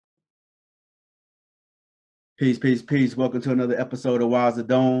Peace, peace, peace. Welcome to another episode of Wild the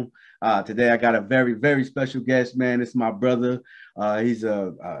Dome. Today I got a very, very special guest, man. It's my brother. He's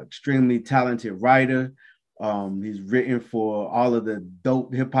a extremely talented writer. He's written for all of the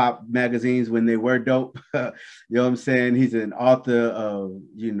dope hip hop magazines when they were dope. You know what I'm saying? He's an author of,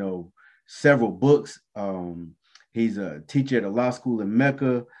 several books. He's a teacher at a law school in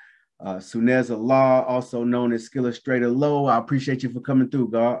Mecca. Sunez Law, also known as Illustrator Low. I appreciate you for coming through,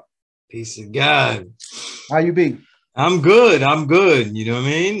 God. Peace of God. How you be? I'm good. I'm good. You know what I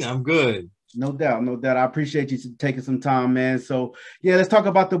mean? I'm good. No doubt, no doubt. I appreciate you taking some time, man. So yeah, let's talk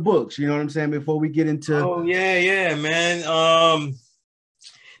about the books. You know what I'm saying? Before we get into yeah, man.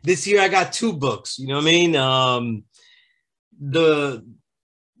 This year I got two books. You know what I mean?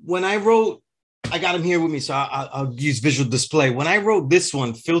 When I wrote, I got them here with me, so I'll use visual display. When I wrote this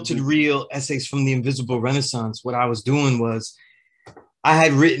one, Filtered Real Essays from the Invisible Renaissance, what I was doing was I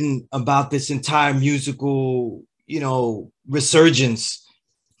had written about this entire musical, resurgence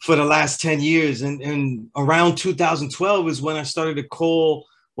for the last 10 years. And around 2012 is when I started to call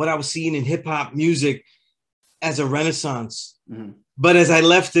what I was seeing in hip hop music as a renaissance. Mm-hmm. But as I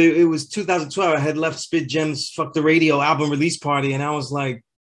left, it was 2012. I had left Spit Gems' Fuck the Radio album release party. And I was like,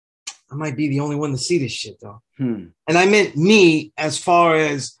 I might be the only one to see this shit, though. And I meant me as far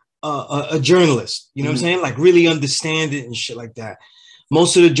as a journalist, you know what I'm saying? Like really understand it and shit like that.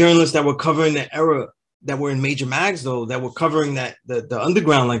 Most of the journalists that were covering the era that were in major mags, though, that were covering the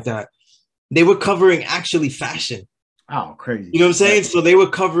underground like that, they were covering actually fashion. Oh, crazy. You know what I'm saying? So they were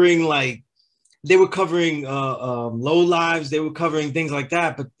covering low lives. They were covering things like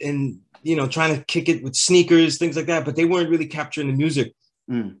that, but trying to kick it with sneakers, things like that. But they weren't really capturing the music.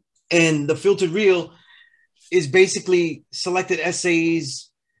 And the Filtered Real is basically selected essays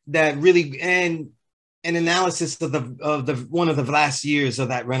that really and an analysis of the one of the last years of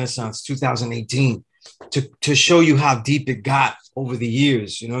that Renaissance, 2018, to show you how deep it got over the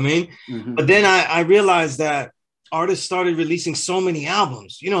years. You know what I mean? Mm-hmm. But then I realized that artists started releasing so many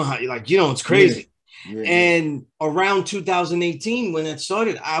albums. You know how it's crazy. Yeah. And around 2018, when that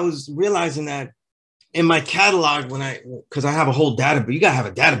started, I was realizing that in my catalog, because I have a whole database, you gotta have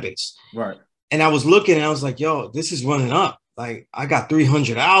a database, right? And I was looking, and I was like, "Yo, this is running up. Like, I got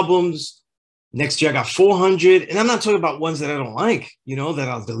 300 albums. Next year, I got 400, and I'm not talking about ones that I don't like, that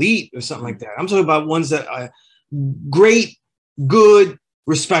I'll delete or something like that. I'm talking about ones that are great, good,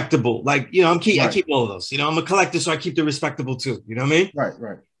 respectable. Like, I keep all of those. I'm a collector, so I keep the respectable too. You know what I mean? Right.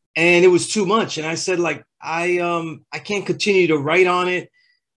 And it was too much, and I said, like, I can't continue to write on it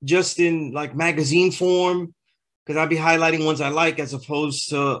just in like magazine form, because I'd be highlighting ones I like as opposed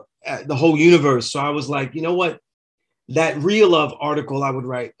to the whole universe. So I was like, you know what? That Real Love article I would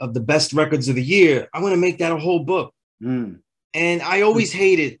write of the best records of the year, I'm going to make that a whole book. And I always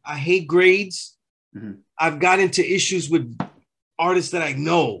hated. I hate grades. I've got into issues with artists that I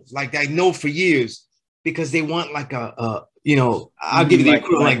know for years, because they want like I'll give you the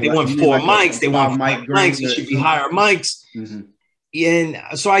equivalent. Like they want four mics. They want five mics. It should be higher mics. And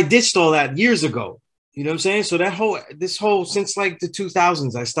so I ditched all that years ago. You know what I'm saying? So this whole since like the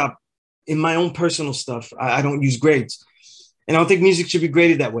 2000s, I stopped in my own personal stuff. I don't use grades, and I don't think music should be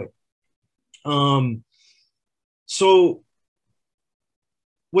graded that way. So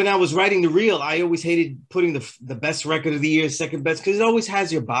when I was writing the Real, I always hated putting the best record of the year, second best, because it always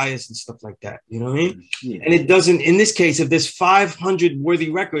has your bias and stuff like that. You know what I mean? Yeah. And it doesn't. In this case, if there's 500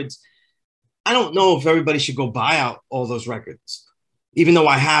 worthy records, I don't know if everybody should go buy out all those records, even though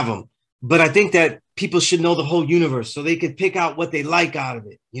I have them. But I think that people should know the whole universe so they could pick out what they like out of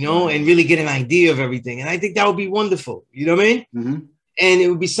it, and really get an idea of everything. And I think that would be wonderful. You know what I mean? And it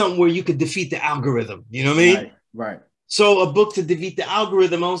would be something where you could defeat the algorithm. You know what I mean? Right. So a book to defeat the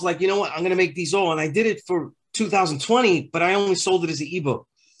algorithm, I was like, you know what? I'm going to make these all. And I did it for 2020, but I only sold it as an ebook.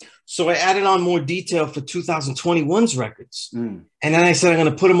 So I added on more detail for 2021's records. And then I said, I'm going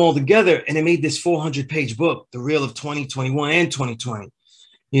to put them all together. And I made this 400-page book, The Real of 2021 and 2020.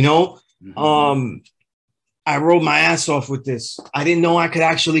 I wrote my ass off with this. I didn't know I could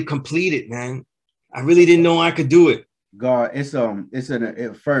actually complete it, man. I really didn't know I could do it. God, it's an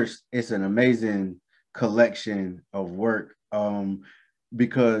amazing collection of work.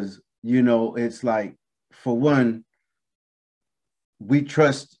 Because it's like, for one, we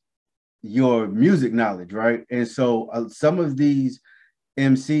trust your music knowledge, right? And so some of these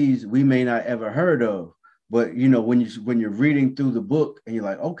MCs we may not ever heard of, but when you're reading through the book and you're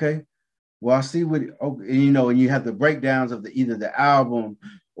like, okay, well, I see what, and you have the breakdowns of either the album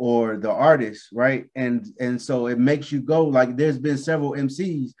or the artist, right? And so it makes you go, like, there's been several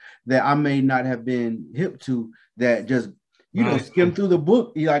MCs that I may not have been hip to that just you know, skim through the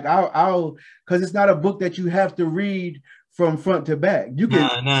book. You like, I'll, because it's not a book that you have to read from front to back. You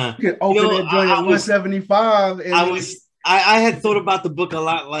can, you can open that joint at 175. And I had thought about the book a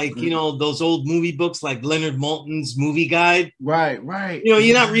lot, like, you know, those old movie books, like Leonard Maltin's Movie Guide. Right, right. You know,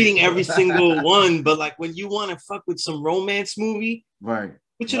 you're not reading every single one, but like when you want to fuck with some romance movie, right,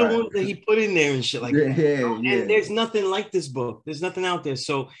 which are the ones that he put in there and shit like that. And there's nothing like this book. There's nothing out there.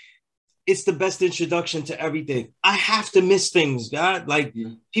 So it's the best introduction to everything. I have to miss things, God. Like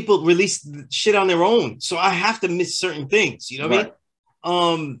people release shit on their own. So I have to miss certain things. You know what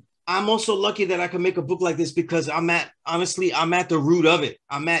I mean? I'm also lucky that I can make a book like this because I'm at the root of it.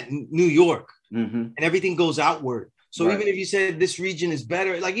 I'm at New York and everything goes outward. So even if you said this region is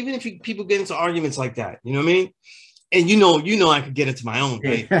better, like even if people get into arguments like that, you know what I mean? And you know, I could get into my own,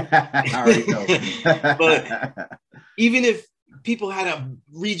 right? I already know. But even if people had a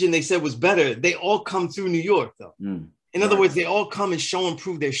region they said was better, they all come through New York, though. In other words, they all come and show and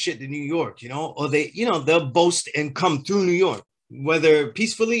prove their shit to New York, you know, or they, you know, they'll boast and come through New York, whether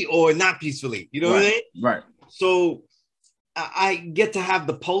peacefully or not peacefully, you know what I mean? Right. So I get to have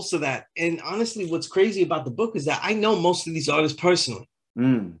the pulse of that. And honestly, what's crazy about the book is that I know most of these artists personally. Right.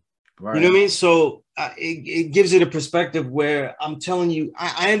 You know what I mean? So it gives it a perspective where I'm telling you,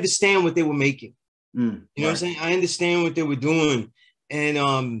 I understand what they were making. You know what I'm saying? I understand what they were doing. And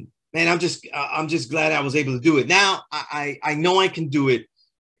man, I'm just glad I was able to do it. Now I know I can do it.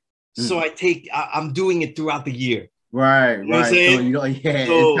 So I'm doing it throughout the year. Right, you know right. So you know, it's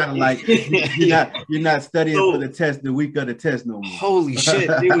kind of like you're not studying for the test the week of the test no more. Holy shit.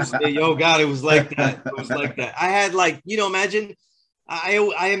 It was God, it was like that. It was like that. I had like, you know, imagine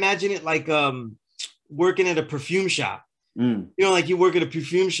I imagine it like working at a perfume shop. You know, like you work at a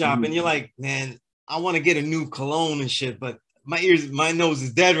perfume shop and you're like, man, I want to get a new cologne and shit, but my nose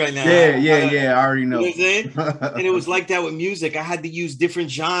is dead right now. I already know. You know what I'm saying? And it was like that with music. I had to use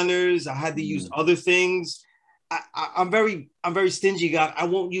different genres. I had to use other things. I'm very stingy, God. I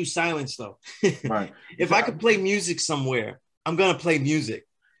won't use silence though. Right. If I could play music somewhere, I'm gonna play music.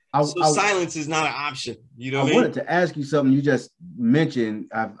 Silence is not an option. You know what I mean? Wanted to ask you something you just mentioned.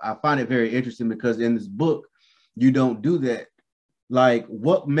 I find it very interesting because in this book, you don't do that. Like,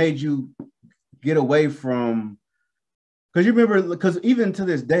 what made you get away from? Because you remember, because even to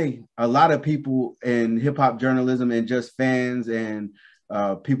this day, a lot of people in hip hop journalism and just fans and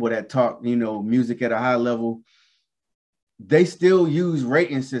people that talk, you know, music at a high level, they still use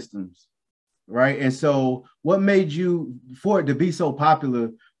rating systems, right? And so what made you, for it to be so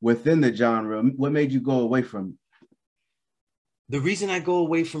popular within the genre, what made you go away from it? The reason I go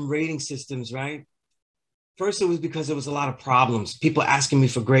away from rating systems, right? First, it was because there was a lot of problems. People asking me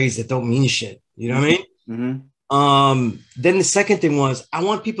for grades that don't mean shit. You know what I mean? Then the second thing was, I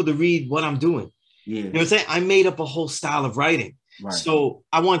want people to read what I'm doing. You know what I'm saying? I made up a whole style of writing. Right. So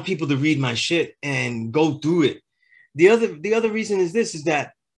I want people to read my shit and go through it. The other reason is this, is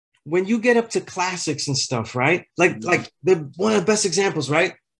that when you get up to classics and stuff, right? Like one of the best examples,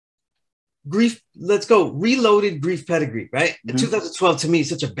 right? Grief, let's go. Reloaded Grief Pedigree, right? 2012 to me is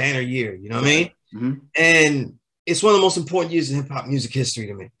such a banner year, you know what I mean? And it's one of the most important years in hip hop music history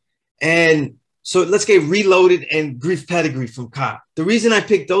to me. And so let's get Reloaded and Grief Pedigree from Ka. The reason I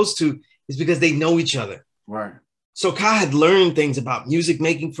picked those two is because they know each other. Right. So Ka had learned things about music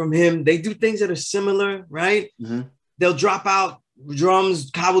making from him. They do things that are similar, right? They'll drop out drums.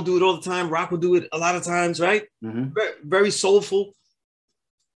 Ka will do it all the time. Rock will do it a lot of times, right? Very, very soulful,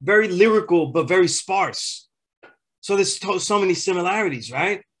 very lyrical, but very sparse. So there's so many similarities,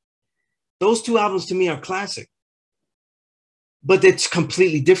 right? Those two albums to me are classic, but it's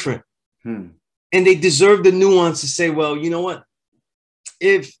completely different. And they deserve the nuance to say, well, you know what?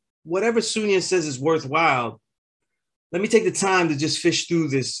 If whatever Sunez says is worthwhile, let me take the time to just fish through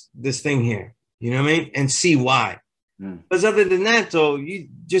this thing here, you know what I mean? And see why. Because other than that, though, you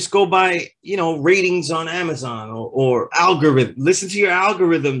just go by, you know, ratings on Amazon or algorithm. Listen to your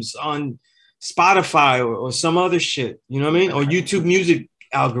algorithms on Spotify or some other shit, you know what I mean? Or YouTube music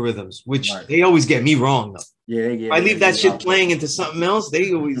algorithms, which they always get me wrong, though. If I leave that shit playing into something else,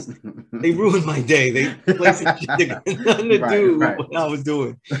 they ruin my day. They play some shit that got nothing to do with what I was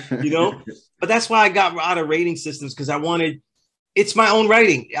doing, you know? But that's why I got out of rating systems, because it's my own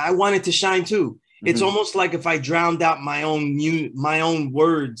writing. I wanted to shine too. It's almost like if I drowned out my own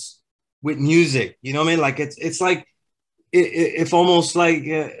words with music, you know what I mean? Like it's like if almost like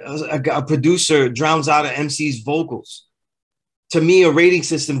a producer drowns out an MC's vocals. To me, a rating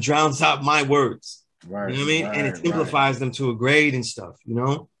system drowns out my words. Right. You know what I mean? And it simplifies them to a grade and stuff, you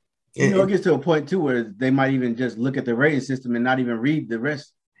know? You know, it gets to a point too where they might even just look at the rating system and not even read the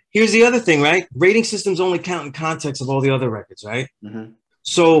rest. here's the other thing, right? Rating systems only count in context of all the other records, right? Mm-hmm.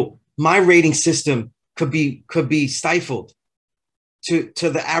 So my rating system could be stifled to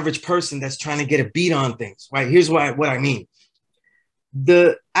the average person that's trying to get a beat on things, right? Here's what I mean.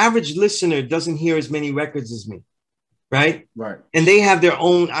 The average listener doesn't hear as many records as me, right? Right. And they have their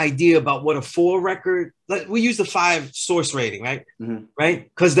own idea about what a 4 record. We use the 5 source rating, right? Mm-hmm. Right?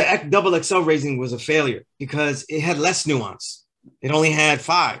 Because the double XL rating was a failure because it had less nuance. It only had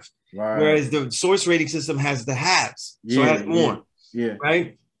 5. Right. Whereas the source rating system has the halves. So it has more. Yeah.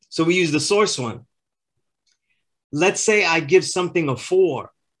 Right? So we use the source one. Let's say I give something a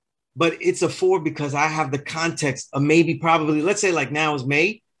 4, but it's a 4 because I have the context of maybe probably, let's say like now is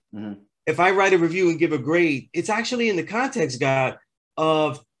May. Mm-hmm. If I write a review and give a grade, it's actually in the context, God,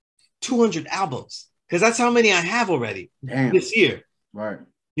 of 200 albums. Because that's how many I have already this year. Right.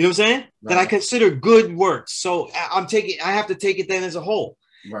 You know what I'm saying? Right. That I consider good works. So I have to take it then as a whole.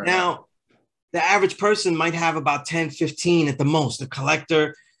 Right. Now, the average person might have about 10, 15 at the most, a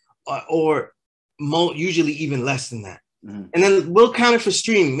collector, or usually even less than that. Mm-hmm. And then we'll count it for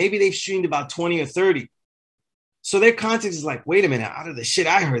streaming. Maybe they've streamed about 20 or 30. So their context is like, wait a minute, out of the shit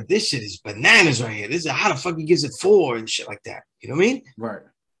I heard, this shit is bananas right here. This is how the fuck he gives it 4 and shit like that. You know what I mean? Right.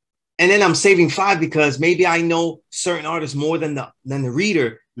 And then I'm saving 5 because maybe I know certain artists more than the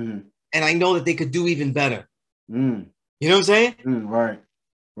reader, mm-hmm. and I know that they could do even better. Mm. You know what I'm saying? Right.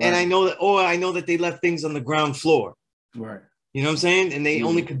 And I know that they left things on the ground floor. Right. You know what I'm saying? And they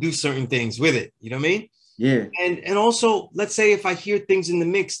only could do certain things with it. You know what I mean? Yeah. And also, let's say if I hear things in the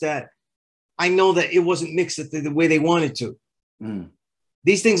mix that I know that it wasn't mixed the way they wanted to. Mm.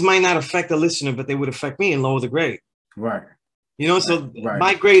 These things might not affect the listener, but they would affect me and lower the grade. Right. You know, so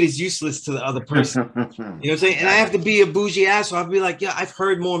my grade is useless to the other person. You know what I'm saying? And I have to be a bougie asshole. I'll be like, yeah, I've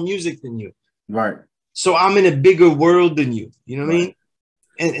heard more music than you. Right. So I'm in a bigger world than you. You know what I mean?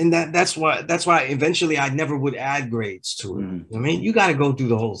 And that's why eventually I never would add grades to it. Mm-hmm. You know what I mean? You got to go through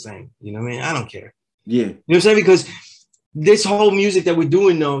the whole thing. You know what I mean? I don't care. Yeah. You know what I'm saying? Because this whole music that we're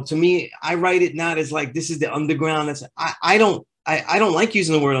doing, though, to me, I write it not as like this is the underground. I don't like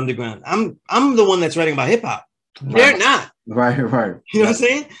using the word underground. I'm the one that's writing about hip hop. Right. They're not. Right. You know what I'm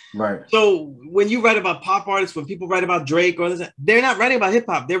saying? Right. So when you write about pop artists, when people write about Drake or this, they're not writing about hip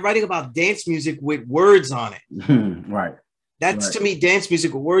hop. They're writing about dance music with words on it. Right. That's to me dance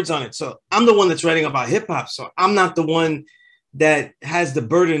music with words on it. So I'm the one that's writing about hip hop. So I'm not the one that has the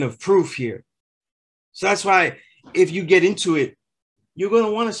burden of proof here. So that's why if you get into it, you're going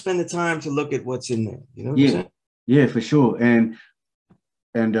to want to spend the time to look at what's in there. You know what I'm saying? Yeah, for sure. And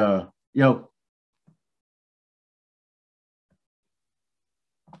yo.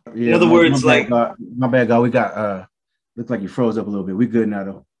 Yeah, in other words, my bad, God. We got looks like you froze up a little bit. We good now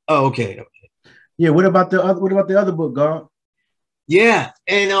though. Oh, okay. Yeah, what about the other book, God? Yeah,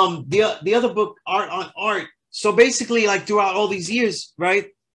 and the other book, Art on Art. So basically, like throughout all these years, right?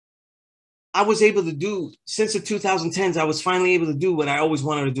 I was able to do, since the 2010s, I was finally able to do what I always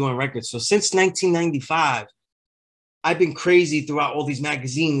wanted to do on records. So since 1995, I've been crazy throughout all these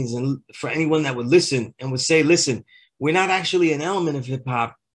magazines. And for anyone that would listen and would say, listen, we're not actually an element of hip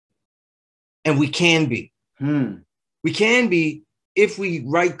hop. And we can be. We can be if we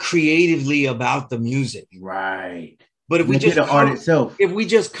write creatively about the music. Right. But if we just the art itself. If we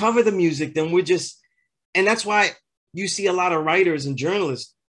just cover the music, then we're just, and that's why you see a lot of writers and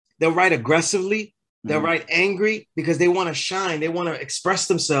journalists. They'll write aggressively. They'll write angry because they want to shine. They want to express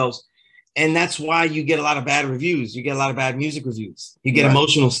themselves. And that's why you get a lot of bad reviews. You get a lot of bad music reviews. You get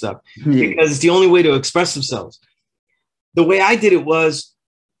emotional stuff because it's the only way to express themselves. The way I did it was,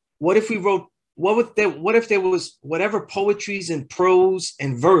 what if if there was whatever poetries and prose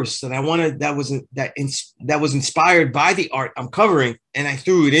and verse that I wanted that was inspired by the art I'm covering, and I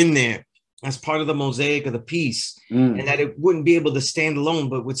threw it in there as part of the mosaic of the piece, and that it wouldn't be able to stand alone,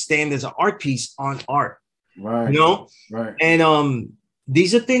 but would stand as an art piece on art. Right. You know? Right. And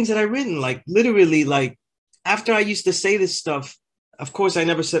these are things that I've written, like literally, like after I used to say this stuff, of course, I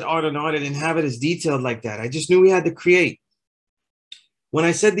never said art on art. I didn't have it as detailed like that. I just knew we had to create. When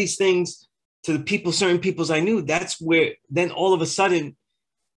I said these things to the people, certain peoples I knew, that's where then all of a sudden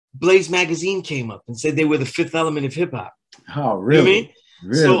Blaze Magazine came up and said they were the fifth element of hip hop. Oh, really? You know what I mean?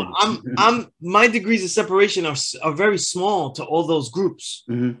 Really? So my degrees of separation are very small to all those groups.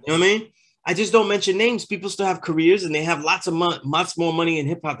 You know what I mean? I just don't mention names. People still have careers and they have lots more money in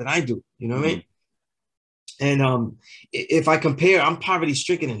hip hop than I do. You know what I mean? And if I compare, I'm poverty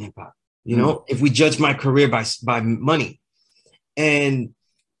stricken in hip hop. You know, if we judge my career by money. And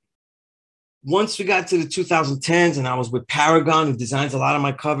once we got to the 2010s and I was with Paragon, who designs a lot of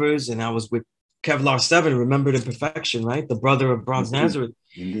my covers, and I was with Kevlar 7, Remembered Imperfection, right? The brother of Bronze Nazareth.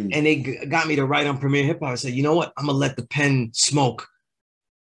 Indeed. And they got me to write on Premier Hip Hop. I said, you know what? I'm going to let the pen smoke.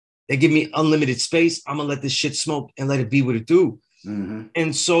 They give me unlimited space. I'm going to let this shit smoke and let it be what it do. Mm-hmm.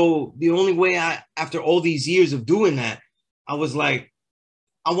 And so the only way after all these years of doing that, I was like,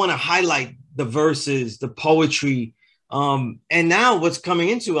 I want to highlight the verses, the poetry. And now what's coming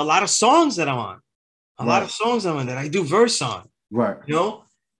into a lot of songs that I'm on, a lot of songs I'm on that I do verse on, right? You know,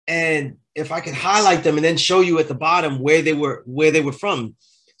 and if I could highlight them and then show you at the bottom where they were from.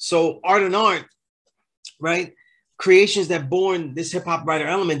 So Art and Art, right? Creations that born this hip hop writer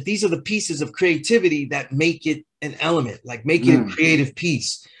element. These are the pieces of creativity that make it an element, like make it a creative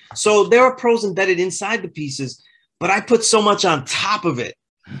piece. So there are pros embedded inside the pieces, but I put so much on top of it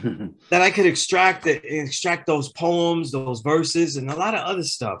that I could extract those poems, those verses, and a lot of other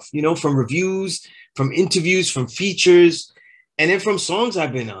stuff, you know, from reviews, from interviews, from features, and then from songs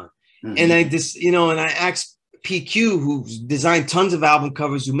I've been on. And I just, you know, and I asked PQ, who's designed tons of album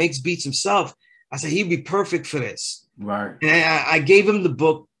covers, who makes beats himself. I said, he'd be perfect for this. Right. And I gave him the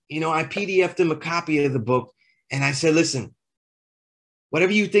book, you know, I PDF'd him a copy of the book. And I said, listen,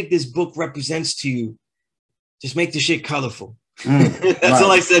 whatever you think this book represents to you, just make the shit colorful. That's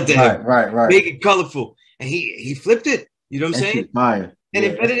all I said to him. Right. Make it colorful. And he flipped it. You know what I'm saying? Fire. And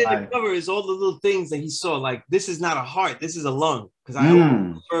embedded in the cover is all the little things that he saw. Like, this is not a heart, this is a lung. Because I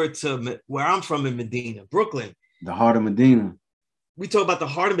always refer to where I'm from in Medina, Brooklyn. The heart of Medina. We talk about the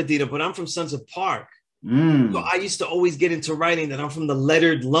heart of Medina, but I'm from Sunset Park. So I used to always get into writing that I'm from the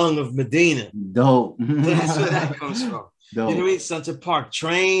lettered lung of Medina. Dope. So that's where that comes from. Dope. You know what I mean? Sunset Park,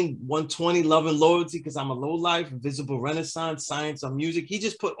 Train, 120, Love and Loyalty, because I'm a low life, Invisible Renaissance, Science on Music. He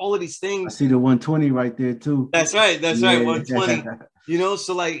just put all of these things. I see the 120 right there too. That's right. That's right. 120. You know,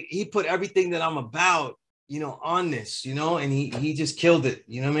 so like he put everything that I'm about, you know, on this, you know, and he just killed it.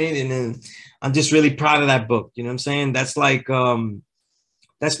 You know what I mean? And then I'm just really proud of that book. You know what I'm saying? That's like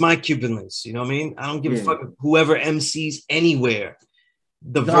that's my Cuban list. You know what I mean? I don't give a fuck whoever MCs anywhere.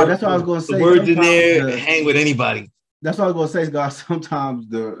 That's what I was gonna say. The words in there hang with anybody. That's what I was gonna say, guys. Sometimes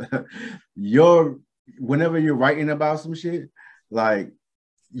whenever you're writing about some shit, like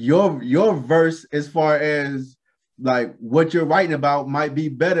your verse as far as like what you're writing about might be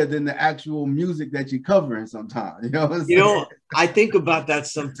better than the actual music that you're covering sometimes. You know what I'm saying? You know, I think about that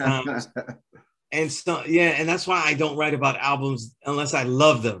sometimes. And so, and that's why I don't write about albums unless I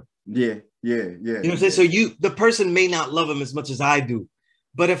love them. Yeah. You know what I'm saying? So the person may not love them as much as I do.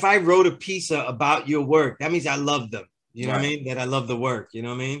 But if I wrote a piece about your work, that means I love them. You know what I mean? That I love the work, you know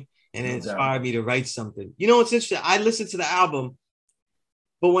what I mean? And it inspired me to write something. You know what's interesting? I listen to the album,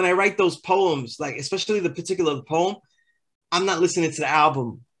 but when I write those poems, like especially the particular poem, I'm not listening to the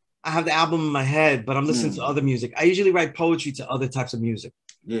album. I have the album in my head, but I'm listening to other music. I usually write poetry to other types of music.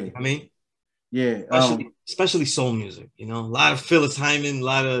 Yeah. You know I mean? Yeah. Especially soul music, you know, a lot of Phyllis Hyman, a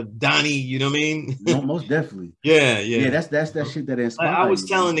lot of Donnie, you know what I mean? No, most definitely. Yeah. That's that shit that inspires. I was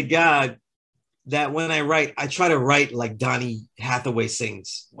telling the guy that when I write, I try to write like Donnie Hathaway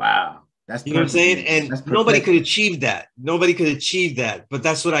sings. Wow. That's you know what I'm saying? And nobody could achieve that. Nobody could achieve that, but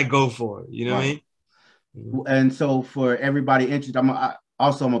that's what I go for. You know what I mean? And so for everybody interested, I'm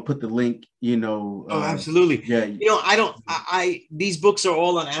gonna put the link, you know. Oh, absolutely. Yeah. You know, I these books are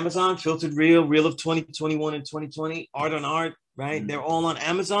all on Amazon, Filtered Real, Real of 2021 and 2020, Art on Art, right? They're all on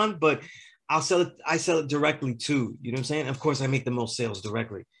Amazon, but I sell it directly too. You know what I'm saying? Of course, I make the most sales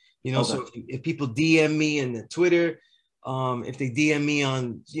directly. You know, so if people DM me in the Twitter, if they DM me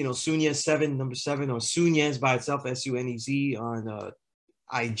on, you know, Sunez 7, number 7, or Sunez by itself, SUNEZ on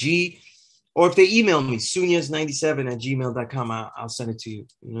IG, or if they email me, sunez97@gmail.com, I'll send it to you.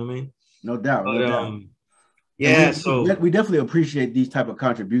 You know what I mean? No doubt. No doubt. Yeah. We definitely appreciate these type of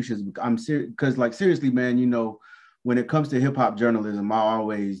contributions. I'm serious because, like, seriously, man, you know, when it comes to hip hop journalism,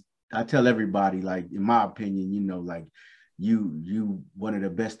 I tell everybody, like, in my opinion, you know, like, you one of the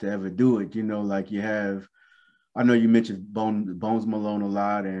best to ever do it. You know, like you have, I know you mentioned Bones Malone a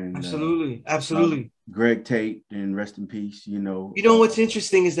lot, and absolutely. Greg Tate, and rest in peace. You know what's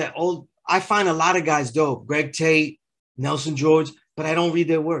interesting is that I find a lot of guys dope. Greg Tate, Nelson George, but I don't read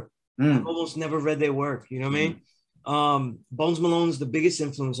their work. I've almost never read their work. You know what I mean? Bones Malone is the biggest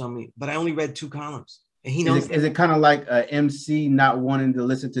influence on me, but I only read 2 columns. And he knows. Is it kind of like a MC not wanting to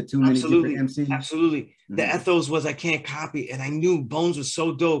listen to too many different MCs? Absolutely. The ethos was I can't copy, and I knew Bones was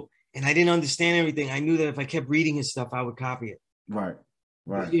so dope, and I didn't understand everything. I knew that if I kept reading his stuff, I would copy it. Right.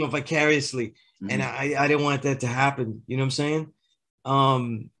 You know, vicariously, and I didn't want that to happen. You know what I'm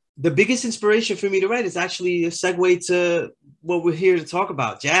saying? The biggest inspiration for me to write is actually a segue to what we're here to talk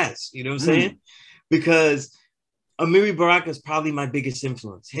about, jazz. You know what I'm saying? Because Amiri Baraka is probably my biggest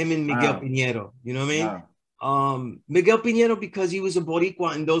influence. Him and Miguel Wow. Piñero. You know what I mean? Wow. Miguel Piñero, because he was a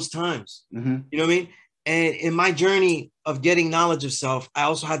Boricua in those times. Mm-hmm. You know what I mean? And in my journey of getting knowledge of self, I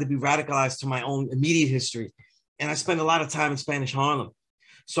also had to be radicalized to my own immediate history. And I spent a lot of time in Spanish Harlem.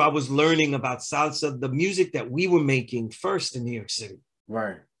 So I was learning about salsa, the music that we were making first in New York City.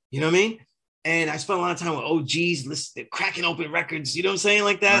 Right. You know what I mean? And I spent a lot of time with OGs, listening, cracking open records. You know what I'm saying?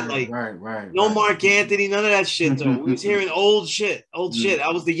 Like that. Right. No Mark Anthony, none of that shit, though. We was hearing old shit. I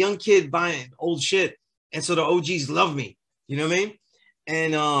was the young kid buying old shit. And so the OGs love me. You know what I mean?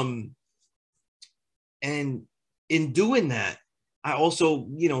 And in doing that, I also,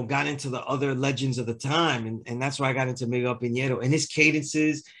 got into the other legends of the time. And that's why I got into Miguel Piñero and his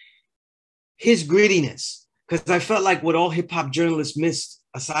cadences, his grittiness. Because I felt like what all hip hop journalists missed,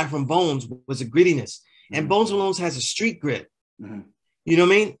 aside from Bones, was a grittiness. And Bones Malone has a street grit. Mm-hmm. You know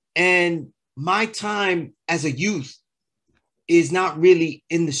what I mean? And my time as a youth is not really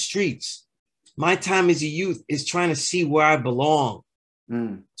in the streets. My time as a youth is trying to see where I belong.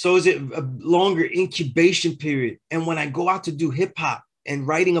 So is it a longer incubation period? And when I go out to do hip hop and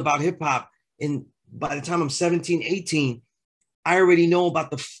writing about hip hop, and by the time I'm 17, 18, I already know about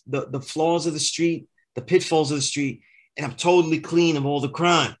the flaws of the street, the pitfalls of the street, and I'm totally clean of all the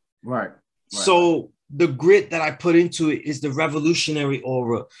crime. Right. So the grit that I put into it is the revolutionary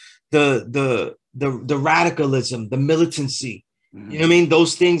aura, the radicalism, the militancy. You know what I mean?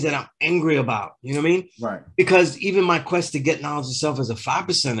 Those things that I'm angry about. You know what I mean? Right. Because even my quest to get knowledge of self as a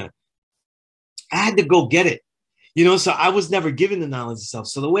 5%er, I had to go get it. So I was never given the knowledge of self.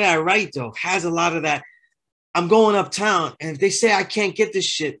 So the way I write, though, has a lot of that. I'm going uptown, and if they say I can't get this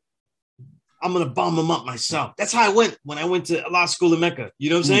shit, I'm going to bomb them up myself. That's how I went when I went to law school in Mecca. You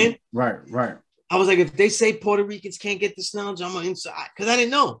know what I'm saying? Right. I was like, if they say Puerto Ricans can't get this knowledge, I'm inside. Because I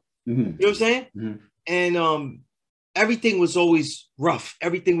didn't know. You know what I'm saying? And everything was always rough.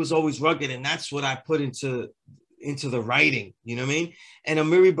 Everything was always rugged. And that's what I put into the writing. You know what I mean? And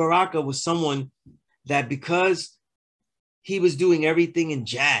Amiri Baraka was someone that, because he was doing everything in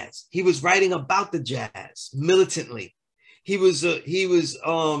jazz, he was writing about the jazz militantly. He was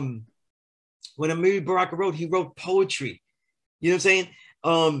when Amiri Baraka wrote, he wrote poetry. You know what I'm saying?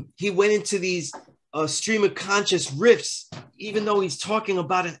 He went into these stream of conscious riffs, even though he's talking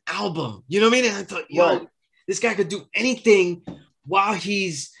about an album. You know what I mean? And I thought, this guy could do anything while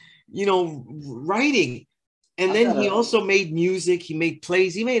he's, writing. And then he also made music. He made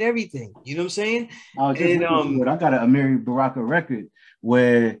plays. He made everything. You know what I'm saying? I got an Amiri Baraka record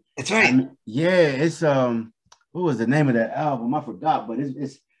where. That's right. It's what was the name of that album? I forgot, but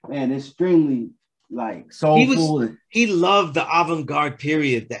it's extremely like soulful. He loved the avant-garde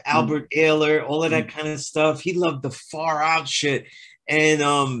period, the Albert Ayler, all of that kind of stuff. He loved the far out shit. And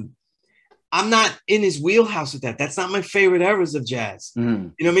I'm not in his wheelhouse with that. That's not my favorite eras of jazz. You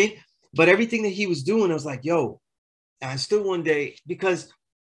know what I mean? But everything that he was doing, I was like, yo, and I still one day, because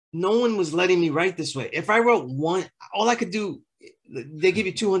no one was letting me write this way. If I wrote one, all I could do, they give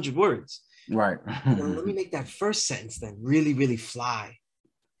you 200 words. Right. Let me make that first sentence then really, really fly.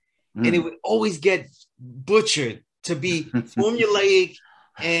 And it would always get butchered to be formulaic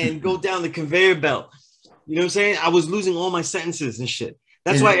and go down the conveyor belt. You know what I'm saying? I was losing all my sentences and shit.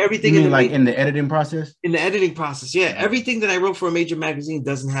 That's why everything in the editing process? In the editing process, yeah. Everything that I wrote for a major magazine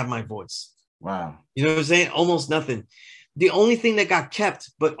doesn't have my voice. Wow. You know what I'm saying? Almost nothing. The only thing that got kept,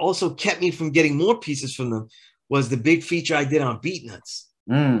 but also kept me from getting more pieces from them, was the big feature I did on Beat Nuts.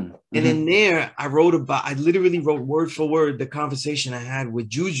 And in there, I literally wrote word for word the conversation I had with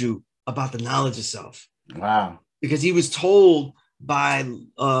Juju about the knowledge of self. Wow. Because he was told by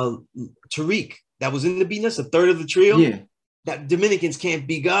Tariq, that was in the Beat Nuts, a third of the trio, that Dominicans can't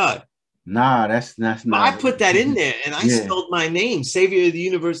be God. Nah, that's not. I put that in there, and I spelled my name, Savior of the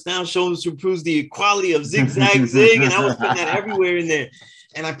Universe Now, shows who proves the equality of zigzag zig, and I was putting that everywhere in there,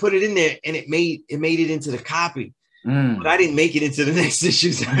 and I put it in there, and it made it into the copy, but I didn't make it into the next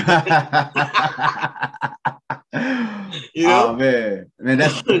issues. Oh man,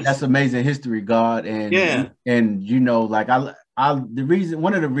 that's amazing history, God, and like one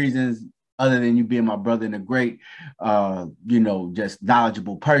of the reasons, other than you being my brother and a great, just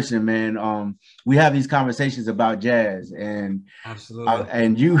knowledgeable person, man. We have these conversations about jazz, and absolutely,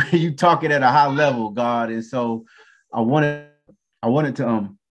 and you talking at a high level, God, and so I wanted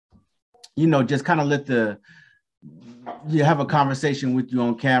to, just kind of have a conversation with you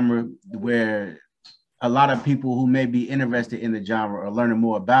on camera where a lot of people who may be interested in the genre are learning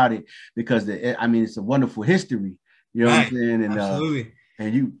more about it, because it's a wonderful history. You know what I'm saying? And absolutely.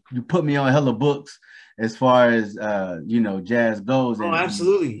 And you put me on hella books as far as jazz goes.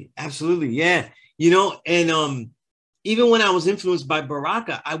 Absolutely, yeah. And even when I was influenced by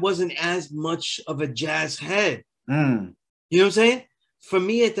Baraka, I wasn't as much of a jazz head. Mm. You know what I'm saying? For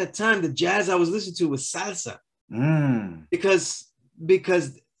me at that time, the jazz I was listening to was salsa. Mm. Because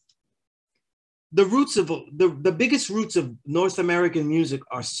the roots of the biggest roots of North American music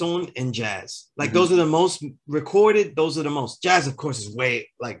are son and jazz. Like those are the most recorded. Those are the most. Jazz, of course, is way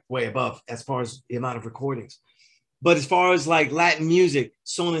above as far as the amount of recordings. But as far as like Latin music,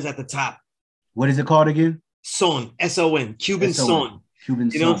 son is at the top. What is it called again? Son, S-O-N, Cuban son. Cuban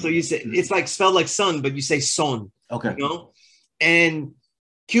you know, son. so you say it's like spelled like son, but you say son. Okay. You know, and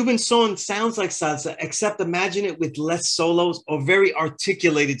Cuban son sounds like salsa, except imagine it with less solos or very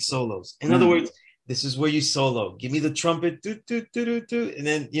articulated solos. In other words, this is where you solo. Give me the trumpet, do, do, do, do, do, and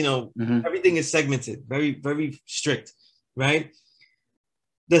then, you know, everything is segmented, very, very strict, right?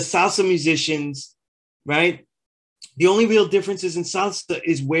 The salsa musicians, right? The only real differences in salsa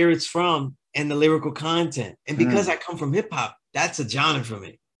is where it's from and the lyrical content. And because I come from hip hop, that's a genre for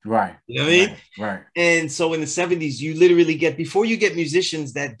me. Right. You know what I mean? Right. And so in the 70s, you literally get, before you get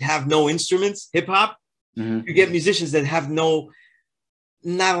musicians that have no instruments, hip hop, you get musicians that have not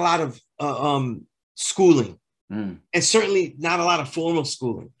a lot of schooling, and certainly not a lot of formal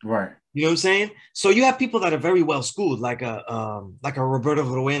schooling. Right. You know what I'm saying? So you have people that are very well schooled, like a Roberto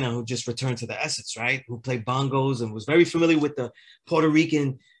Ruena, who just returned to the Essence, right? Who played bongos and was very familiar with the Puerto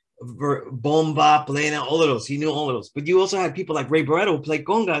Rican bomba, plena, all of those. He knew all of those. But you also had people like Ray Barretto who played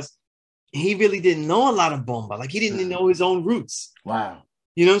congas. He really didn't know a lot of bomba. Like he didn't even know his own roots. Wow.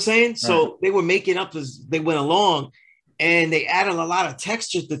 You know what I'm saying? So they were making up as they went along, and they added a lot of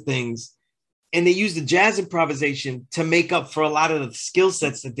texture to things. And they used the jazz improvisation to make up for a lot of the skill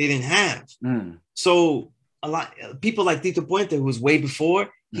sets that they didn't have. So a lot people like Tito Puente, who was way before,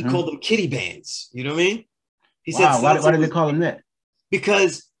 he called them kiddie bands. You know what I mean? He said, why did they call them that?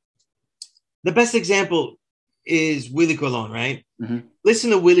 Because the best example is Willie Colon, right?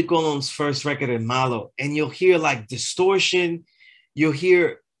 Listen to Willie Colon's first record in Malo, and you'll hear like distortion. You'll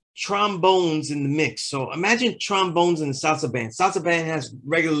hear trombones in the mix. So imagine trombones in the salsa band. Salsa band has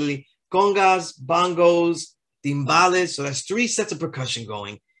regularly congas, bongos, timbales. So that's 3 sets of percussion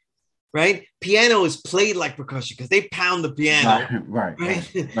going, right? Piano is played like percussion because they pound the piano, right?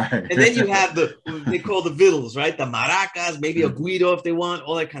 And then you have they call the vittles, right? The maracas, maybe a guido if they want,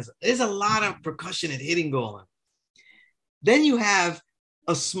 all that kind of stuff. There's a lot of percussion and hitting going. Then you have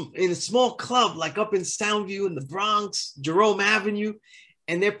in a small club, like up in Soundview in the Bronx, Jerome Avenue,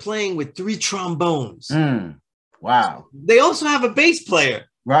 and they're playing with 3 trombones. Wow. They also have a bass player.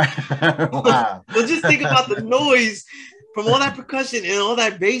 Right. Wow. But just think about the noise from all that percussion and all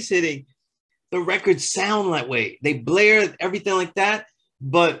that bass hitting. The records sound that way. They blare everything like that.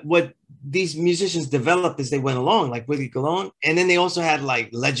 But what these musicians developed as they went along, like Willie Colon, and then they also had like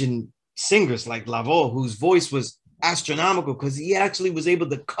legend singers like Lavo, whose voice was astronomical because he actually was able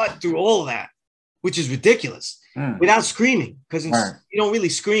to cut through all of that, which is ridiculous, without screaming, because you don't really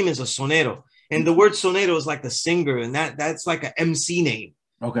scream as a sonero. And the word sonero is like the singer, and that's like an MC name.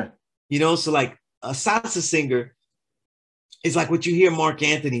 Okay. You know, so like a salsa singer is like what you hear Mark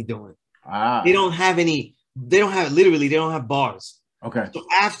Anthony doing. They don't have bars. Okay. So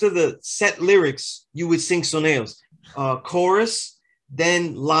after the set lyrics, you would sing soneros, chorus,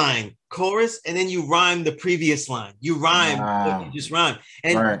 then line, chorus, and then you rhyme the previous line. You rhyme, you just rhyme.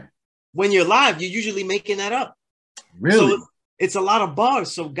 And when you're live, you're usually making that up. Really? So it's a lot of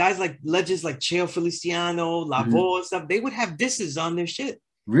bars. So guys like legends like Cheo Feliciano, Lavo and stuff, they would have disses on their shit.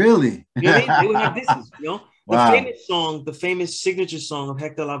 Really? You know what I mean? They would have disses, you know? The famous signature song of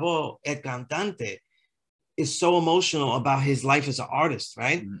Hector Lavoe, El Cantante, is so emotional about his life as an artist,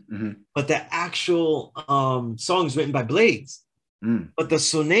 right? But the actual song is written by Blades. But the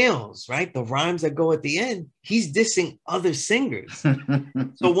soneos, right? The rhymes that go at the end, he's dissing other singers.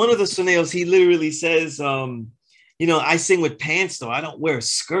 So one of the soneos, he literally says, you know, I sing with pants though. I don't wear a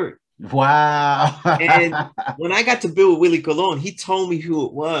skirt. Wow. And when I got to build with Willie Colon, he told me who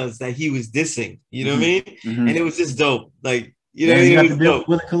it was that he was dissing. You know what I mean? And it was just dope. Like, you know, you it got was to build dope.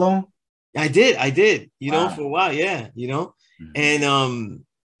 Willie Colon? I did, you know, for a while. Yeah, you know, and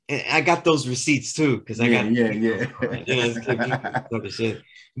I got those receipts too, because I got shit.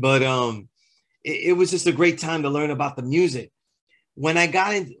 But it was just a great time to learn about the music. When I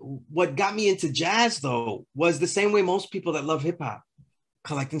got in, what got me into jazz though was the same way most people that love hip hop,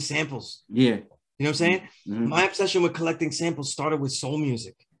 collecting samples. Yeah, you know what I'm saying. My obsession with collecting samples started with soul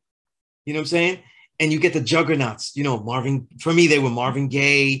music. You know what I'm saying. And you get the juggernauts, you know, Marvin. For me, they were Marvin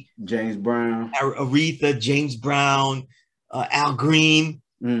Gaye, James Brown, Aretha, James Brown, Al Green.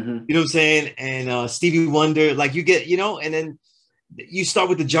 You know what I'm saying? And Stevie Wonder. Like you get, you know, and then you start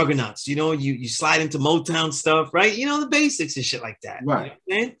with the juggernauts, you know, you slide into Motown stuff, right? You know, the basics and shit like that. Right. You know what I'm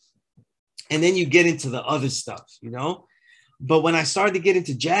saying? And then you get into the other stuff, you know? But when I started to get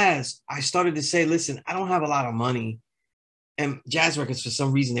into jazz, I started to say, listen, I don't have a lot of money. And jazz records, for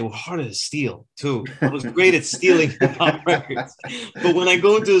some reason, they were harder to steal, too. I was great at stealing hip-hop records. But when I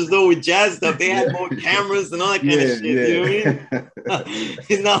go into a store with jazz stuff, they had more cameras and all that kind of shit. You know what I mean?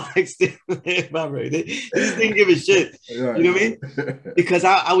 It's not like stealing hip-hop records. They just didn't give a shit. Right. You know what I mean? Because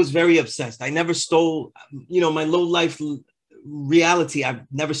I was very obsessed. I never stole, you know, my low-life reality. I've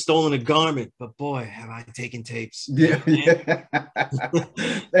never stolen a garment, but boy, have I taken tapes. Yeah.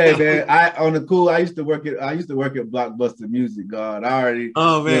 Hey man, I used to work at Blockbuster Music. God, I already.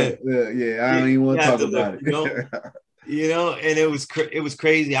 Oh man, yeah. I don't even want to talk about it. You know, and it was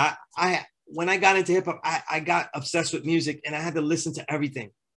crazy. I when I got into hip hop, I got obsessed with music, and I had to listen to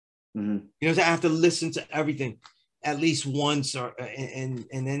everything. Mm-hmm. You know, I have to listen to everything at least once, and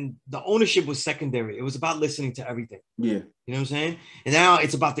then the ownership was secondary. It was about listening to everything. Yeah. You know what I'm saying? And now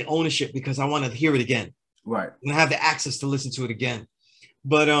it's about the ownership because I want to hear it again. Right. And I have the access to listen to it again.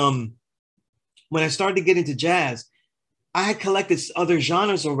 But when I started to get into jazz, I had collected other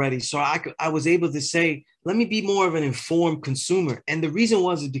genres already. So I was able to say, let me be more of an informed consumer. And the reason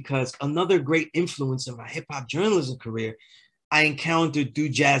is because another great influence in my hip hop journalism career, I encountered through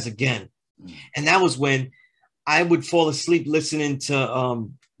jazz again. And that was when I would fall asleep listening to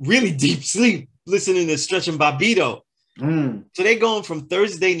really deep sleep, listening to Stretch and Bobbito. So they're going from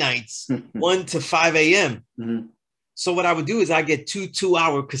Thursday nights, 1 to 5 a.m. Mm-hmm. So what I would do is I get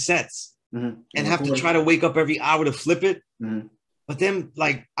 2-hour cassettes and have to try to wake up every hour to flip it. Mm-hmm. But then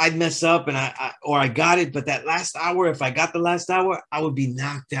like I'd mess up and I got it. But that last hour, if I got the last hour, I would be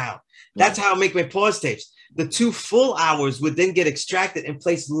knocked out. That's how I make my pause tapes. The 2 full hours would then get extracted and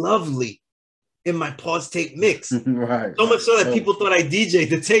placed lovely in my pause tape mix. Right. So much so that people thought I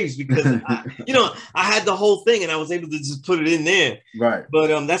DJ'd the tapes because, I had the whole thing and I was able to just put it in there. Right.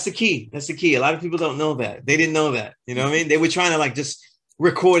 But that's the key. That's the key. A lot of people don't know that. They didn't know that. You know what I mean? They were trying to like just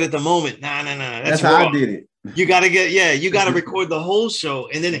record at the moment. Nah. That's how I did it. You got to you got to record the whole show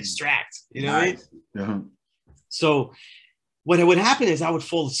and then extract. You know what I mean? Uh-huh. So what would happen is I would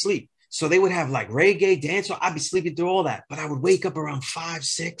fall asleep. So they would have like reggae, dancehall. I'd be sleeping through all that. But I would wake up around 5,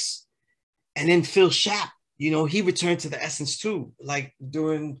 6. And then Phil Schaap, he returned to the Essence too, like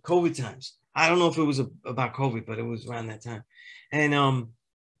during COVID times. I don't know if it was about COVID, but it was around that time. And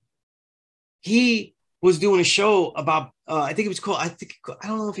he was doing a show about, I think it was called, I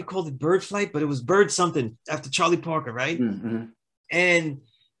don't know if he called it Bird Flight, but it was Bird something after Charlie Parker, right? Mm-hmm. And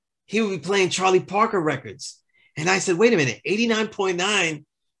he would be playing Charlie Parker records. And I said, wait a minute, 89.9,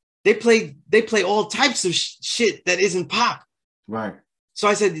 they play all types of shit that isn't pop. Right. So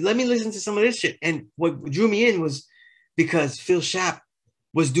I said, let me listen to some of this shit. And what drew me in was because Phil Schaap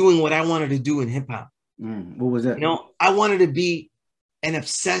was doing what I wanted to do in hip hop. What was that? I wanted to be an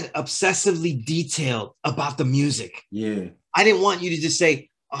obsessively detailed about the music. Yeah. I didn't want you to just say,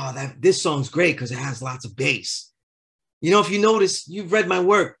 oh, this song's great because it has lots of bass. If you notice, you've read my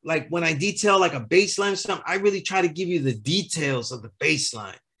work. Like when I detail like a bass line or something, I really try to give you the details of the bass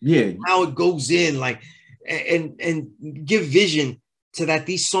line. Yeah. How it goes in, like, and give vision to that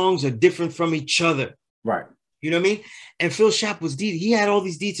these songs are different from each other. Right. You know what I mean? And Phil Schaap he had all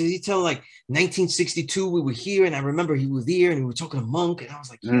these details. He tell like 1962, we were here. And I remember he was here and we were talking to Monk. And I was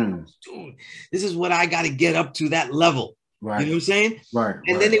like, dude, this is what I got to get up to that level. Right. You know what I'm saying? Right.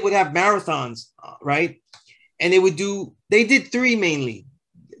 And then they would have marathons, right? And they did 3 mainly.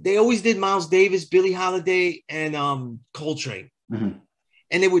 They always did Miles Davis, Billie Holiday, and Coltrane. Mm-hmm.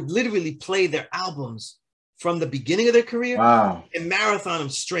 And they would literally play their albums from the beginning of their career. Wow. And marathon them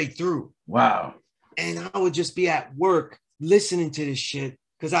straight through. Wow. And I would just be at work listening to this shit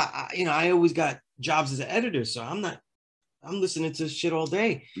because I always got jobs as an editor, so I'm listening to this shit all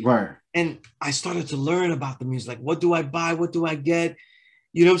day. Right. And I started to learn about the music. Like, what do I buy? What do I get?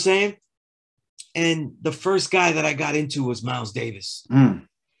 You know what I'm saying? And the first guy that I got into was Miles Davis. Mm.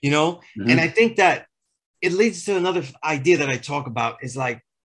 And I think that it leads to another idea that I talk about is like,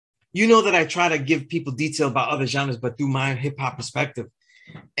 that I try to give people detail about other genres, but through my hip hop perspective.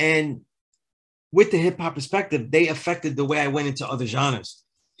 And with the hip hop perspective, they affected the way I went into other genres.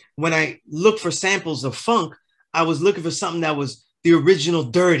 When I looked for samples of funk, I was looking for something that was the original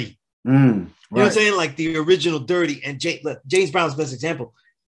dirty. Right. You know what I'm saying? Like the original dirty. And James Brown's best example.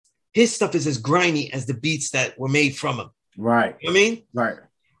 His stuff is as grimy as the beats that were made from him. Right. You know what I mean? Right.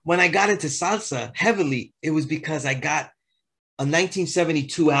 When I got into salsa heavily, it was because I got a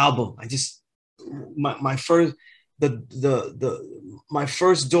 1972 album. My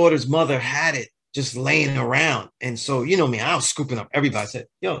first daughter's mother had it. just laying around. And so, you know me, I was scooping up everybody. I said,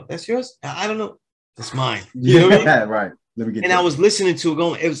 yo, that's yours? I don't know. That's mine. You know what I mean? Right. Let me get And that. I was listening to it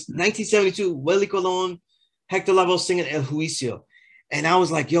going, it was 1972, Willie Colon, Hector Lavoe singing El Juicio. And I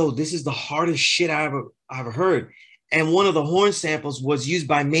was like, yo, this is the hardest shit I ever heard. And one of the horn samples was used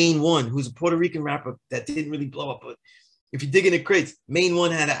by Main One, who's a Puerto Rican rapper that didn't really blow up. But if you dig in the crates, Main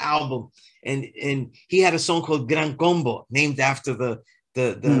One had an album, and he had a song called Gran Combo, named after the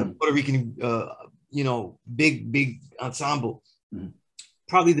Puerto Rican, big ensemble,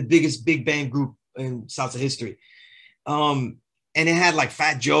 probably the biggest big band group in salsa history. And it had like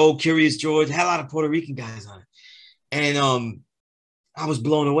Fat Joe, Curious George, it had a lot of Puerto Rican guys on it. And I was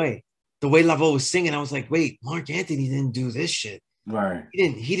blown away. The way Lavoe was singing, I was like, wait, Mark Anthony didn't do this shit. Right.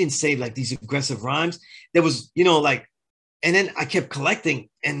 He didn't say like these aggressive rhymes. There was, like, and then I kept collecting,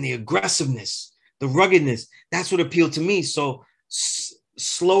 and the aggressiveness, the ruggedness, that's what appealed to me. So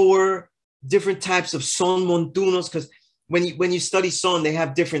slower, different types of son montunos, because when you study son, they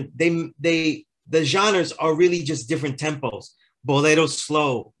have different, the genres are really just different tempos. Bolero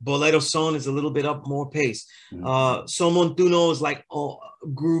slow, bolero son is a little bit up more pace. Son montuno is like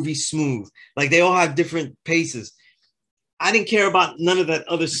groovy smooth. Like they all have different paces. I didn't care about none of that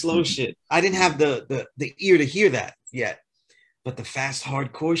other slow shit. I didn't have the ear to hear that yet. But the fast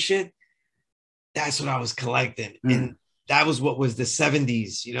hardcore shit, that's what I was collecting. And that was what was the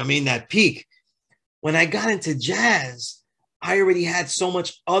 70s, you know what I mean? That peak. When I got into jazz, I already had so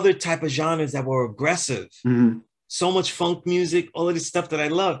much other type of genres that were aggressive. So much funk music, all of this stuff that I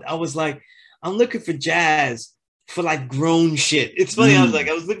loved. I was like, I'm looking for jazz for like grown shit. It's funny. I was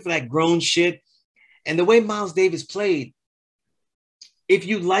looking for that grown shit. And the way Miles Davis played, if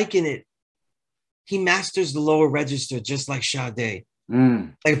you liken it, he masters the lower register just like Sade.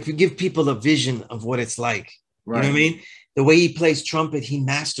 Like if you give people a vision of what it's like, you know what I mean? The way he plays trumpet, he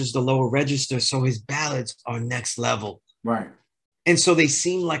masters the lower register. So his ballads are next level. Right. And so they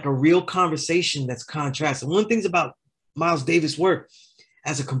seem like a real conversation that's contrast. And one of the things about Miles Davis' work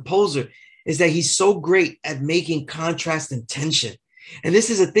as a composer is that he's so great at making contrast and tension. And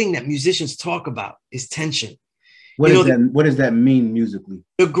this is a thing that musicians talk about, is tension. What does that mean musically?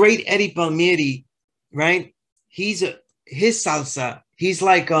 The great Eddie Palmieri, right? His salsa, he's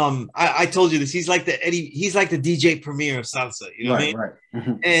like, I told you this, he's like the DJ Premier of salsa, you know what I mean? Right.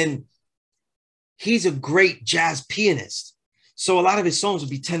 And he's a great jazz pianist. So a lot of his songs would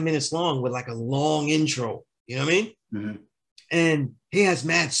be 10 minutes long with like a long intro, you know what I mean? And he has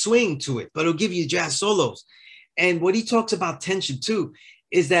mad swing to it, but it'll give you jazz solos. And what he talks about tension too,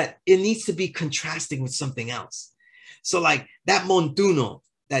 is that it needs to be contrasting with something else. So like that montuno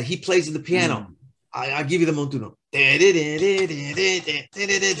that he plays at the piano, I'll give you the montuno. And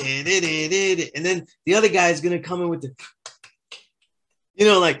then the other guy is going to come in with the,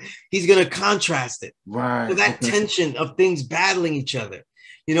 like he's going to contrast it. Right. So that tension of things battling each other,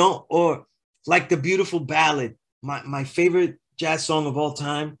 or like the beautiful ballad, my favorite jazz song of all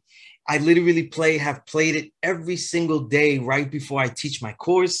time. I literally have played it every single day right before I teach my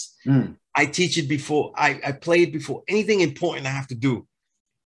course. I teach it before I play it before anything important I have to do.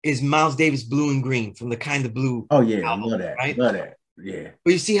 Is Miles Davis Blue and Green from the Kind of Blue. Oh yeah, album, love that. Right? Love that. Yeah.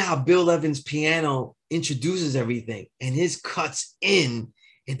 But you see how Bill Evans' piano introduces everything, and his cuts in.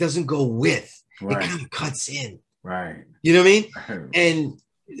 It doesn't go with. Right. It kind of cuts in. Right. You know what I mean? And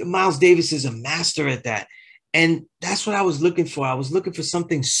Miles Davis is a master at that. And that's what I was looking for. I was looking for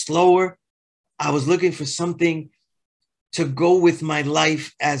something slower. I was looking for something to go with my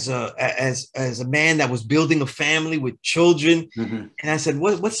life as a man that was building a family with children. And I said,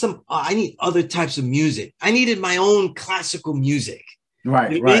 what's some, I need other types of music. I needed my own classical music.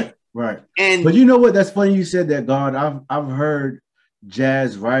 Right, you know right. And but you know what? That's funny you said that, God. I've heard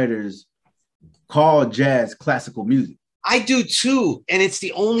jazz writers call jazz classical music. I do too. And it's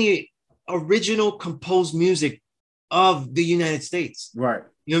the only original composed music of the United States. Right.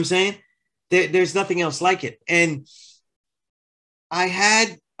 You know what I'm saying? There's nothing else like it. And I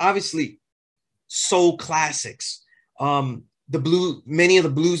had obviously soul classics, many of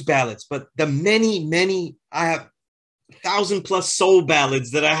the blues ballads, but the many, I have 1,000+ soul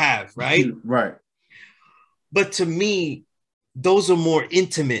ballads that I have, right? Right. But to me, those are more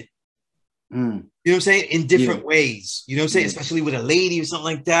intimate. You know what I'm saying? In different ways. You know what I'm saying? Especially with a lady or something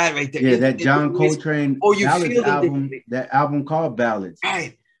like that, right there. Yeah, that John Coltrane ballads album, that album called Ballads.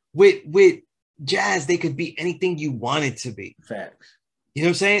 Right. With jazz, they could be anything you want it to be. Facts. You know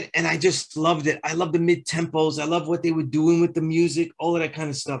what I'm saying? And I just loved it. I love the mid-tempos. I love what they were doing with the music, all of that kind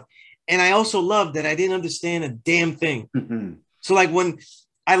of stuff. And I also loved that I didn't understand a damn thing. So like when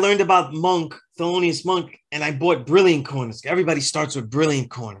I learned about Monk Thelonious Monk and I bought Brilliant Corners. Everybody starts with Brilliant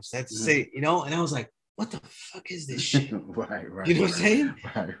Corners. That's say, you know, and I was like, what the fuck is this shit? Right. You know what I'm saying?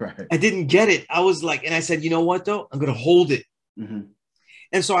 Right. I didn't get it. I was like, and I said, you know what though? I'm gonna hold it.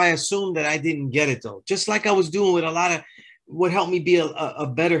 And so I assumed that I didn't get it though. Just like I was doing with a lot of what helped me be a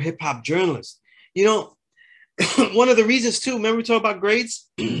better hip hop journalist. You know, one of the reasons too, remember we talked about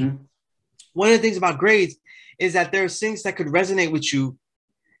grades? One of the things about grades is that there are things that could resonate with you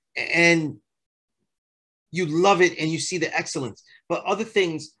and you love it and you see the excellence. But other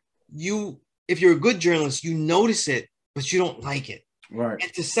things, if you're a good journalist, you notice it, but you don't like it. Right.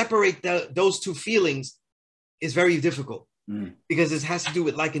 And to separate those two feelings is very difficult because it has to do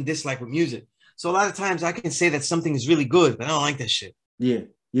with like and dislike with music. So a lot of times I can say that something is really good, but I don't like that shit. Yeah.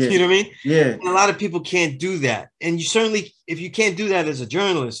 You know what I mean? Yeah. And a lot of people can't do that. And you certainly, if you can't do that as a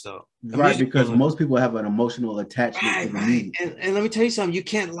journalist, though. Right, because most people have an emotional attachment to the music. And let me tell you something, you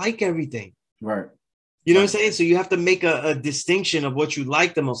can't like everything. Right. You know what I'm saying? So you have to make a distinction of what you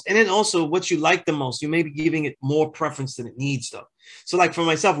like the most. And then also what you like the most, you may be giving it more preference than it needs, though. So like for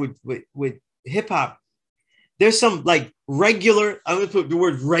myself with hip hop, there's some like regular, I'm going to put the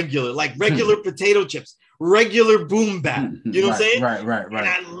word regular, like regular potato chips, regular boom bap. You know what I'm saying? Right. And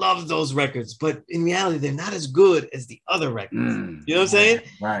I love those records, but in reality, they're not as good as the other records. You know what I'm saying?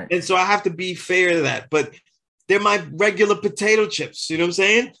 Right. And so I have to be fair to that, but they're my regular potato chips. You know what I'm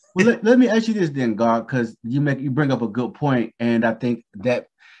saying? Well, let me ask you this then, God, because you bring up a good point, and I think that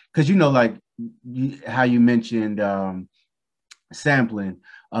because you know, like how you mentioned sampling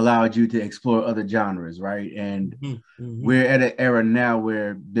allowed you to explore other genres, right? And we're at an era now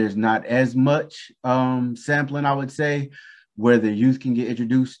where there's not as much sampling, I would say, where the youth can get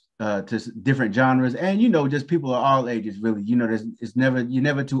introduced to different genres, and you know, just people of all ages, really. You know, you're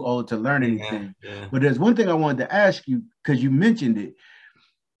never too old to learn anything. But there's one thing I wanted to ask you because you mentioned it.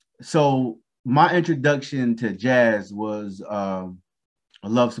 So my introduction to jazz was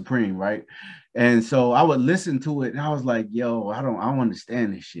Love Supreme, right? And so I would listen to it and I was like, yo, I don't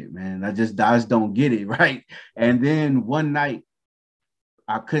understand this shit, man. I just don't get it, right? And then one night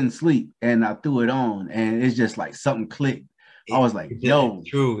I couldn't sleep and I threw it on and it's just like something clicked. I was like, yo.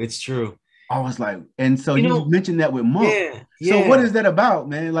 It's true. I was like, and so you mentioned that with Monk. Yeah. So what is that about,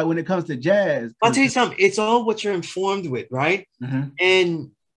 man? Like when it comes to jazz? I'll tell you something. It's all what you're informed with, right?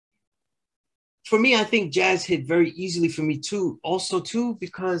 And for me, I think jazz hit very easily for me too. Also too,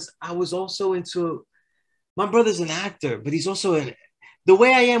 because I was also into, my brother's an actor, but he's also the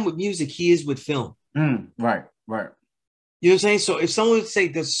way I am with music, he is with film. Right. You know what I'm saying? So if someone would say,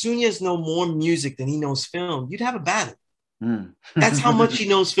 does Sunez know more music than he knows film? You'd have a battle. That's how much he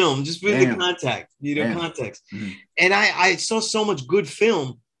knows film, just with the context. And I saw so much good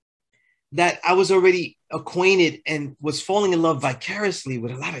film that I was already acquainted and was falling in love vicariously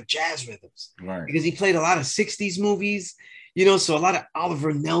with a lot of jazz rhythms. Right. Because he played a lot of 60s movies, you know, so a lot of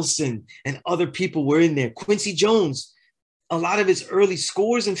Oliver Nelson and other people were in there. Quincy Jones, a lot of his early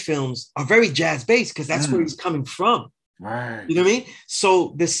scores and films are very jazz-based because that's where he's coming from. Right. You know what I mean?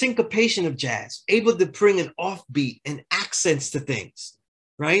 So the syncopation of jazz, able to bring an offbeat and accents to things,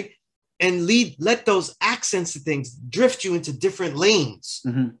 right? And let those accents to things drift you into different lanes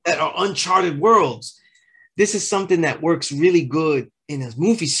that are uncharted worlds. This is something that works really good in a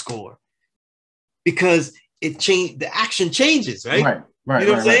movie score because the action changes, right? Right. You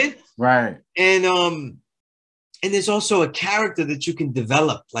know what I'm saying? Right. And there's also a character that you can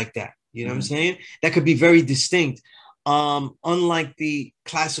develop like that. You know what I'm saying? That could be very distinct. Unlike the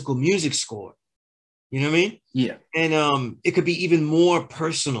classical music score, you know what I mean? Yeah. And it could be even more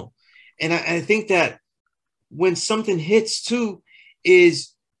personal. And I think that when something hits too,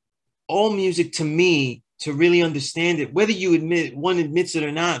 is all music to me, to really understand it, whether you admits it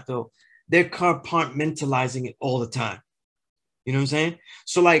or not, though, they're compartmentalizing it all the time. You know what I'm saying?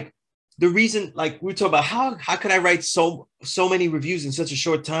 So like the reason, like we talk about how could I write so many reviews in such a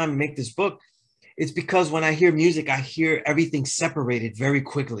short time and make this book? It's because when I hear music, I hear everything separated very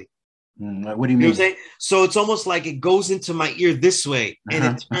quickly. What do you mean? You know what I'm saying? So it's almost like it goes into my ear this way and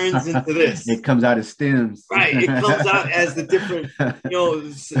it turns into this. It comes out as stems. Right. It comes out as the different,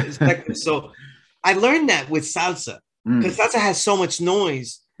 spectrum. So I learned that with salsa because salsa has so much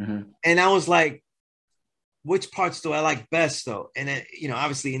noise. And I was like, which parts do I like best though? And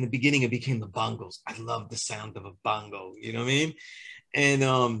obviously in the beginning, it became the bongos. I love the sound of a bongo. You know what I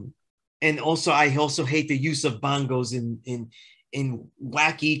mean? And also, I also hate the use of bongos in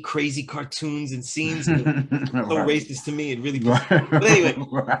wacky, crazy cartoons and scenes. So racist to me, it really. But anyway,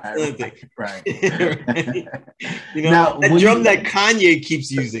 right. You know, now, that drum that Kanye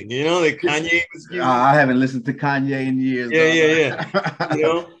keeps using. You know, that Kanye was using. I haven't listened to Kanye in years. Yeah.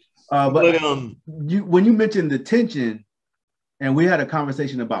 You But when you mentioned the tension, and we had a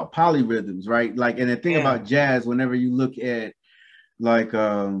conversation about polyrhythms, right? Like, and the thing about jazz, whenever you look at like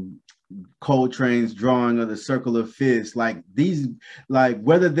Coltrane's drawing of the circle of fifths, like these, like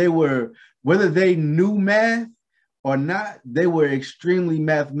whether they knew math or not, they were extremely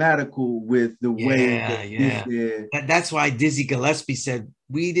mathematical with the way that did. That's why Dizzy Gillespie said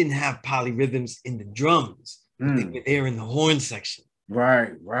we didn't have polyrhythms in the drums, but they were there in the horn section. Right.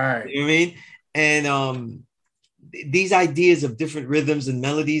 You know what I mean? And these ideas of different rhythms and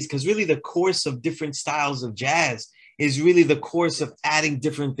melodies, because really the course of different styles of jazz is really the course of adding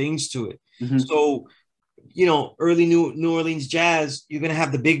different things to it. Mm-hmm. So, you know, early New Orleans jazz, you're going to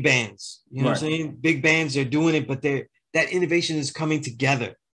have the big bands, you know what I'm saying? Big bands are doing it, but that innovation is coming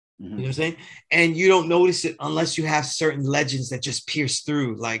together. Mm-hmm. You know what I'm saying? And you don't notice it unless you have certain legends that just pierce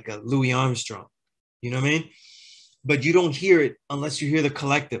through, like Louis Armstrong, you know what I mean? But you don't hear it unless you hear the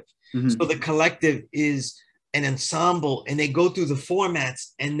collective. Mm-hmm. So the collective is an ensemble, and they go through the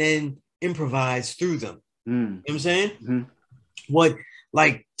formats and then improvise through them. You know what I'm saying? Mm-hmm. What,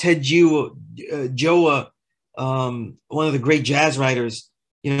 like Ted Joa, one of the great jazz writers,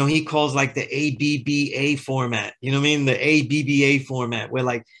 you know, he calls like the ABBA format, you know what I mean? The ABBA format, where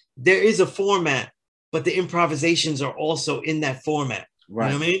like there is a format, but the improvisations are also in that format. Right.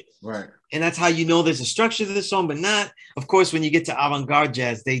 You know what I mean? Right. And that's how you know there's a structure to the song, but not, of course, when you get to avant-garde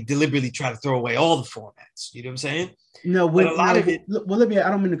jazz, they deliberately try to throw away all the formats. You know what I'm saying? No, but a lot of it. Well, let me. I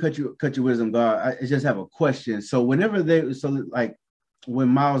don't mean to cut your wisdom, God. I just have a question. So whenever like when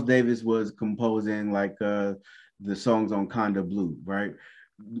Miles Davis was composing like the songs on Conda Blue, right?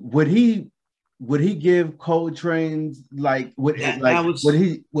 Would he give Coltrane's like would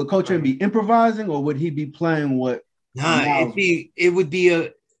Coltrane be improvising, or would he be playing what? Nah, it would be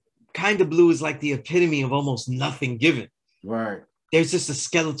a Kind of Blue is like the epitome of almost nothing given. Right. There's just a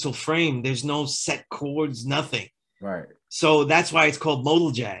skeletal frame. There's no set chords, nothing. Right. So that's why it's called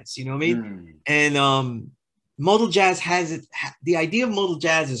modal jazz. You know what I mean? And modal jazz has it. The idea of modal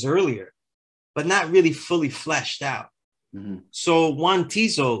jazz is earlier, but not really fully fleshed out. Mm-hmm. So Juan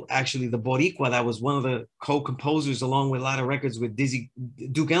Tizo, actually, the Boricua, that was one of the co-composers along with a lot of records with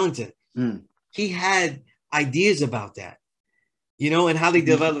Duke Ellington. He had ideas about that. You know, and how they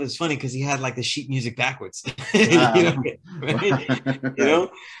developed it is funny because he had like the sheet music backwards. Wow. You know, right? You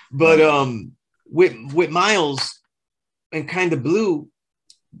know, but with Miles and Kind of Blue,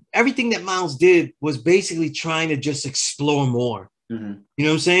 everything that Miles did was basically trying to just explore more. Mm-hmm. You know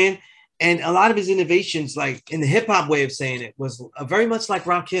what I'm saying? And a lot of his innovations, like in the hip hop way of saying it, was very much like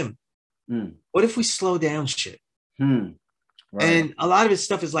Rakim. What if we slow down shit? Right. And a lot of his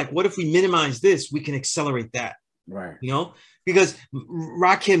stuff is like, what if we minimize this? We can accelerate that. Right. You know, because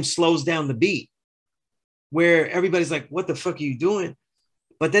Rakim slows down the beat where everybody's like, what the fuck are you doing?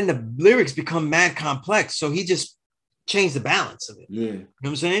 But then the lyrics become mad complex. So he just changed the balance of it. Yeah. You know what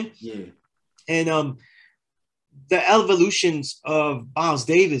I'm saying? Yeah. And the evolutions of Miles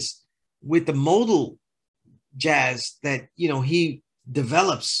Davis with the modal jazz that, you know, he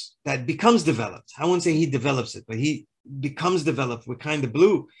develops, that becomes developed. I wouldn't say he develops it, but he becomes developed with Kind of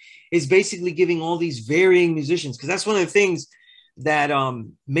Blue, is basically giving all these varying musicians, because that's one of the things that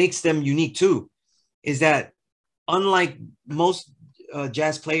makes them unique too, is that unlike most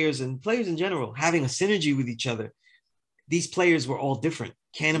jazz players and players in general having a synergy with each other, these players were all different.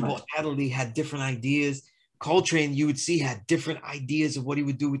 Cannonball Adderley had different ideas. Coltrane, you would see, had different ideas of what he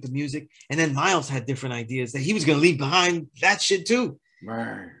would do with the music. And then Miles had different ideas that he was going to leave behind that shit too.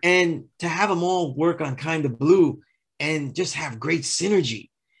 Right. And to have them all work on Kind of Blue and just have great synergy.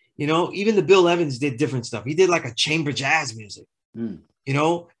 You know, even the Bill Evans did different stuff. He did like a chamber jazz music, you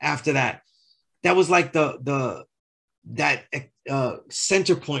know, after that. That was like that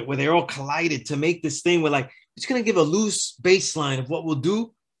center point where they all collided to make this thing where like, it's going to give a loose baseline of what we'll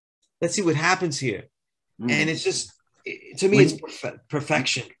do. Let's see what happens here. And it's just, to me, it's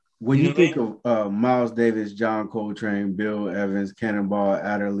perfection. When you think of Miles Davis, John Coltrane, Bill Evans, Cannonball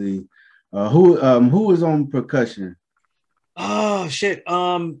Adderley, who was on percussion? Oh shit!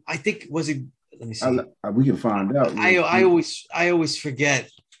 I think was it? Let me see. We can find out. I always forget.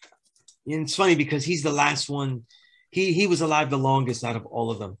 And it's funny because he's the last one. He was alive the longest out of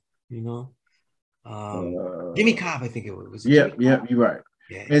all of them. You know, Jimmy Cobb. I think it was. Yeah, you're right.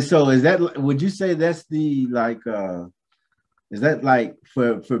 Yeah. And so is that? Would you say that's the like? Is that like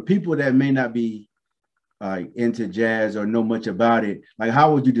for people that may not be into jazz or know much about it, like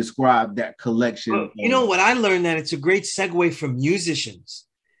how would you describe that collection? Well, you know what I learned, that it's a great segue for musicians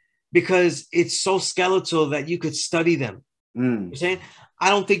because it's so skeletal that you could study them. You're saying, I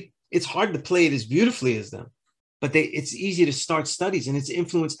don't think it's hard to play it as beautifully as them. but it's easy to start studies, and it's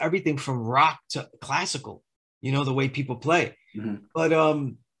influenced everything from rock to classical, you know, the way people play. But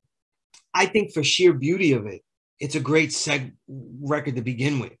I think for sheer beauty of it, it's a great record to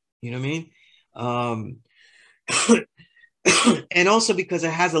begin with. You know what I mean? And also because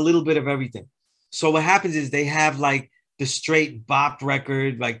it has a little bit of everything. So what happens is they have like the straight bop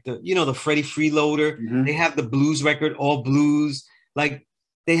record, like the, you know, the Freddie Freeloader. They have the blues record, all blues. Like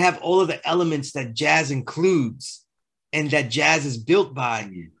they have all of the elements that jazz includes and that jazz is built by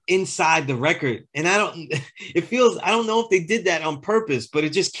inside the record. And I don't know if they did that on purpose, but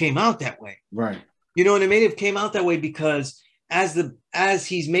it just came out that way. Right. You know what I mean? It came out that way because as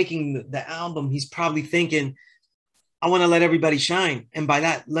he's making the album, he's probably thinking, I want to let everybody shine. And by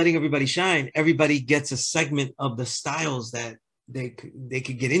that, letting everybody shine, everybody gets a segment of the styles that they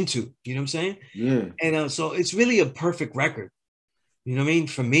could get into. You know what I'm saying? Yeah. And so it's really a perfect record. You know what I mean?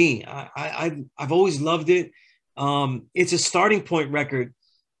 For me, I've always loved it. It's a starting point record,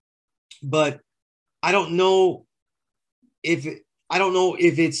 but I don't know if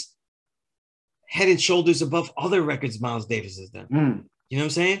it's head and shoulders above other records Miles Davis has done. You know what I'm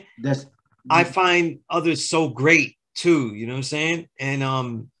saying? I find others so great too. You know what I'm saying?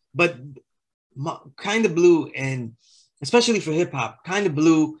 And but Kind of Blue, and especially for hip hop, Kind of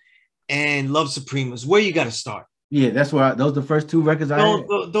Blue and Love Supreme is where you got to start. Yeah, that's where those are the first two records I had.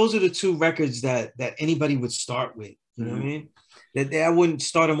 Those are the two records that anybody would start with. You know what I mean? That I wouldn't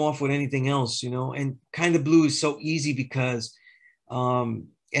start them off with anything else. You know, and Kind of Blue is so easy because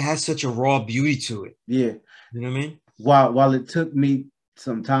it has such a raw beauty to it. Yeah, you know what I mean. While it took me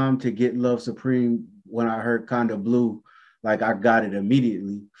some time to get Love Supreme, when I heard Kind of Blue, like I got it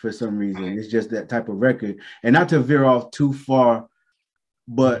immediately for some reason. It's just that type of record, and not to veer off too far.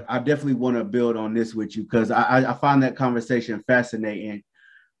 But I definitely want to build on this with you because I find that conversation fascinating,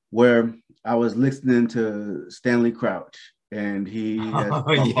 where I was listening to Stanley Crouch, and he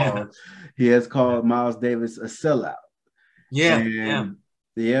has called Miles Davis a sellout.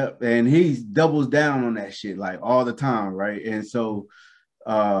 And he doubles down on that shit like all the time, right? And so,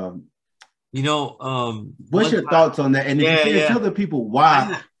 what's your thoughts on that? And if you can tell the people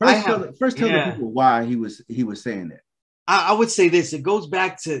why, tell the people why he was saying that. I would say this. It goes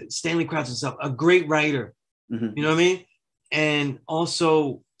back to Stanley Crouch himself, a great writer. You know what I mean? And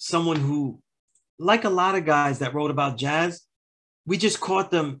also someone who, like a lot of guys that wrote about jazz, we just caught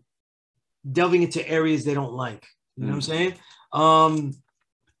them delving into areas they don't like. You know what I'm saying?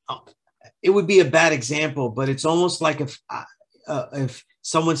 It would be a bad example, but it's almost like if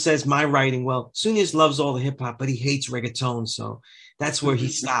someone says my writing, well, Sunez loves all the hip hop, but he hates reggaeton. So that's where he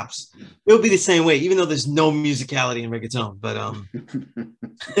stops. It'll be the same way, even though there's no musicality in reggaeton. But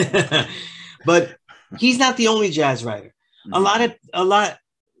but he's not the only jazz writer. A lot,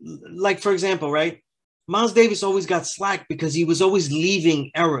 like for example, right? Miles Davis always got slack because he was always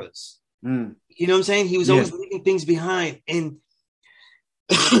leaving eras. You know what I'm saying? He was always leaving things behind, and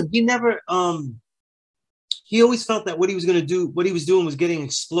he never. He always felt that what he was doing was getting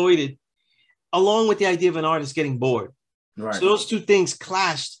exploited, along with the idea of an artist getting bored. Right. So those two things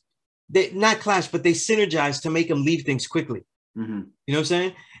clashed. They not clashed, but they synergized to make him leave things quickly. You know what I'm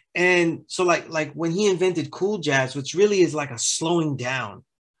saying? And so like when he invented cool jazz, which really is like a slowing down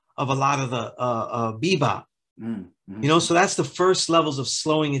of a lot of the bebop. You know, so that's the first levels of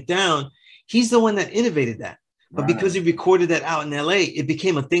slowing it down. He's the one that innovated that. But because he recorded that out in LA, it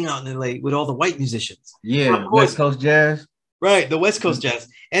became a thing out in LA with all the white musicians. Yeah, West Coast jazz. Right, the West Coast jazz.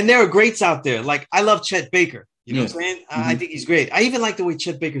 And there are greats out there. Like, I love Chet Baker. You know what I'm saying? I think he's great. I even like the way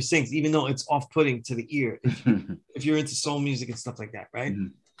Chet Baker sings, even though it's off-putting to the ear if you're into soul music and stuff like that, right?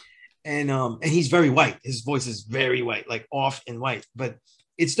 And he's very white. His voice is very white, like off and white. But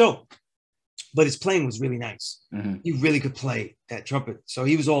it's dope. But his playing was really nice. He really could play that trumpet. So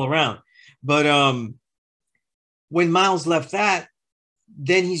he was all around. But when Miles left that,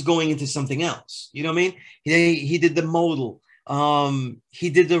 then he's going into something else. You know what I mean? He did the modal. He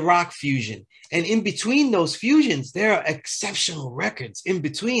did the rock fusion. And in between those fusions, there are exceptional records in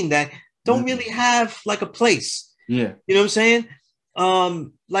between that don't really have like a place. Yeah. You know what I'm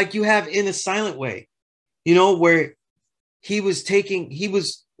saying? Like you have In a Silent Way, you know, where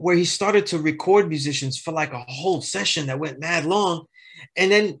where he started to record musicians for like a whole session that went mad long. And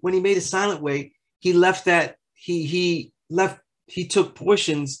then when he made A Silent Way, he left that, he took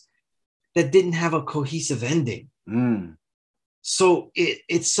portions that didn't have a cohesive ending. So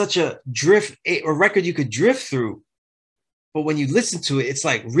it's such a record you could drift through, but when you listen to it, it's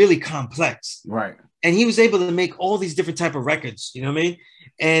like really complex. Right. And he was able to make all these different type of records, you know what I mean?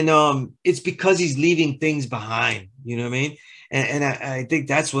 And it's because he's leaving things behind, you know what I mean? And I think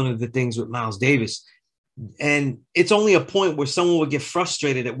that's one of the things with Miles Davis. And it's only a point where someone would get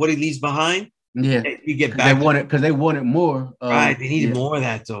frustrated at what he leaves behind. Yeah, you get back because they wanted more. Right, they needed more of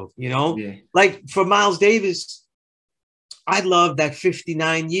that, though. Yeah. Like for Miles Davis, I love that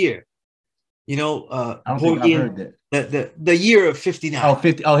 59 year. I don't think I've heard that. The year of 59. Oh,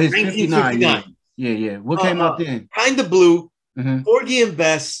 50. Oh, his 59. Yeah. What came out then? Kind of Blue, mm-hmm. Porgy and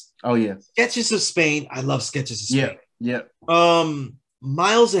Bess. Oh yeah. Sketches of Spain. I love Sketches of Spain. Yeah.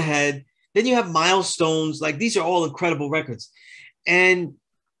 Miles Ahead. Then you have Milestones. Like these are all incredible records, and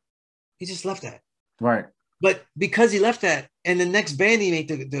he just left that. Right. But because he left that, and the next band he made,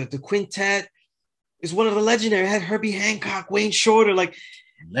 the Quintet, is one of the legendary. It had Herbie Hancock, Wayne Shorter, like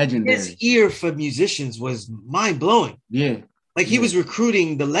legendary. His ear for musicians was mind blowing. Yeah. Like he was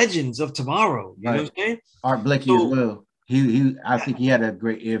recruiting the legends of tomorrow. You know what I'm saying? Art Blakey as well. I think he had a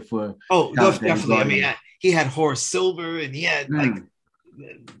great ear for. Oh, definitely. I mean, he had Horace Silver, and he had like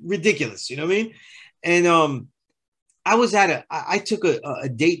ridiculous. You know what I mean? And I was I took a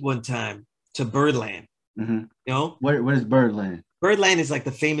date one time to Birdland. Mm-hmm. You know, what is Birdland? Birdland is like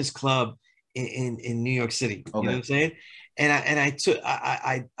the famous club in New York City. Okay. You know what I'm saying?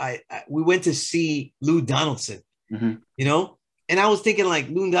 And we went to see Lou Donaldson. Mm-hmm. You know, and I was thinking like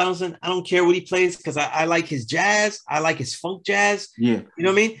Lou Donaldson. I don't care what he plays because I like his jazz. I like his funk jazz. Yeah, you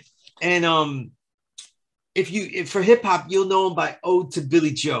know what I mean. And if for hip hop, you'll know him by "Ode to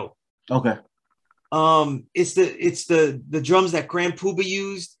Billy Joe." Okay. It's the drums that Grand Puba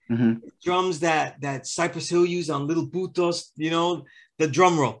used, mm-hmm. drums that Cypress Hill used on Little Butos, you know, the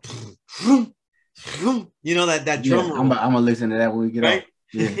drum roll. You know that drum roll. I'm gonna listen to that when we get right? off.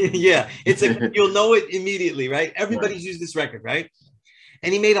 Yeah. Yeah, it's like you'll know it immediately, right? Everybody's used this record, right?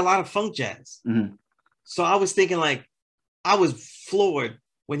 And he made a lot of funk jazz. Mm-hmm. So I was thinking like I was floored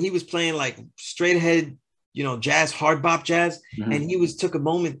when he was playing like straight ahead, you know, jazz, hard bop jazz. Mm-hmm. And he took a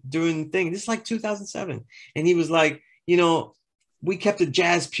moment during the thing. This is like 2007. And he was like, you know, we kept the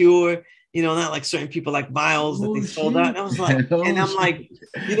jazz pure, you know, not like certain people like Miles that they sold out. And I was like, and I'm like,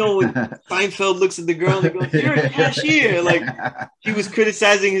 you know, when Seinfeld looks at the girl and he goes, "You're a cashier." Like he was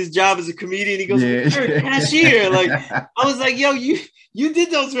criticizing his job as a comedian. He goes, "You're a cashier." Like I was like, yo, you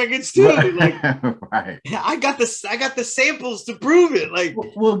did those records too. Like right. I got the samples to prove it. Like,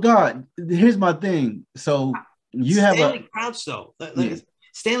 well, God, here's my thing. So you have Stanley Crouch though.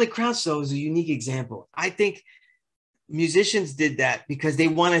 Stanley Crouch though is a unique example. I think musicians did that because they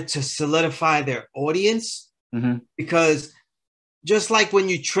wanted to solidify their audience. Mm-hmm. Because just like when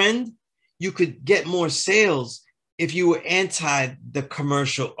you trend, you could get more sales if you were anti the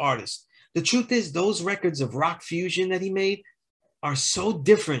commercial artist. The truth is, those records of rock fusion that he made are so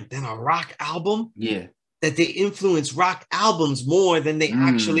different than a rock album. Yeah. That they influence rock albums more than they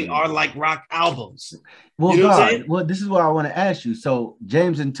actually are like rock albums. Well, you know well, this is what I want to ask you. So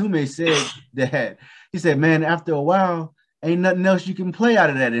James Ntume said that he said, "Man, after a while, ain't nothing else you can play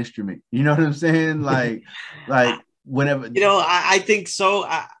out of that instrument." You know what I'm saying? Like whenever. You know, I think so.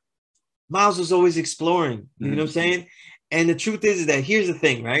 Miles was always exploring. You know what I'm saying? And the truth is that here's the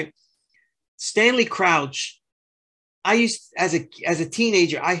thing, right? Stanley Crouch. I used as a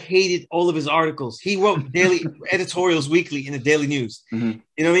teenager, I hated all of his articles. He wrote daily editorials weekly in the Daily News. Mm-hmm.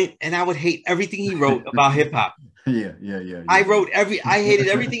 You know what I mean? And I would hate everything he wrote about hip hop. Yeah. I hated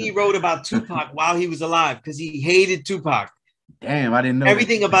everything he wrote about Tupac while he was alive because he hated Tupac. Damn, I didn't know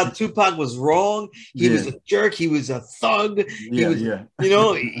everything about Tupac was wrong. He was a jerk. He was a thug. He was, you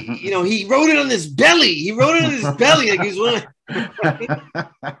know, he wrote it on his belly. He wrote it on his belly. Like he was one.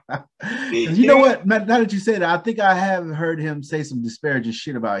 You know what? Now that you say that, I think I have heard him say some disparaging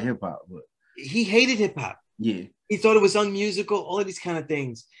shit about hip hop. But he hated hip hop. Yeah, he thought it was unmusical. All of these kind of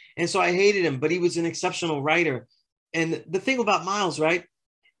things, and so I hated him. But he was an exceptional writer. And the thing about Miles, right,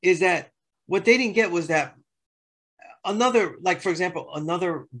 is that what they didn't get was that another, like for example,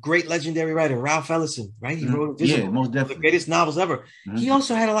 another great legendary writer, Ralph Ellison, right? He wrote most one of definitely the greatest novels ever. Mm-hmm. He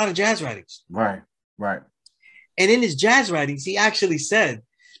also had a lot of jazz writings. Right. And in his jazz writings, he actually said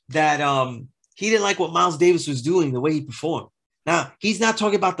that he didn't like what Miles Davis was doing, the way he performed. Now, he's not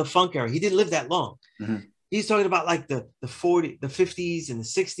talking about the funk era. He didn't live that long. Mm-hmm. He's talking about like the 40s, the 50s and the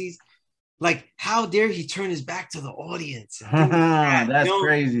 60s. Like, how dare he turn his back to the audience? That's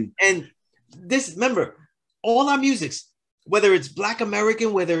crazy. And this, remember, all our musics, whether it's Black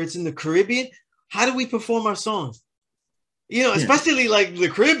American, whether it's in the Caribbean, how do we perform our songs? You know, especially like the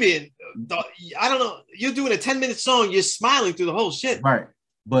Caribbean. I don't know. You're doing a 10-minute song. You're smiling through the whole shit. Right.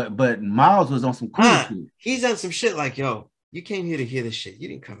 But Miles was on some cool shit. He's on some shit like, yo, you came here to hear this shit. You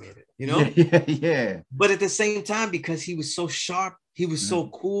didn't come here to, you know? Yeah. But at the same time, because he was so sharp, he was so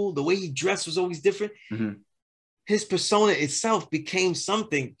cool. The way he dressed was always different. Mm-hmm. his persona itself became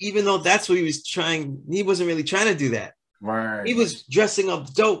something, even though that's what he was trying. He wasn't really trying to do that. Right. He was dressing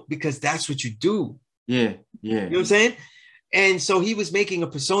up dope because that's what you do. Yeah. Yeah. You know what I'm saying? And so he was making a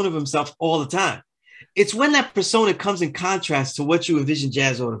persona of himself all the time. It's when that persona comes in contrast to what you envision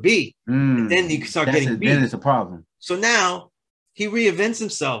jazz ought to be. And then you start getting beat. Then it's a problem. So now he reinvents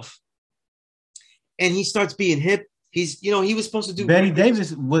himself and he starts being hip. He's, you know, he was supposed to do Betty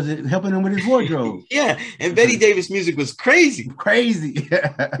Davis was helping him with his wardrobe. Yeah, and Betty Davis music was crazy.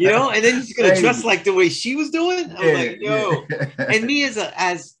 You know, and then he's gonna dress like the way she was doing. I'm like, yo. And me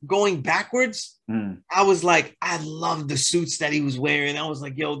as going backwards, I was like, I loved the suits that he was wearing. I was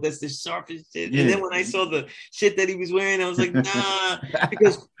like, yo, that's the sharpest shit. And then when I saw the shit that he was wearing, I was like, nah,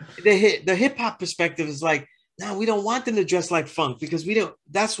 because the hip hop perspective is like, nah, we don't want them to dress like funk because we don't.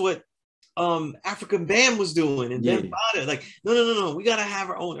 That's what African Band was doing and then Bada. Like, no, we gotta have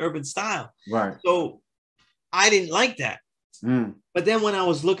our own urban style. Right. So I didn't like that. But then when I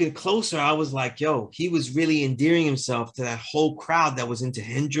was looking closer, I was like, yo, he was really endearing himself to that whole crowd that was into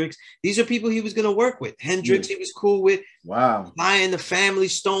Hendrix. These are people he was gonna work with. Hendrix, he was cool with. Wow. Lion, the Family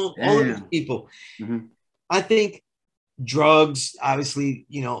Stone, all of these people. I think drugs, obviously,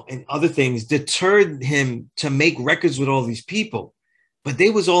 you know, and other things deterred him to make records with all these people. But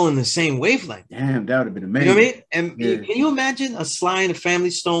they was all in the same wavelength. Damn, that would have been amazing. You know what I mean? And can you imagine a Sly and the Family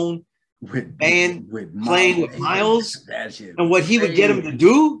Stone band playing with Miles and what he would get him to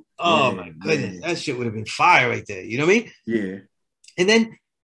do? Oh my goodness, that shit would have been fire right there. You know what I mean? Yeah. And then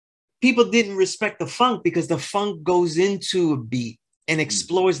people didn't respect the funk because the funk goes into a beat and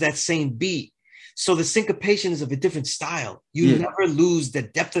explores that same beat. So the syncopation is of a different style. You never lose the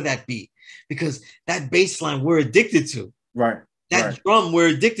depth of that beat because that bass line we're addicted to. Right. That drum we're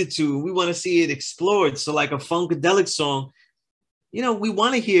addicted to. We want to see it explored. So like a funkadelic song, you know, we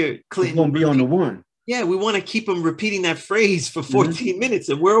want to hear Clinton. It's gonna be on the one. Yeah, we want to keep him repeating that phrase for 14 minutes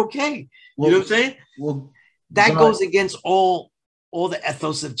and we're okay. Well, you know what I'm saying? Well, that goes against all the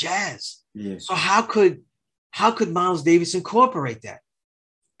ethos of jazz. Yeah. So how could Miles Davis incorporate that?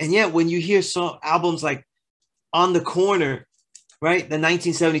 And yet when you hear albums like On the Corner, right? The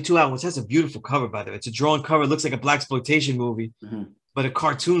 1972 album, which has a beautiful cover, by the way. It's a drawn cover. It looks like a blaxploitation movie, but a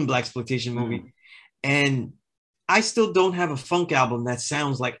cartoon blaxploitation movie. And I still don't have a funk album that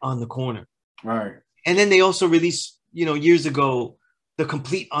sounds like On the Corner. Right. And then they also released, you know, years ago, the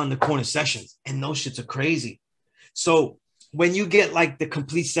complete On the Corner sessions. And those shits are crazy. So when you get like the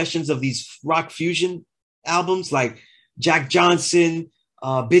complete sessions of these rock fusion albums, like Jack Johnson,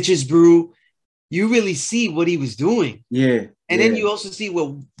 Bitches Brew, you really see what he was doing. Yeah. And then you also see,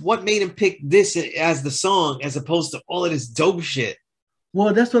 well, what made him pick this as the song as opposed to all of this dope shit?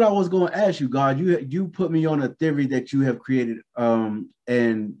 Well, that's what I was going to ask you, God. You put me on a theory that you have created,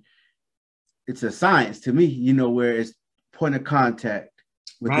 and it's a science to me, you know, where it's point of contact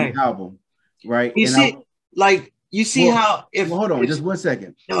with the album, right? You see, how if hold on, just 1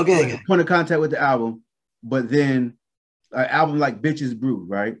 second. Okay. Point of contact with the album, but then an album like Bitches Brew,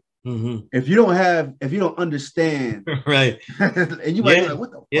 right? If you don't understand, right, and you might be like,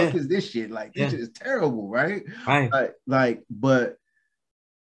 what the fuck is this shit? Like, this shit is terrible, right? Right. But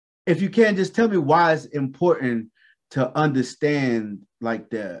if you can just tell me why it's important to understand, like,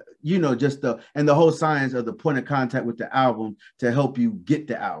 the, you know, just the whole science of the point of contact with the album to help you get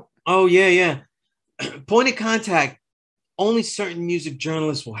the album. Oh yeah. Point of contact, only certain music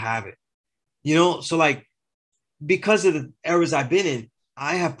journalists will have it, you know. So like, because of the eras I've been in,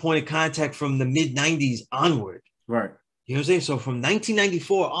 I have point of contact from the mid 90s onward. Right. You know what I'm saying? So from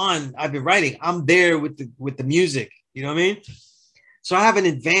 1994 on, I've been writing. I'm there with the music. You know what I mean? So I have an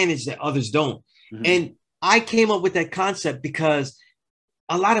advantage that others don't. And I came up with that concept because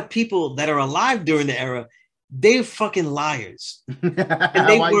a lot of people that are alive during the era, they're fucking liars. And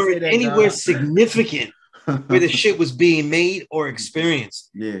they weren't anywhere significant where the shit was being made or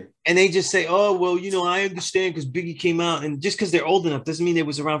experienced. Yeah. And they just say, oh, well, you know, I understand because Biggie came out, and just because they're old enough doesn't mean they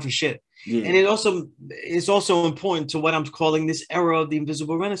was around for shit. Yeah. And it's also important to what I'm calling this era of the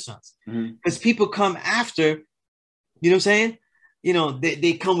invisible renaissance. Because people come after, you know what I'm saying? You know,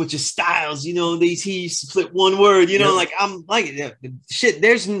 they come with your styles, you know, he split one word, you know, like I'm like shit.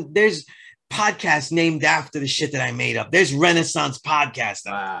 There's podcasts named after the shit that I made up. There's Renaissance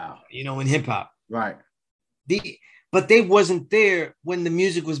podcast, you know, in hip hop. Right. But they wasn't there when the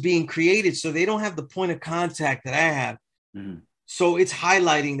music was being created. So they don't have the point of contact that I have. So it's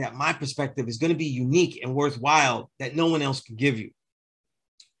highlighting that my perspective is going to be unique and worthwhile that no one else can give you.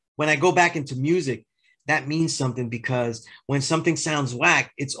 When I go back into music, that means something, because when something sounds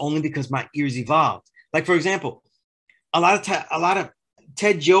whack, it's only because my ears evolved. Like, for example, a lot of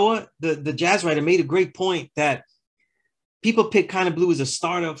Ted Gioa, the jazz writer, made a great point that people pick Kind of Blue as a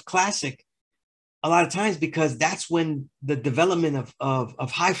start of classic a lot of times because that's when the development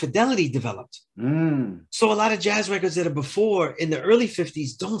of high fidelity developed. So a lot of jazz records that are before in the early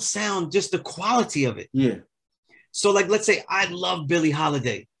 50s don't sound just the quality of it. Yeah. So like, let's say I love Billie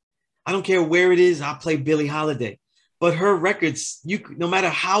Holiday. I don't care where it is. I'll play Billie Holiday, but her records, no matter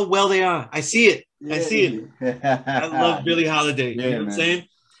how well they are, I see it. Yeah. I see it. I love Billie Holiday. Yeah, you know what man. I'm saying?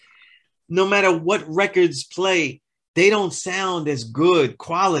 No matter what records play, they don't sound as good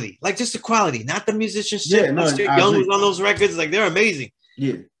quality, like just the quality, not the musicianship. Yeah, no, Lester Young was on those records, like they're amazing.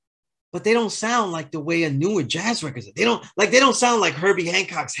 Yeah, but they don't sound like the way a newer jazz records. They don't sound like Herbie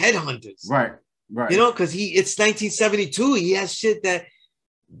Hancock's Headhunters. Right. You know, because it's 1972. He has shit that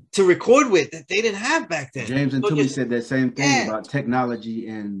to record with that they didn't have back then. James and Toomey said that same thing about technology,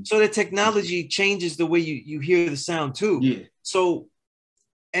 and so the technology changes the way you hear the sound too. Yeah. So,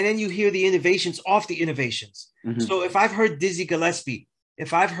 and then you hear the innovations off the innovations. Mm-hmm. So if I've heard Dizzy Gillespie,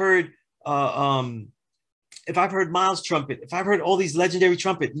 if I've heard Miles trumpet, if I've heard all these legendary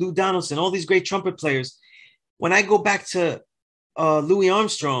trumpet, Lou Donaldson, all these great trumpet players, when I go back to Louis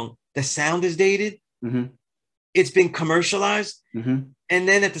Armstrong, the sound is dated. Mm-hmm. It's been commercialized. Mm-hmm. And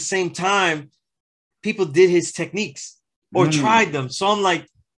then at the same time, people did his techniques or tried them. So I'm like,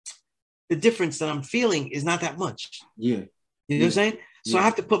 the difference that I'm feeling is not that much. Yeah. You know what I'm saying? So I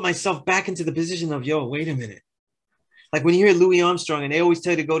have to put myself back into the position of, yo, wait a minute. Like when you hear Louis Armstrong, and they always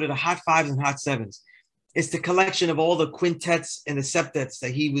tell you to go to the hot fives and hot sevens. It's the collection of all the quintets and the septets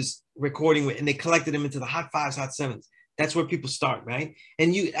that he was recording with, and they collected them into the hot fives, hot sevens. That's where people start, right?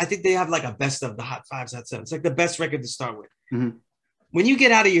 And I think they have like a best of the hot fives, hot sevens. It's like the best record to start with. Mm-hmm. When you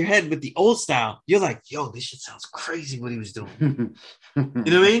get out of your head with the old style, you're like, yo, this shit sounds crazy what he was doing. You know what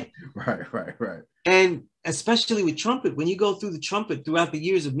I mean? Right. And especially with trumpet, when you go through the trumpet throughout the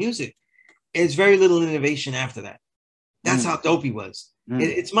years of music, there's very little innovation after that. That's how dope he was.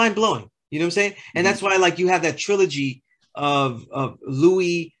 It's mind blowing. You know what I'm saying? And that's why, like, you have that trilogy of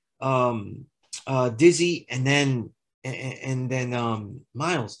Louis, Dizzy, and then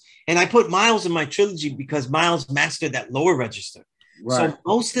Miles. And I put Miles in my trilogy because Miles mastered that lower register. Right. So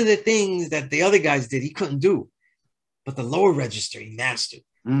most of the things that the other guys did, he couldn't do, but the lower register he mastered.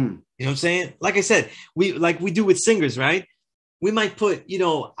 You know what I'm saying? Like I said, we do with singers, right? We might put,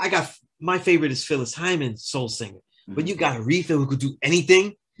 my favorite is Phyllis Hyman, soul singer, but you got Aretha who could do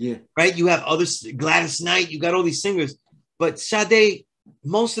anything. Yeah. Right. You have others, Gladys Knight, you got all these singers, but Sade,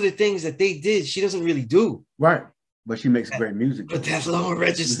 most of the things that they did, she doesn't really do. Right. But she makes great music. But that's lower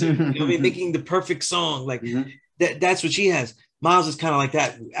register. You know what I mean? Making the perfect song. Like that's what she has. Miles is kind of like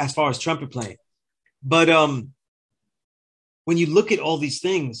that as far as trumpet playing. But when you look at all these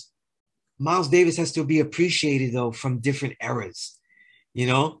things, Miles Davis has to be appreciated though from different eras, you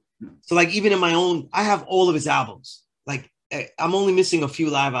know? So like even in my own, I have all of his albums. Like I'm only missing a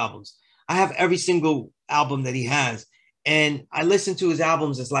few live albums. I have every single album that he has. And I listen to his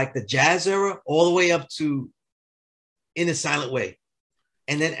albums as like the jazz era all the way up to In a Silent Way.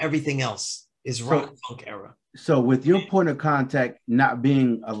 And then everything else is rock and funk era. So with your point of contact not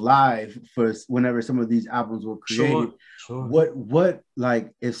being alive for whenever some of these albums were created, sure. What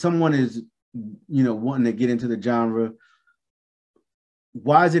like if someone is, wanting to get into the genre,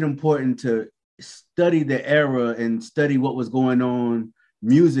 why is it important to study the era and study what was going on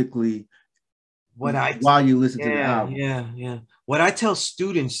musically while you listen to the album? Yeah. What I tell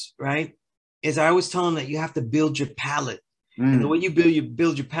students, right, is I always tell them that you have to build your palate. And the way you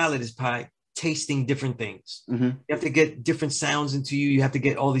build your palate is by tasting different things. You have to get different sounds into you. You have to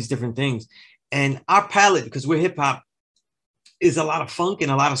get all these different things. And our palate, because we're hip hop, is a lot of funk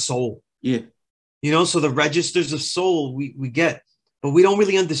and a lot of soul. Yeah. So the registers of soul we get, but we don't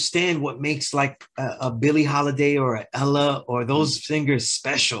really understand what makes like a Billie Holiday or a Ella or those singers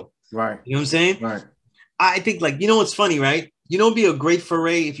special. Right. You know what I'm saying? Right. I think like, what's funny, right? It'd be a great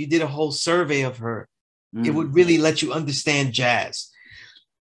foray if you did a whole survey of her. It would really let you understand jazz.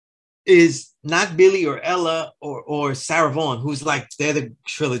 Is not Billie or Ella or Sarah Vaughan, who's like, they're the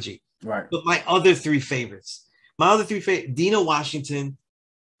trilogy. Right. But my other three favorites, Dina Washington,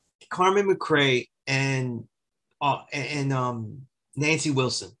 Carmen McRae, and Nancy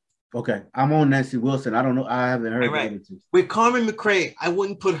Wilson. Okay. I'm on Nancy Wilson. I don't know. I haven't heard right. With Carmen McRae, I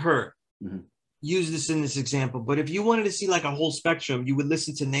wouldn't put her. Use this in this example, but if you wanted to see like a whole spectrum, you would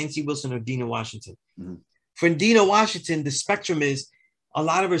listen to Nancy Wilson or Dina Washington. For Dina Washington, the spectrum is a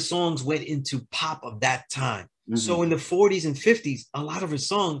lot of her songs went into pop of that time. So in the 40s and 50s, a lot of her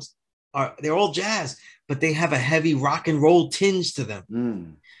songs they're all jazz, but they have a heavy rock and roll tinge to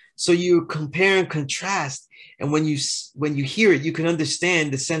them. So you compare and contrast, and when you hear it, you can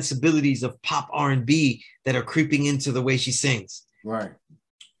understand the sensibilities of pop R&B that are creeping into the way she sings. Right.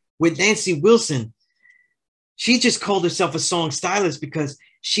 With Nancy Wilson, she just called herself a song stylist because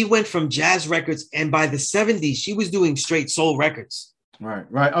she went from jazz records, and by the 70s, she was doing straight soul records. Right,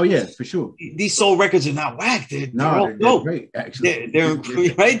 right. Oh yeah, for sure. These soul records are not whack. They're great, actually. They're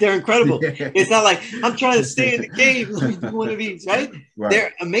right. They're incredible. Yeah. It's not like I'm trying to stay in the game. Let me do one of these. Right?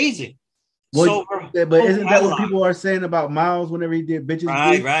 They're amazing. Well, so, but isn't that what people are saying about Miles whenever he did Bitches?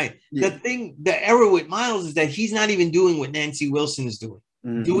 Right, right. Yeah. The error with Miles is that he's not even doing what Nancy Wilson is doing.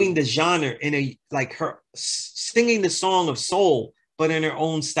 Mm-hmm. Doing the genre in a like her singing the song of soul, but in her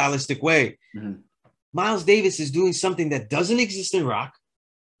own stylistic way. Mm-hmm. Miles Davis is doing something that doesn't exist in rock.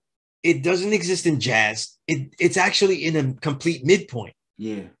 It doesn't exist in jazz. It's actually in a complete midpoint.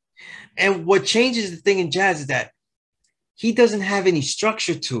 Yeah. And what changes the thing in jazz is that he doesn't have any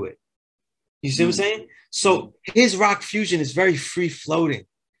structure to it. You see what I'm saying? So his rock fusion is very free floating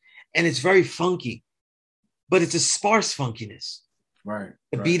and it's very funky, but it's a sparse funkiness. Right.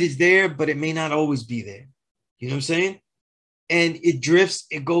 The beat is there, but it may not always be there. You know what I'm saying? And it drifts,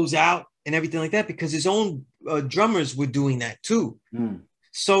 it goes out and everything like that because his own drummers were doing that too. Mm.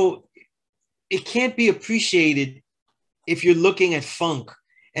 So it can't be appreciated if you're looking at funk.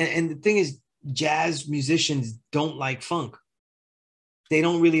 And the thing is, jazz musicians don't like funk. They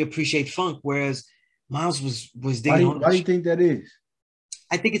don't really appreciate funk, whereas Miles was digging. Why do you think that is?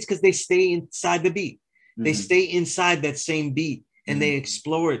 I think it's because they stay inside the beat. Mm-hmm. They stay inside that same beat and they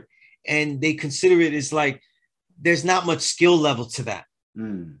explore it. And they consider it as like, there's not much skill level to that.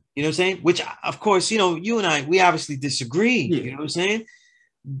 Mm. You know what I'm saying? Which, of course, you know, you and I, we obviously disagree. Yeah. You know what I'm saying?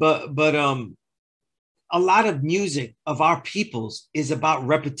 But a lot of music of our peoples is about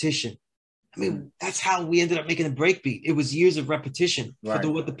repetition. I mean, that's how we ended up making a breakbeat. It was years of repetition for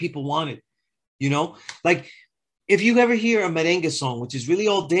what the people wanted. You know, like if you ever hear a merengue song, which is really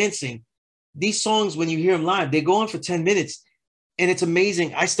all dancing, these songs, when you hear them live, they go on for 10 minutes and it's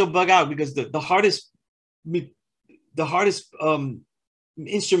amazing. I still bug out because the hardest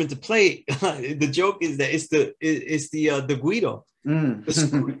instrument to play, the joke is that it's the guido,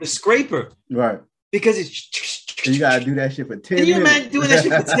 the scraper. Right. Because it's you gotta do that shit for 10 minutes. Can you imagine doing that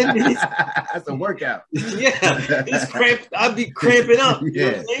shit for 10 minutes? That's a workout. Yeah, it's I'd be cramping up. You know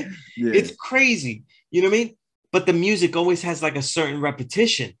what I'm saying? Yeah. It's crazy. You know what I mean? But the music always has like a certain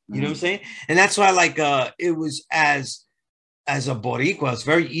repetition. You know what I'm saying? And that's why like it was as a Boricua, it's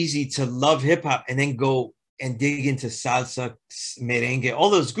very easy to love hip hop and then go and dig into salsa, merengue, all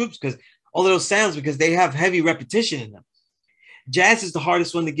those groups, because all of those sounds, because they have heavy repetition in them. Jazz is the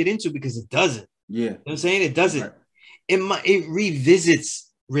hardest one to get into because it doesn't. Yeah. You know what I'm saying? It doesn't. Right. It revisits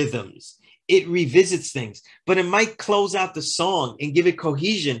rhythms. It revisits things, but it might close out the song and give it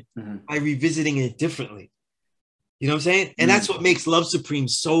cohesion by revisiting it differently. You know what I'm saying? And that's what makes Love Supreme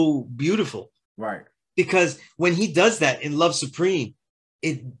so beautiful. Right. Because when he does that in Love Supreme,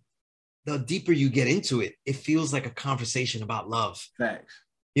 the deeper you get into it, it feels like a conversation about love. Facts.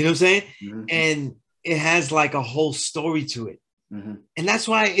 You know what I'm saying? Mm-hmm. And it has like a whole story to it. Mm-hmm. And that's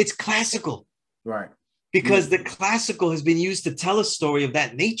why it's classical. Right. Because the classical has been used to tell a story of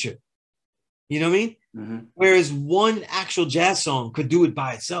that nature. You know what I mean? Mm-hmm. Whereas one actual jazz song could do it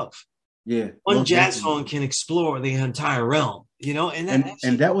by itself. Yeah. One jazz song can explore the entire realm, you know? And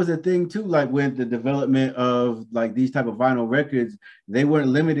that was a thing too, like with the development of like these type of vinyl records, they weren't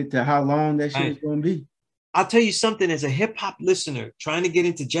limited to how long that shit was going to be. I'll tell you something, as a hip hop listener trying to get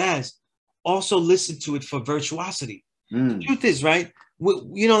into jazz, also listen to it for virtuosity. The truth is, right?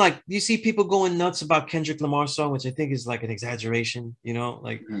 You know, like you see people going nuts about Kendrick Lamar's song, which I think is like an exaggeration, you know,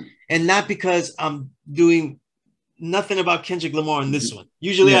 like, and not because I'm doing nothing about Kendrick Lamar in this one.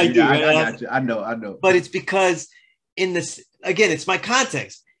 Usually I do. Right? I got you. I know. But it's because in this, again, it's my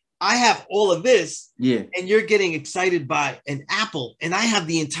context. I have all of this, and you're getting excited by an apple, and I have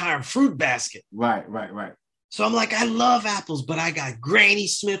the entire fruit basket. Right. So I'm like, I love apples, but I got Granny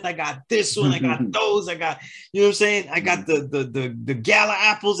Smith. I got this one. I got those. I got, you know what I'm saying? I got the Gala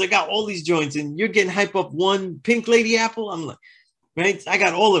apples. I got all these joints, and you're getting hype up one Pink Lady apple. I'm like, right? I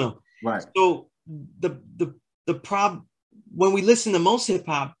got all of them. Right. So the problem when we listen to most hip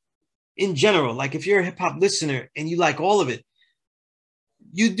hop in general, like if you're a hip hop listener and you like all of it,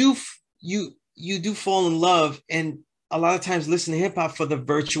 you do fall in love, and a lot of times listen to hip hop for the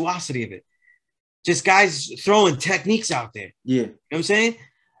virtuosity of it. Just guys throwing techniques out there. Yeah. You know what I'm saying?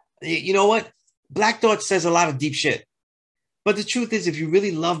 You know what? Black Thought says a lot of deep shit. But the truth is, if you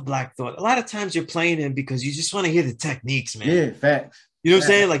really love Black Thought, a lot of times you're playing him because you just want to hear the techniques, man. Yeah, facts. You know what I'm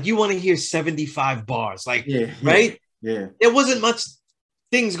saying? Like you want to hear 75 bars. Like, yeah, right? Yeah. There wasn't much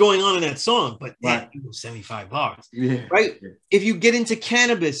things going on in that song, but Right. 75 bars. Yeah. Right. Yeah. If you get into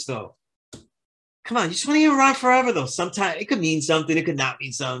cannabis, though, come on, you just want to hear Ride Forever, though. Sometimes it could mean something, it could not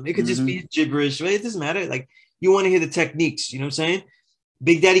mean something, it could just be gibberish. Right? It doesn't matter. Like, you want to hear the techniques, you know what I'm saying?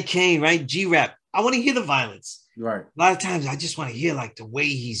 Big Daddy Kane, right? G-Rap. I want to hear the violence. Right. A lot of times I just want to hear like the way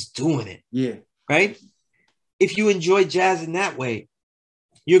he's doing it. Yeah. Right. If you enjoy jazz in that way,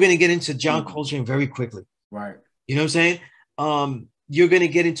 you're going to get into John Coltrane very quickly. Right. You know what I'm saying? You're going to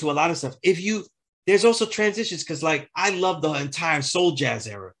get into a lot of stuff. There's also transitions, because like I love the entire soul jazz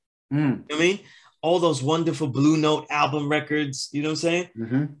era. You know what I mean? All those wonderful Blue Note album records, you know what I'm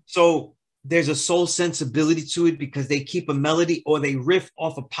saying? So there's a soul sensibility to it because they keep a melody or they riff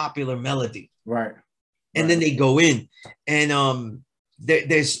off a popular melody. Right. And then they go in. And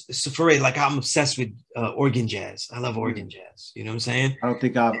there's for like I'm obsessed with organ jazz. I love organ jazz. You know what I'm saying? I don't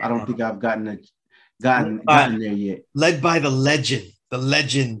think I've gotten there yet. Led by the legend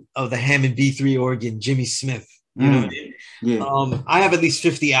of the Hammond B3 organ, Jimmy Smith. You know what I mean? Yeah. I have at least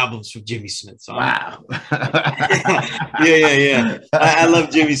 50 albums from Jimmy Smith. So wow. yeah. I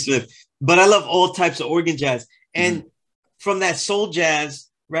love Jimmy Smith, but I love all types of organ jazz. And from that soul jazz,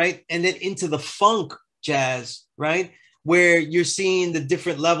 right, and then into the funk jazz, right, where you're seeing the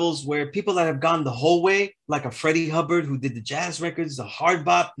different levels where people that have gone the whole way, like a Freddie Hubbard who did the jazz records, the hard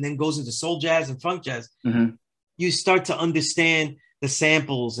bop, and then goes into soul jazz and funk jazz, you start to understand the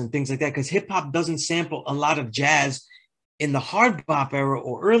samples and things like that, because hip hop doesn't sample a lot of jazz in the hard bop era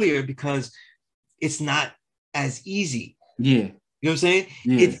or earlier because it's not as easy. Yeah. You know what I'm saying?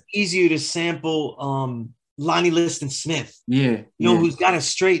 Yeah. It's easier to sample Lonnie Liston Smith. Yeah. You know, who's got a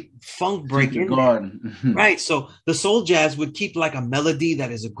straight funk break in there. Right. So the soul jazz would keep like a melody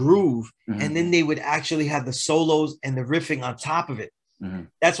that is a groove, and then they would actually have the solos and the riffing on top of it.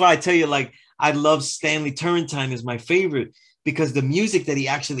 That's why I tell you, like, I love Stanley Turrentine is my favorite, because the music that he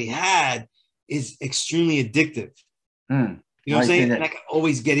actually had is extremely addictive. You know what I'm saying? And I can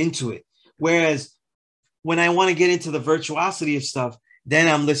always get into it. Whereas when I want to get into the virtuosity of stuff, then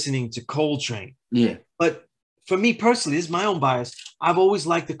I'm listening to Coltrane. Yeah. But for me personally, this is my own bias. I've always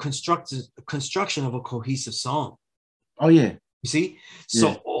liked the construction of a cohesive song. Oh, yeah. You see?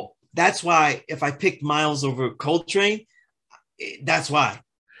 So that's why if I picked Miles over Coltrane, that's why.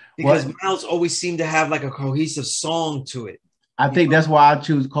 Because Miles always seemed to have like a cohesive song to it. I think that's why I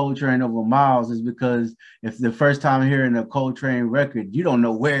choose Coltrane over Miles, is because if the first time hearing a Coltrane record, you don't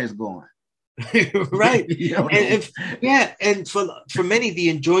know where it's going. Right. And for many, the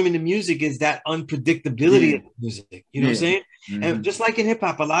enjoyment of music is that unpredictability of music. You know what I'm saying? And just like in hip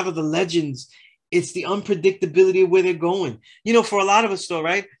hop, a lot of the legends, it's the unpredictability of where they're going. You know, for a lot of us though,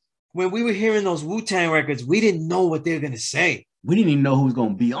 right? When we were hearing those Wu-Tang records, we didn't know what they were going to say. We didn't even know who was going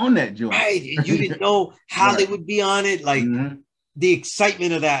to be on that joint. Right. You didn't know how they would be on it. Like the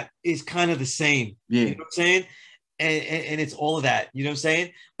excitement of that is kind of the same. Yeah. You know what I'm saying? And it's all of that, you know what I'm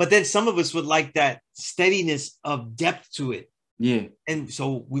saying? But then some of us would like that steadiness of depth to it. Yeah. And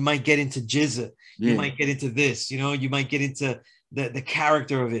so we might get into Jizza. You might get into this, you know, you might get into the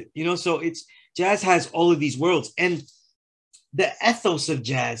character of it, you know? So jazz has all of these worlds. And the ethos of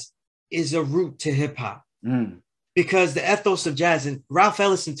jazz is a root to hip hop. Because the ethos of jazz, and Ralph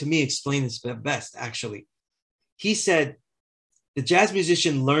Ellison to me explained this best, actually. He said, the jazz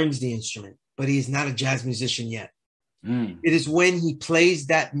musician learns the instrument, but he is not a jazz musician yet. It is when he plays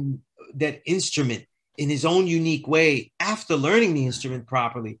that instrument in his own unique way after learning the instrument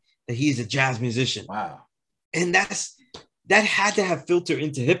properly that he is a jazz musician. Wow. And that had to have filtered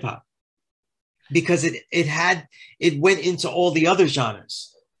into hip hop, because it went into all the other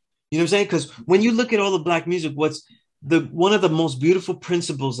genres. You know what I'm saying? Because when you look at all the Black music, one of the most beautiful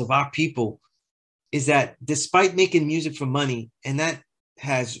principles of our people is that despite making music for money, and that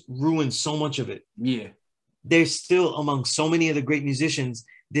has ruined so much of it. Yeah. There's still, among so many of the great musicians,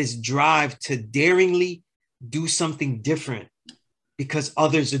 this drive to daringly do something different because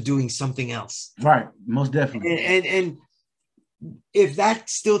others are doing something else. Right. Most definitely. And if that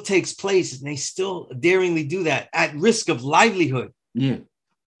still takes place and they still daringly do that at risk of livelihood,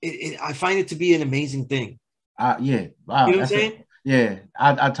 I find it to be an amazing thing. Yeah. Wow. You know what I'm saying? Yeah,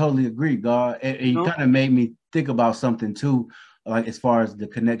 I totally agree, God. And you kind of made me think about something too, like as far as the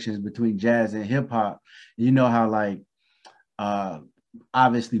connections between jazz and hip hop. You know how like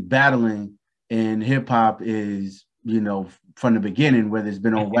obviously battling in hip hop is, you know, from the beginning, whether it's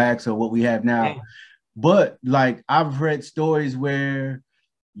been on wax or what we have now. Yeah. But like I've read stories where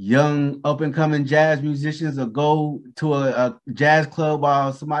young up and coming jazz musicians will go to a jazz club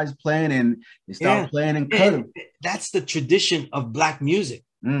while somebody's playing and they start playing and cut them. That's the tradition of Black music.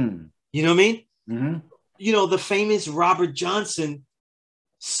 You know what I mean? You know, the famous Robert Johnson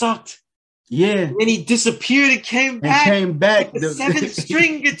sucked. Yeah. And then he disappeared and came back. Came back with the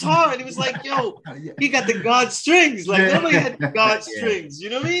 7-string guitar. And it was like, yo, he got the God strings. Like nobody had the God strings. You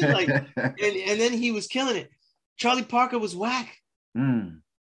know what I mean? Like, and then he was killing it. Charlie Parker was whack.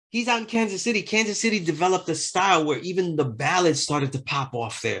 He's out in Kansas City. Kansas City developed a style where even the ballads started to pop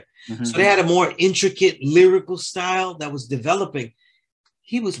off there. So they had a more intricate lyrical style that was developing.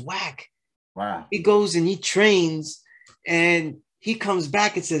 He was whack. Wow. He goes and he trains and he comes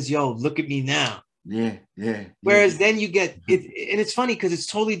back and says, yo, look at me now. Yeah. Whereas then you get it, and it's funny because it's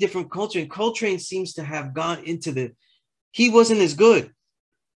totally different culture. And Coltrane seems to have gone into he wasn't as good,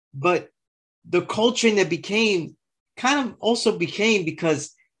 but the Coltrane that became kind of also became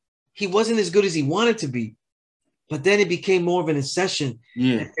because he wasn't as good as he wanted to be. But then it became more of an obsession.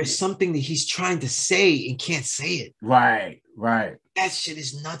 Yeah. There's something that he's trying to say and can't say it. Right. That shit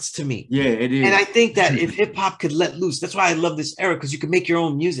is nuts to me. Yeah, it is. And I think that if hip hop could let loose, that's why I love this era, because you can make your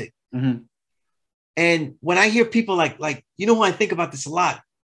own music. And when I hear people like, you know who I think about this a lot?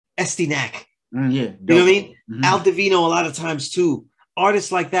 Estinak. Yeah. You know what I mean? Al Divino a lot of times too.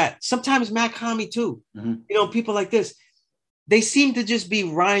 Artists like that. Sometimes Mac Hami too. You know, people like this. They seem to just be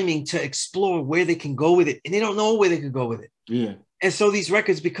rhyming to explore where they can go with it. And they don't know where they can go with it. Yeah. And so these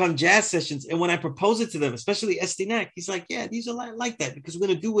records become jazz sessions. And when I propose it to them, especially Estinak, he's like, yeah, these are like that because we're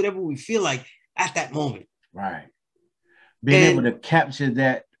going to do whatever we feel like at that moment. Right. Being able to capture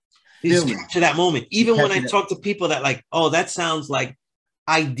that feeling. Capture that moment. Even when I talk to people that like, oh, that sounds like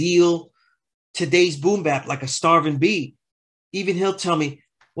ideal today's boom bap, like a Starving Bee. Even he'll tell me,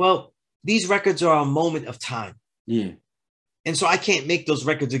 well, these records are a moment of time. Yeah. And so I can't make those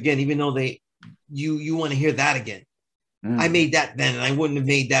records again, even though you want to hear that again. I made that then, and I wouldn't have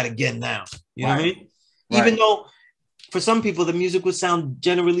made that again now. You know what I mean? Even though for some people, the music would sound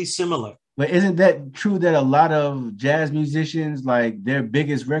generally similar. But isn't that true that a lot of jazz musicians, like their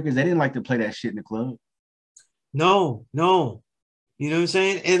biggest records, they didn't like to play that shit in the club? No. You know what I'm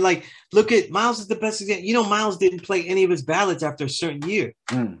saying? And like, look at Miles is the best example. You know, Miles didn't play any of his ballads after a certain year.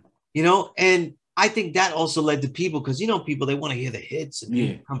 You know, and I think that also led to people because, you know, people, they want to hear the hits and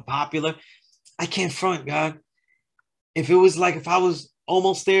become popular. I can't front, God. If it was like if I was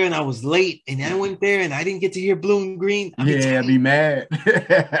almost there and I was late and I went there and I didn't get to hear Blue and Green, I'd be mad.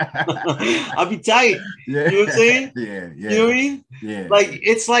 I'll be tight. Yeah. You know what I'm saying? Yeah. You know what I mean? Yeah. Like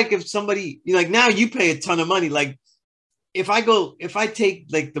it's like if somebody, you know, like now you pay a ton of money. Like if I take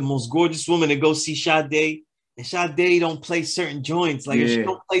like the most gorgeous woman to go see Sade, and Sade don't play certain joints, like if she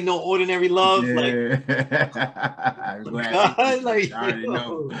don't play No Ordinary Love, like, God, like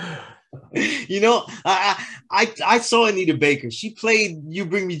you know, I saw Anita Baker. She played "You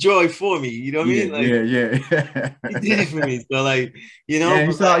Bring Me Joy" for me. You know what I mean? Like, She did it for me. So like, you know,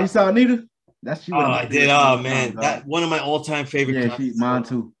 you saw Anita. That's you. Oh, I did. Oh man, that one of my all-time favorite. Yeah, she's mine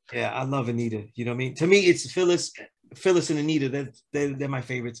too. Yeah, I love Anita. You know what I mean? To me, it's Phyllis and Anita. They're my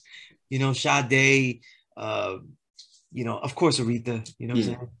favorites. You know, Sade. You know, of course, Aretha. You know what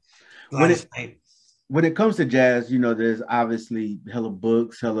I'm saying? When it comes to jazz, you know, there's obviously hella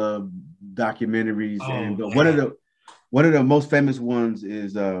books, hella documentaries, but one of the most famous ones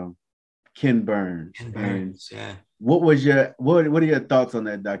is Ken Burns. What are your thoughts on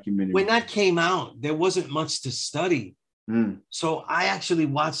that documentary? When that came out, there wasn't much to study. So I actually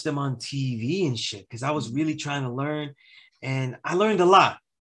watched them on TV and shit because I was really trying to learn, and I learned a lot.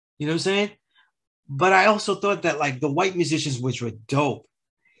 You know what I'm saying? But I also thought that like the white musicians, which were dope,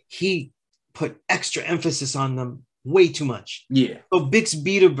 he put extra emphasis on them way too much. Yeah. So Bix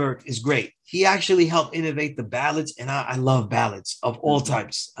Beiderbecke is great. He actually helped innovate the ballads, and I love ballads of all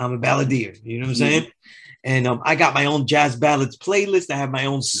types. I'm a balladeer. You know what I'm saying? And I got my own jazz ballads playlist. I have my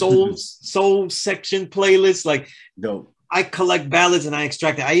own soul section playlist. Like, dope. I collect ballads and I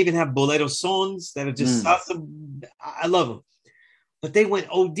extract it. I even have bolero songs that are just awesome. I love them. But they went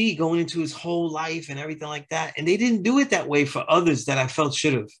OD going into his whole life and everything like that. And they didn't do it that way for others that I felt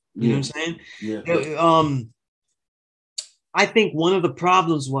should have. You know what I'm saying? Yeah. I think one of the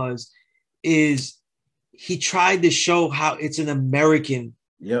problems is he tried to show how it's an American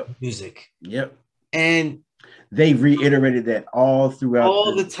music. Yep. And they reiterated that all throughout.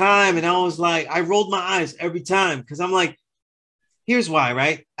 All the time. And I was like, I rolled my eyes every time because I'm like, here's why,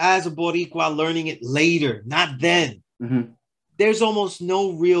 right? As a Boricua, learning it later, not then. There's almost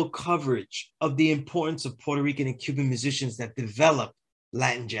no real coverage of the importance of Puerto Rican and Cuban musicians that develop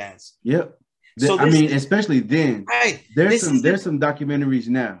Latin jazz. Yep. So I mean, especially then. Right. There's some documentaries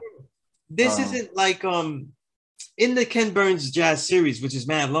now. This isn't like in the Ken Burns jazz series, which is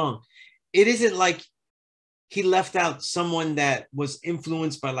mad long. It isn't like he left out someone that was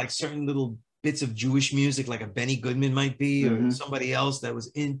influenced by like certain little bits of Jewish music, like a Benny Goodman might be, or somebody else that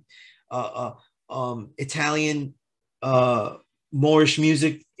was in Italian, Moorish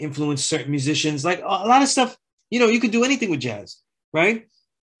music influenced certain musicians. Like a lot of stuff, you know, you could do anything with jazz, right?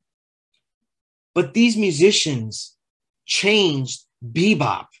 But these musicians changed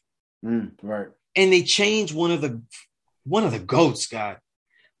bebop, right? And they changed one of the goats, God.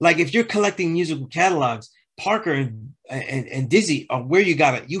 Like if you're collecting musical catalogs, Parker and Dizzy are where you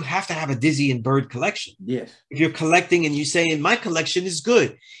got it. You have to have a Dizzy and Bird collection. Yes. If you're collecting and you say, my collection is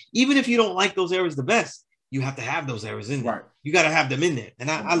good, even if you don't like those eras the best, you have to have those eras in there. Right. You got to have them in there. And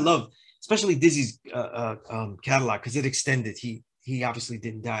I love, especially Dizzy's catalog, because it extended. He obviously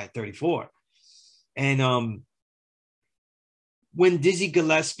didn't die at 34. And when Dizzy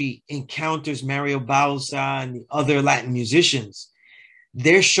Gillespie encounters Mario Bauza and the other Latin musicians,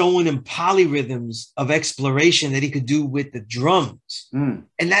 they're showing him polyrhythms of exploration that he could do with the drums. And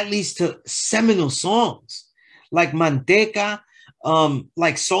that leads to seminal songs like Manteca,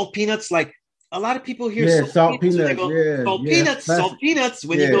 like Salt Peanuts. Like a lot of people hear Salt Peanuts. Salt Peanuts.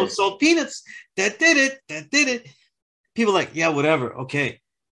 When you go Salt Peanuts, that did it. People are like, yeah, whatever. Okay.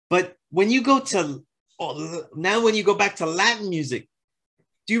 But when you go to, now when you go back to Latin music,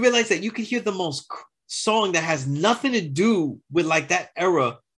 do you realize that you can hear the most song that has nothing to do with like that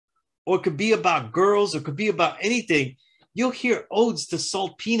era, or it could be about girls, or could be about anything? You'll hear odes to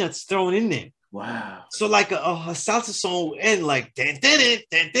Salt Peanuts thrown in there. Wow. So like a salsa song will end like and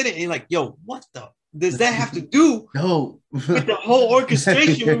you're like, yo, what the does that have to do with the whole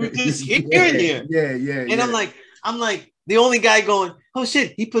orchestration we were just hearing here? Yeah. And I'm like the only guy going, oh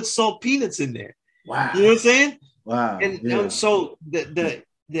shit, he put Salt Peanuts in there. Wow. You know what I'm saying? Wow. And so the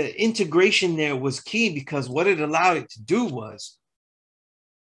integration there was key, because what it allowed it to do was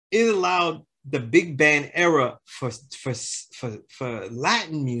it allowed the big band era for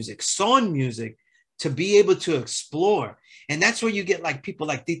Latin music, son music, to be able to explore. And that's where you get like people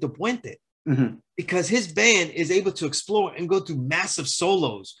like Tito Puente, because his band is able to explore and go through massive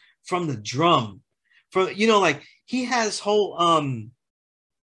solos from the drum. From, you know, like he has whole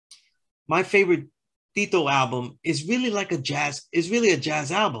my favorite Tito album is really like a jazz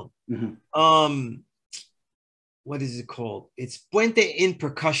album. What is it called? It's Puente in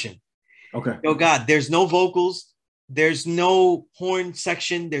Percussion. Okay. Oh God, there's no vocals, there's no horn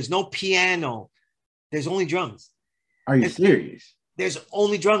section, there's no piano, there's only drums. Are you serious? There's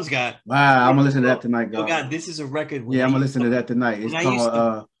only drums, God. Wow, I'm gonna listen to that tonight, God. Oh God, this is a record. Yeah, I'm gonna listen to that tonight. It's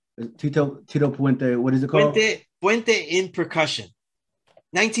called Tito Puente. What is it called? Puente in Percussion.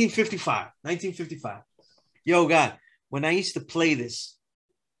 1955. Yo, God, when I used to play this,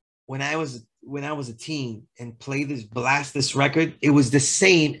 when I was a teen and blast this record, it was the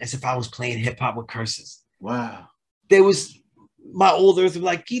same as if I was playing hip hop with curses. Wow. There was my older was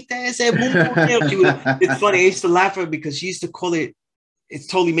like, "Quita ese boom boom." It's funny. I used to laugh at her because she used to call it. It's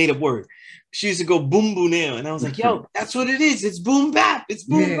totally made up word. She used to go boom boom now, and I was like, "Yo, that's what it is. It's boom bap. It's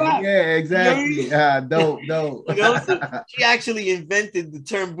boom bap." Yeah, exactly. You know? Dope. You know, so she actually invented the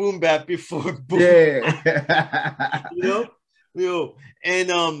term boom bap before boom. Yeah.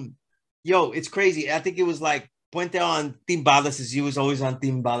 And it's crazy. I think it was like Puente on timbales, as he was always on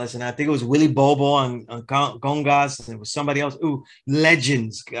timbales, and I think it was Willie Bobo on congas, and it was somebody else. Ooh,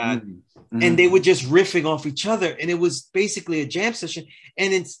 legends, God. And they were just riffing off each other, and it was basically a jam session.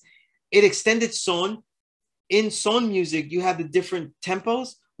 And it extended son. In son music, you have the different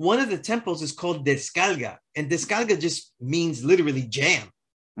tempos. One of the tempos is called descarga, and descarga just means literally jam.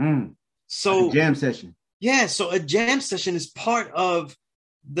 So like a jam session. Yeah, so a jam session is part of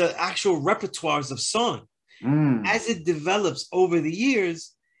the actual repertoires of son. As it develops over the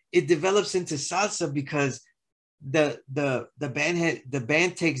years, it develops into salsa because the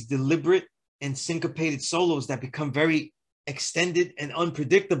band takes deliberate and syncopated solos that become very extended and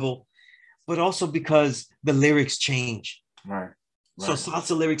unpredictable, but also because the lyrics change. Right. So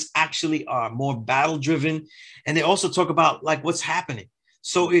salsa lyrics actually are more battle driven, and they also talk about like what's happening.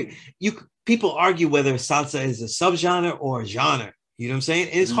 So people argue whether salsa is a subgenre or a genre. You know what I'm saying?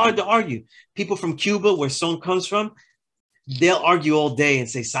 And it's hard to argue. People from Cuba, where son comes from, they'll argue all day and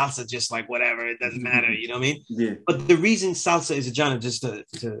say salsa just like whatever, it doesn't matter. You know what I mean? Yeah. But the reason salsa is a genre, just to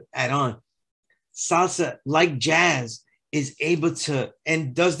add on, salsa, like jazz, is able to,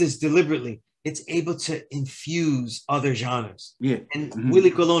 and does this deliberately, it's able to infuse other genres. Yeah. And Willie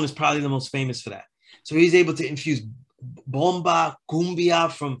Colon is probably the most famous for that. So he's able to infuse bomba,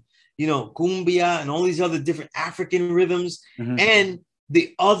 cumbia from, cumbia and all these other different African rhythms and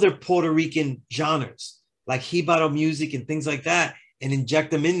the other Puerto Rican genres like Jibaro music and things like that, and inject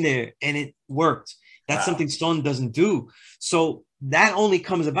them in there, and it worked. That's something son doesn't do. So that only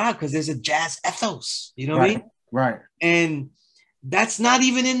comes about because there's a jazz ethos, you know what I Right. mean? Right. And that's not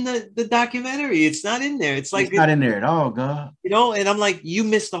even in the documentary. It's not in there. It's like It's not in there at all, God. you know, and I'm like, you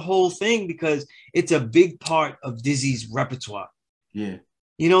missed the whole thing because it's a big part of Dizzy's repertoire. Yeah.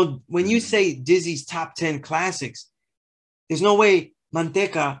 You know, when you say Dizzy's top 10 classics, there's no way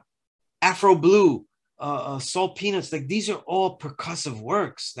Manteca, Afro Blue, Salt Peanuts, like these are all percussive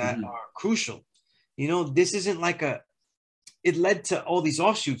works that are crucial. You know, this isn't like it led to all these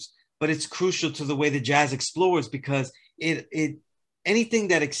offshoots, but it's crucial to the way the jazz explores because it anything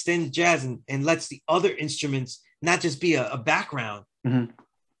that extends jazz and lets the other instruments not just be a background and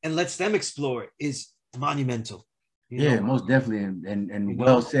lets them explore is monumental. Yeah, most definitely. And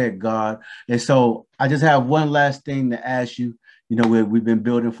well said, God. And so I just have one last thing to ask you. You know, we've been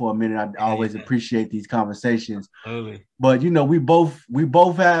building for a minute. I always appreciate these conversations. Totally. But you know, we both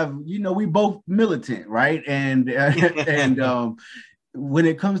have, you know, we both militant, right? And when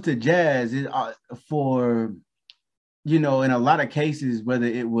it comes to jazz, for, you know, in a lot of cases, whether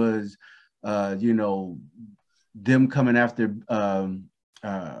it was you know, them coming after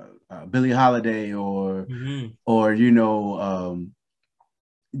Billie Holiday or you know,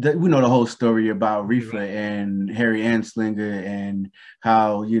 we know the whole story about Reefer and Harry Anslinger and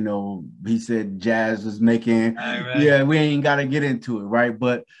how, you know, he said jazz was making yeah, we ain't got to get into it, right?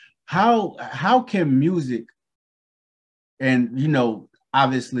 But how can music, and you know,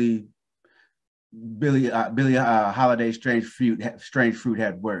 obviously Billie Holiday Strange Fruit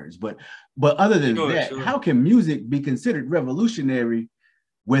had words, but other than that, how can music be considered revolutionary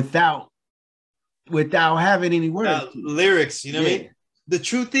without having any words, lyrics? You know what I mean? The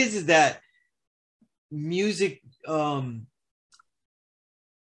truth is that music, you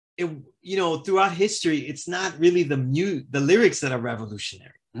know, throughout history, it's not really the lyrics that are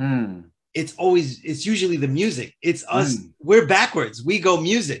revolutionary. It's usually the music. It's us. We're backwards. We go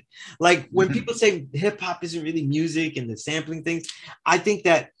music. Like when people say hip hop isn't really music and the sampling things, I think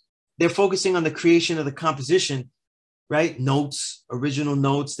that they're focusing on the creation of the composition, right? Notes, original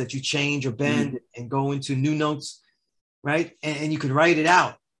notes that you change or bend and go into new notes, right? And you can write it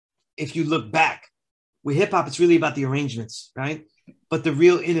out. If you look back with hip hop, it's really about the arrangements, right? But the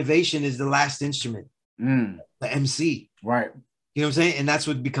real innovation is the last instrument, the MC, right? You know what I'm saying? And that's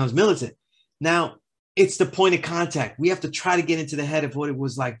what becomes militant. Now, it's the point of contact. We have to try to get into the head of what it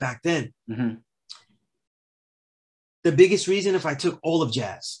was like back then. The biggest reason, if I took all of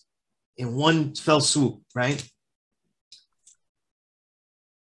jazz in one fell swoop, right?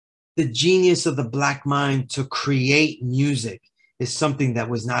 The genius of the Black mind to create music is something that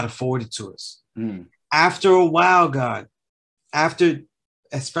was not afforded to us. After a while, God,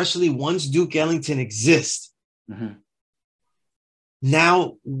 especially once Duke Ellington exists,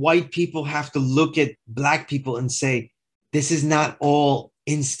 now white people have to look at Black people and say, this is not all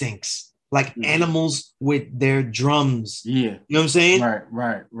instincts, like animals with their drums. Yeah. You know what I'm saying?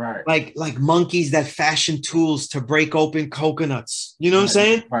 Right. Like monkeys that fashion tools to break open coconuts. You know what I'm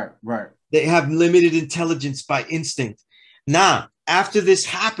saying? Right. They have limited intelligence by instinct. Now, after this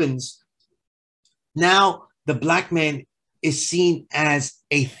happens, now the Black man is seen as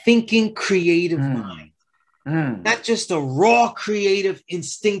a thinking, creative mind. Not just a raw, creative,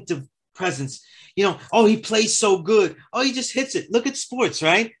 instinctive presence. You know, oh, he plays so good. Oh, he just hits it. Look at sports,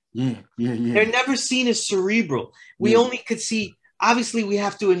 right? Yeah. They're never seen as cerebral. We only could see, obviously, we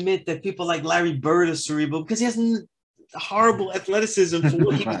have to admit that people like Larry Bird are cerebral because he has horrible athleticism for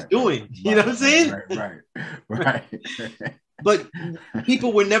what he was doing. You know what I'm saying? Right. But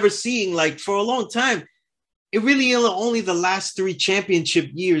people were never seeing, like, for a long time, it really only the last 3 championship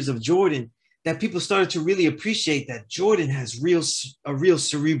years of Jordan that people started to really appreciate that Jordan has a real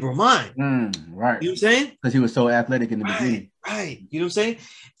cerebral mind. Right. You know what I'm saying? Because he was so athletic in the beginning. Right. You know what I'm saying?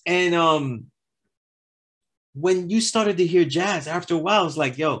 And when you started to hear jazz, after a while, it's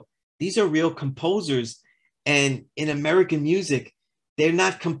like, yo, these are real composers. And in American music, they're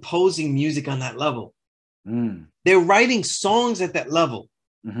not composing music on that level. They're writing songs at that level,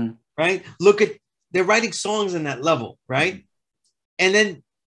 right? They're writing songs on that level, right? And then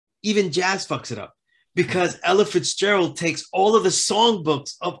even jazz fucks it up because Ella Fitzgerald takes all of the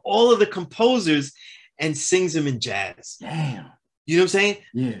songbooks of all of the composers and sings them in jazz. Damn. You know what I'm saying?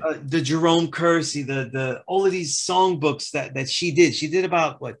 Yeah. The Jerome Kersey, the all of these songbooks that she did. She did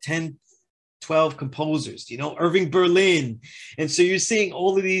about 10, 12 composers, you know, Irving Berlin. And so you're seeing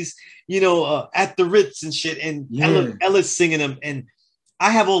all of these, you know, at the Ritz and shit, and Ella's singing them. And I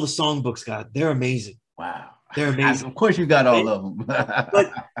have all the songbooks, God. They're amazing. Wow. They're amazing. Of course you got all of them.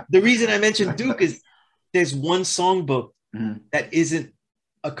 But the reason I mentioned Duke is there's one songbook that isn't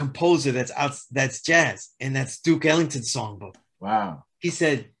a composer that's jazz, and that's Duke Ellington's songbook. Wow. He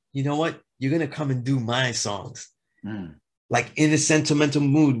said, you know what? You're going to come and do my songs. Mm. Like In a Sentimental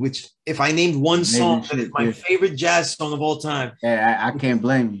Mood, which if I named one song that is my favorite jazz song of all time. Yeah, I can't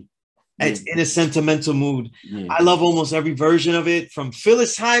blame you. It's In a Sentimental Mood. Yeah. I love almost every version of it, from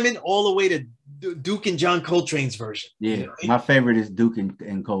Phyllis Hyman all the way to Duke and John Coltrane's version. Yeah, you know my favorite is Duke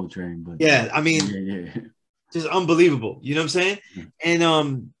and Coltrane. But yeah, I mean, just unbelievable. You know what I'm saying? Mm-hmm.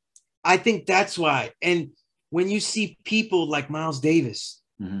 And I think that's why. And when you see people like Miles Davis,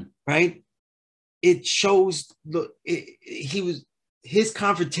 mm-hmm. right? It shows his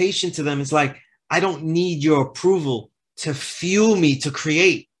confrontation to them is like, I don't need your approval to fuel me to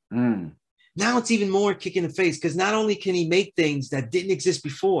create. Mm. Now it's even more kick in the face, because not only can he make things that didn't exist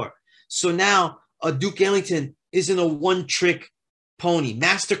before, so now a Duke Ellington isn't a one-trick pony.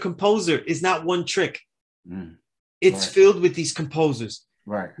 Master composer is not one trick. Mm. It's filled with these composers.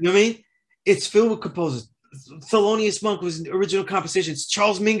 Right. You know what I mean? It's filled with composers. Thelonious Monk was original compositions.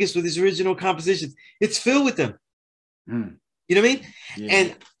 Charles Mingus with his original compositions. It's filled with them. Mm. You know what I mean? Yeah.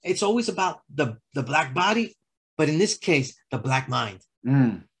 And it's always about the black body, but in this case, the black mind.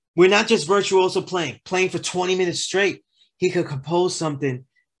 Mm. We're not just virtuoso playing for 20 minutes straight. He could compose something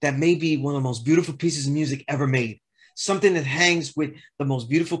that may be one of the most beautiful pieces of music ever made. Something that hangs with the most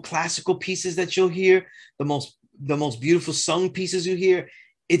beautiful classical pieces that you'll hear, the most beautiful sung pieces you hear.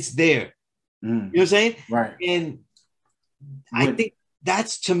 It's there. Mm. You know what I'm saying? Right. And I think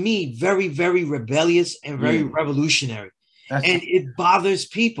that's, to me, very, very rebellious and very revolutionary. And it bothers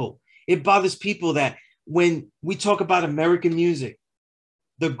people. It bothers people that when we talk about American music,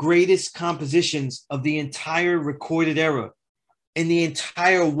 the greatest compositions of the entire recorded era in the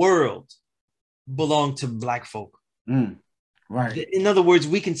entire world belong to Black folk. Mm. Right. In other words,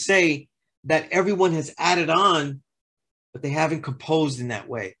 we can say that everyone has added on, but they haven't composed in that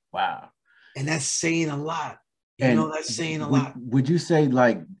way. Wow. And that's saying a lot. You know, that's saying a lot. Would you say,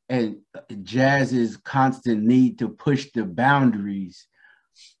 like, jazz's constant need to push the boundaries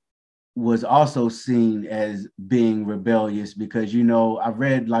was also seen as being rebellious? Because, you know, I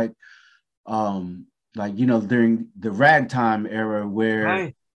read like, you know, during the ragtime era,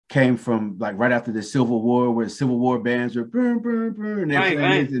 where came from like right after the Civil War, where Civil War bands were burn, burn, burn,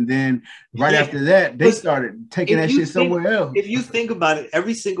 and then after that, they started taking that shit somewhere else. If you think about it,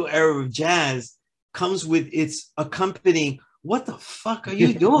 every single era of jazz comes with its accompanying, what the fuck are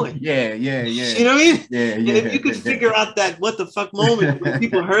you doing? Yeah. You know what I mean? Yeah. And if you could figure out that what the fuck moment when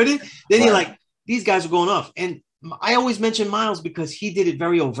people heard it, then you're like, these guys are going off. And I always mention Miles because he did it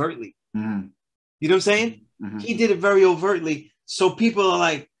very overtly. Mm-hmm. You know what I'm saying? Mm-hmm. He did it very overtly. So people are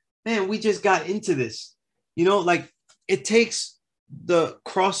like, man, we just got into this. You know, like, it takes the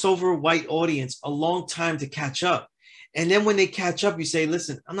crossover white audience a long time to catch up. And then when they catch up, you say,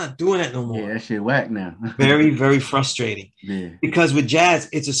 listen, I'm not doing that no more. Yeah, that shit whack now. Very, very frustrating. Yeah. Because with jazz,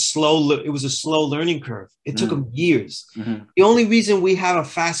 it was a slow learning curve. It took them years. Mm-hmm. The only reason we have a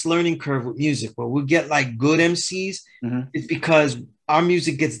fast learning curve with music, where we get like good MCs, is because our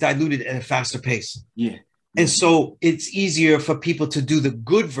music gets diluted at a faster pace. Yeah. And so it's easier for people to do the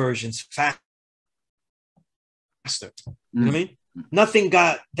good versions faster. You know what I mean? Nothing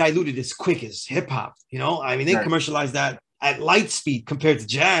got diluted as quick as hip hop. You know, I mean, they commercialized that at light speed compared to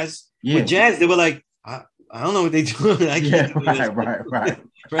jazz. Yeah. With jazz, they were like, I don't know what they're doing. I can't do this.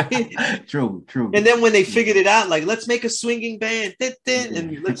 Right. True. And then when they figured it out, like, let's make a swinging band,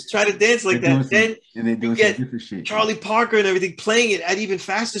 and let's try to dance like that. Then they do some different shit. Charlie Parker and everything playing it at even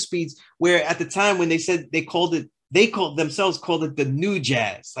faster speeds. Where at the time when they said they called it the new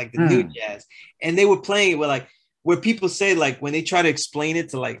jazz, like the new jazz, and they were playing it with like, where people say, like, when they try to explain it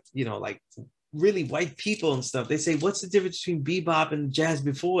to, like, you know, like really white people and stuff, they say, what's the difference between bebop and jazz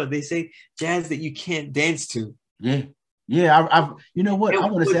before? They say jazz that you can't dance to. Yeah. I've you know what? I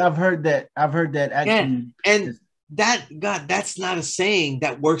want to say I've heard that actually. Yeah. And that's not a saying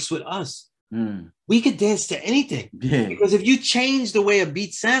that works with us. Mm. We could dance to anything. Yeah. Because if you change the way a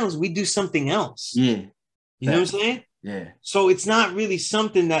beat sounds, we do something else. Yeah. You know what I'm saying? Yeah. So it's not really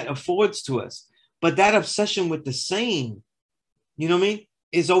something that affords to us. But that obsession with the same, you know what I mean,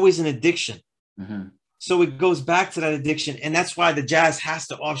 is always an addiction. Mm-hmm. So it goes back to that addiction. And that's why the jazz has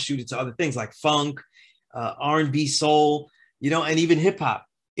to offshoot it to other things like funk, R&B, soul, you know, and even hip hop.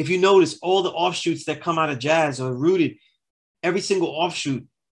 If you notice, all the offshoots that come out of jazz are rooted. Every single offshoot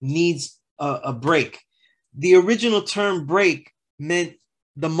needs a break. The original term break meant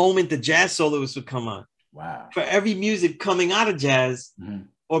the moment the jazz soloist would come on. Wow. For every music coming out of jazz,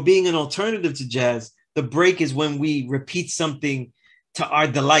 or being an alternative to jazz, the break is when we repeat something to our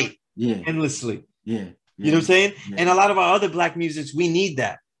delight endlessly. Yeah. You know what I'm saying? Yeah. And a lot of our other Black musics, we need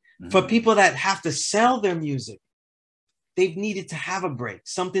that. Mm-hmm. For people that have to sell their music, they've needed to have a break,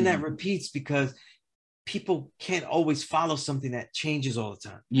 something that repeats, because people can't always follow something that changes all the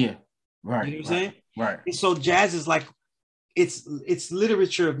time. Yeah. Right. You know what I'm saying? Right. And so jazz is like, it's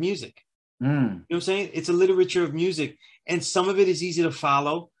literature of music. You know what I'm saying? It's a literature of music. And some of it is easy to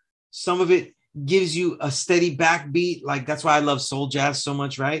follow. Some of it gives you a steady backbeat. Like, that's why I love soul jazz so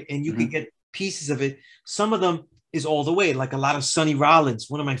much, right? And you can get pieces of it. Some of them is all the way, like a lot of Sonny Rollins,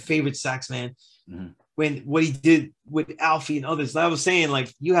 one of my favorite sax, man. When what he did with Alfie and others. I was saying,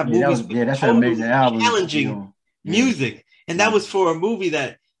 like, you have movies with that's an amazing album. Challenging music. And that was for a movie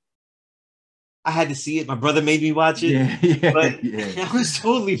that I had to see it. My brother made me watch it. But I was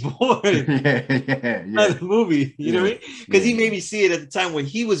totally bored by the movie. You know what I mean? Because he made me see it at the time when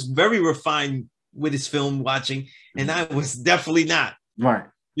he was very refined with his film watching, and I was definitely not. Right.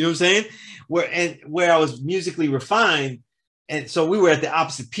 You know what I'm saying? Where I was musically refined, and so we were at the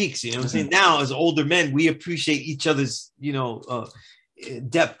opposite peaks. You know what I'm saying? Now, as older men, we appreciate each other's,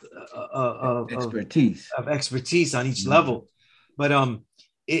 depth of expertise on each level. But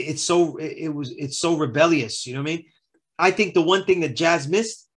it's so rebellious. You know what I mean? I think the one thing that jazz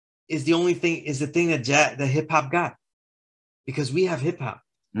missed is the thing that hip hop got, because we have hip hop.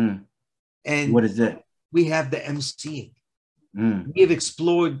 And what is that? We have the MCing. We have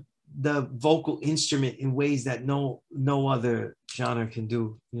explored the vocal instrument in ways that no other genre can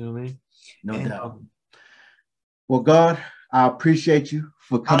do. You know what I mean? No doubt. Well, God, I appreciate you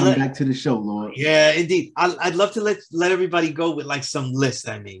for coming back to the show, Lord. Yeah, indeed. I'd love to let everybody go with like some list.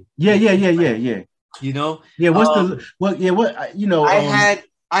 I mean, yeah. You know,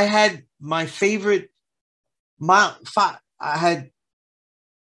 I had my favorite. I had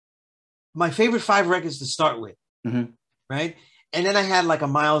my favorite 5 records to start with, right? And then I had like a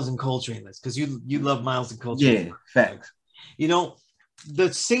Miles and Coltrane list, because you love Miles and Coltrane. Yeah, facts. You know,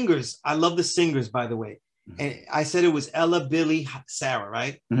 the singers. I love the singers, by the way. And I said it was Ella, Billy, Sarah,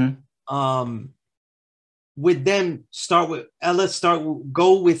 right? With them, start with Ella.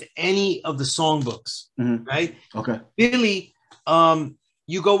 Go with any of the songbooks, right? Okay. Billy,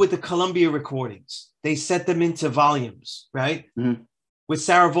 you go with the Columbia recordings. They set them into volumes, right? With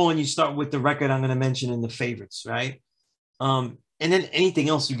Sarah Vaughan, you start with the record I'm going to mention in the favorites, right? And then anything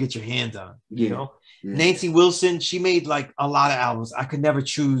else you get your hand on, you know? Nancy Wilson, she made like a lot of albums. I could never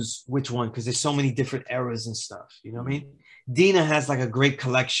choose which one, because there's so many different eras and stuff. You know what I mean? Dina has like a great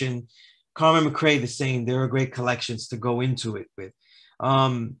collection. Carmen McRae, the same. There are great collections to go into it with.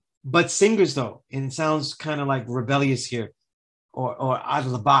 But singers, though, and it sounds kind of like rebellious here or out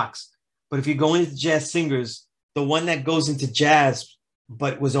of the box. But if you go into jazz singers, the one that goes into jazz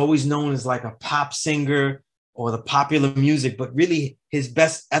but was always known as like a pop singer or the popular music, but really his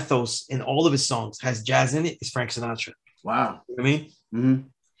best ethos in all of his songs has jazz in it, is Frank Sinatra. Wow. You know what I mean?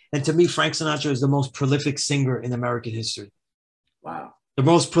 And to me, Frank Sinatra is the most prolific singer in American history. Wow. The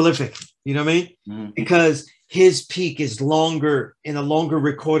most prolific, you know what I mean? Because his peak is longer, in a longer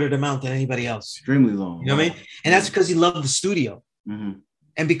recorded amount than anybody else. Extremely long. You know what I mean? And that's because he loved the studio.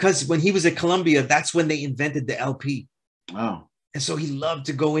 And because when he was at Columbia, that's when they invented the LP. Wow. And so he loved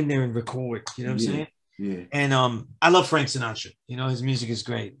to go in there and record, you know what I'm saying? Yeah. And I love Frank Sinatra. You know, his music is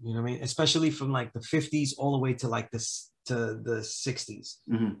great. You know what I mean? Especially from like the 50s all the way to like the 60s.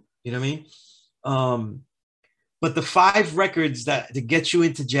 You know what I mean? But the 5 records that to get you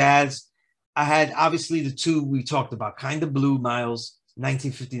into jazz, I had obviously the 2 we talked about, Kind of Blue, Miles,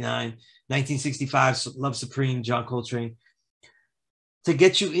 1959, 1965, Love Supreme, John Coltrane. To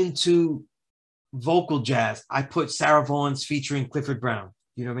get you into vocal jazz, I put Sarah Vaughan's featuring Clifford Brown.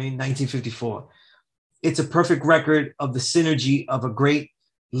 You know what I mean? 1954. It's a perfect record of the synergy of a great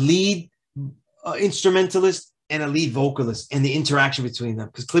lead instrumentalist and a lead vocalist, and the interaction between them.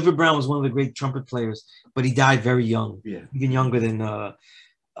 Because Clifford Brown was one of the great trumpet players, but he died very young, even younger than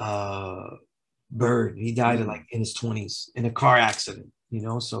Bird. He died in his 20s in a car accident, you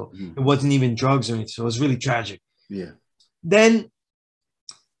know, so it wasn't even drugs or anything. So it was really tragic. Then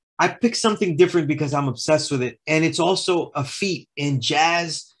I picked something different because I'm obsessed with it. And it's also a feat in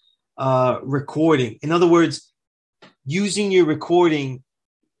jazz recording. In other words, using your recording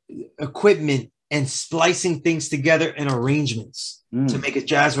equipment and splicing things together in arrangements to make a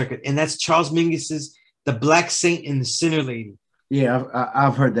jazz record. And that's Charles Mingus's The Black Saint and the Sinner Lady. Yeah,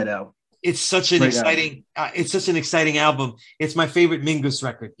 I've heard that album. It's such an exciting album. It's my favorite Mingus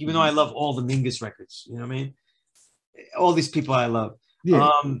record, even though I love all the Mingus records. You know what I mean? All these people I love.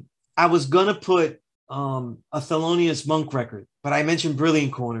 I was gonna put a Thelonious Monk record, but I mentioned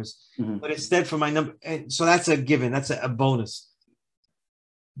Brilliant Corners. But instead, for my number, and so that's a given. That's a bonus.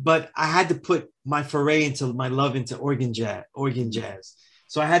 But I had to put my foray into my love into organ jazz.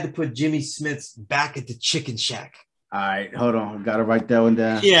 So I had to put Jimmy Smith's Back at the Chicken Shack. All right, hold on. Gotta write that one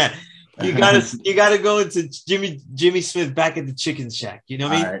down. Yeah, you gotta go into Jimmy Smith back at the chicken shack. You know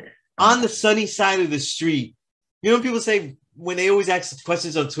what I mean? All right. On the sunny side of the street. You know what people say when they always ask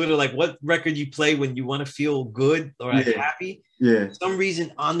questions on Twitter, like what record you play when you want to feel good or like happy? Yeah. For some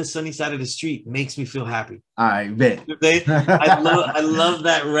reason, On the Sunny Side of the Street makes me feel happy. I bet. I love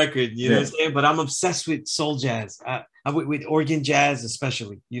that record. You know what I'm saying? But I'm obsessed with soul jazz. With organ jazz,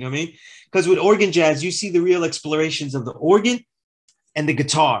 especially. You know what I mean? Because with organ jazz, you see the real explorations of the organ and the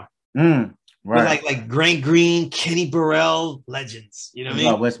guitar. Right. With like Grant Green, Kenny Burrell, legends. You know what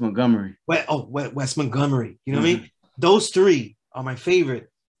I mean? Wes Montgomery. Wes Montgomery. You know what I mean? Those three are my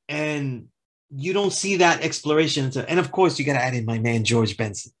favorite. And you don't see that exploration. And of course, you got to add in my man, George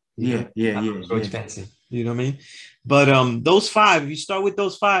Benson. George Benson. You know what I mean? But those five, if you start with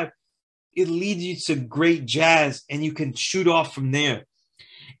those five, it leads you to great jazz and you can shoot off from there.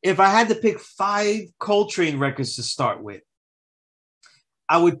 If I had to pick 5 Coltrane records to start with,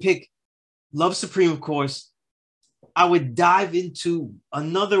 I would pick Love Supreme, of course. I would dive into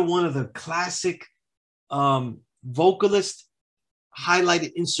another one of the classic vocalist,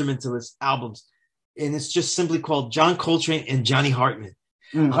 highlighted instrumentalist albums. And it's just simply called John Coltrane and Johnny Hartman.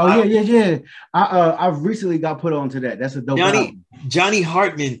 Yeah. I've recently got put onto that. That's a dope album. Johnny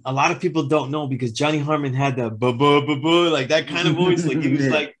Hartman, a lot of people don't know because Johnny Hartman had the like that kind of voice. Like he was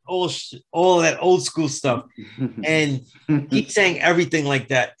like all that old school stuff. And he sang everything like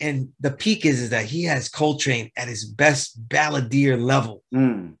that. And the peak is that he has Coltrane at his best balladeer level. You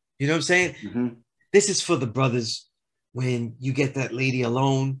know what I'm saying? This is for the brothers when you get that lady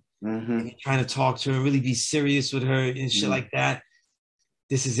alone and you're trying to talk to her and really be serious with her and shit like that.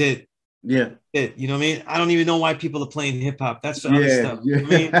 This is it. Yeah. You know what I mean? I don't even know why people are playing hip hop. That's for other stuff. You know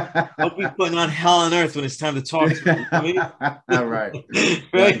what I mean? Don't be putting on hell on earth when it's time to talk to me. You know what I mean? All right.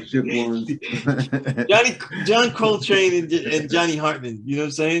 John Coltrane and Johnny Hartman. You know what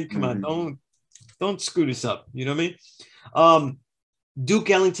I'm saying? Come on, don't screw this up. You know what I mean? Duke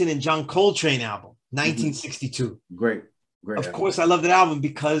Ellington and John Coltrane album, 1962. Great. Of course, I love that album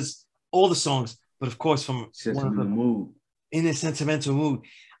because all the songs, but of course, from one of the mood. In a sentimental mood,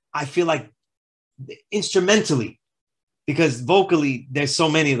 I feel like instrumentally, because vocally there's so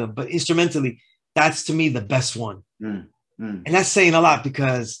many of them, but instrumentally, that's to me the best one. And that's saying a lot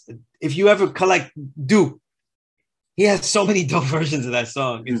because if you ever collect Duke, he has so many dope versions of that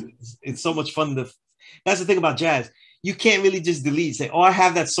song. It's so much fun. That's the thing about jazz. You can't really just say, oh, I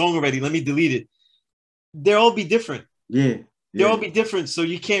have that song already. Let me delete it. They'll all be different. They'll all be different. So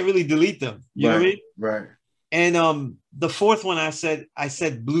you can't really delete them. You know what I mean? Right. And the fourth one I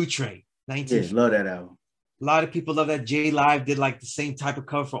said Blue Train, 19. Love that album. A lot of people love that. J Live did like the same type of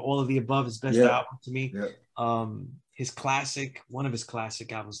cover for All of the Above, his best album to me. His classic, one of his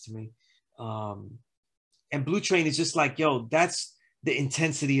classic albums to me. And Blue Train is just like, yo, that's the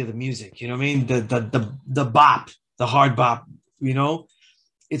intensity of the music. You know what I mean? The bop, the hard bop, you know?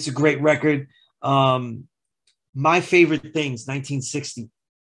 It's a great record. My Favorite Things, 1960.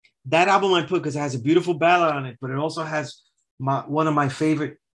 That album I put because it has a beautiful ballad on it, but it also has one of my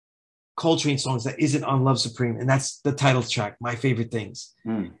favorite Coltrane songs that isn't on Love Supreme, and that's the title track, My Favorite Things.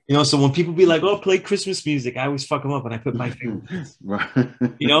 You know, so when people be like, oh, play Christmas music, I always fuck them up and I put My Favorite Things.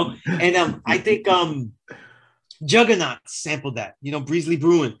 You know? And I think Juggernaut sampled that, you know, Breezley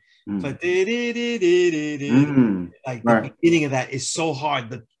Bruin. But like the beginning of that is so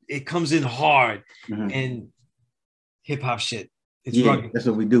hard. It comes in hard and hip hop shit. It's rugged. That's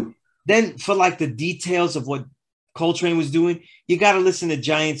what we do. Then for like the details of what Coltrane was doing, you got to listen to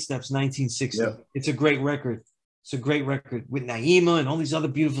Giant Steps 1960. It's a great record. It's a great record with Naima and all these other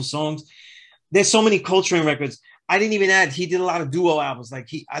beautiful songs. There's so many Coltrane records. I didn't even add, he did a lot of duo albums. Like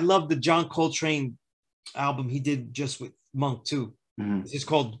I love the John Coltrane album he did just with Monk too. It's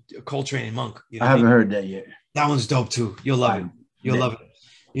called Coltrane and Monk. You know I haven't heard that yet. That one's dope too. You'll love it. You'll love it.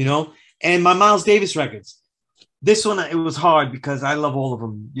 You know? And my Miles Davis records. This one, it was hard because I love all of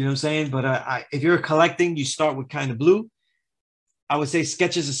them. You know what I'm saying? But if you're collecting, you start with Kind of Blue. I would say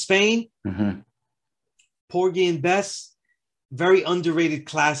Sketches of Spain. Porgy and Bess. Very underrated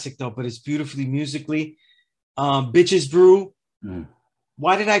classic though, but it's beautifully musically. Bitches Brew.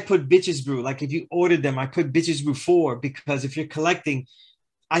 Why did I put Bitches Brew? Like if you ordered them, I put Bitches Brew 4 because if you're collecting,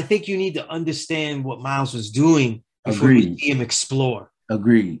 I think you need to understand what Miles was doing before you see him explore.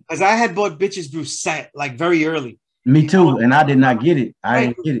 Agreed. Because I had bought Bitches Brew set like very early. Me too, and I did not get it. I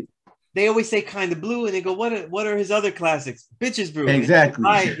didn't get it. They always say Kind of Blue, and they go, "What are his other classics?" Bitches Brew. Exactly. And you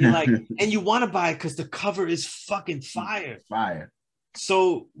buy it, you're like, and you want to buy it because the cover is fucking fire. Fire.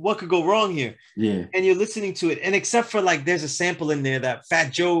 So what could go wrong here? Yeah. And you're listening to it, and except for like, there's a sample in there that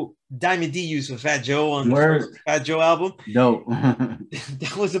Fat Joe, Diamond D used for Fat Joe on the first Fat Joe album. Dope.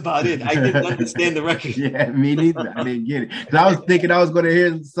 That was about it. I didn't understand the record. Yeah, me neither. I didn't get it. Cause I was thinking I was going to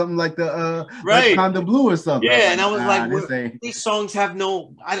hear something like the right, like Conda Blue or something. Yeah, and I was like, these songs have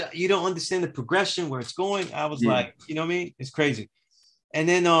no. You don't understand the progression where it's going. I was like, you know what I mean? It's crazy. And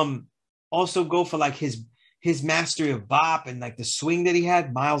then also go for like his mastery of bop and like the swing that he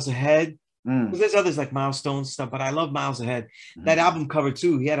had, Miles Ahead. Because there's others like Milestones stuff, but I love Miles Ahead. That album cover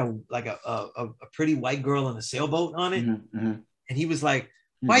too. He had a pretty white girl on a sailboat on it, and he was like,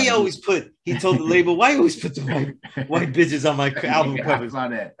 "Why you always put?" He told the label, "Why you always put the white bitches on my album covers?" I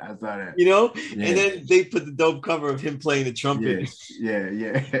saw that. You know, and then they put the dope cover of him playing the trumpet. Yeah.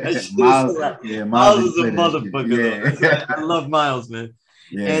 Miles is a motherfucker. Yeah. I love Miles, man.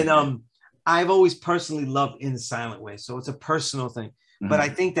 Yeah. And I've always personally loved In the Silent Way, so it's a personal thing. But I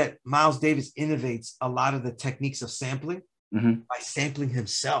think that Miles Davis innovates a lot of the techniques of sampling by sampling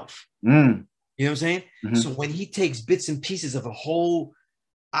himself. You know what I'm saying? So when he takes bits and pieces of a whole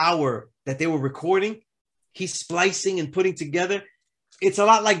hour that they were recording, he's splicing and putting together. It's a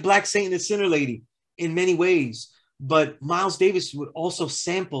lot like Black Saint and the Sinner Lady in many ways. But Miles Davis would also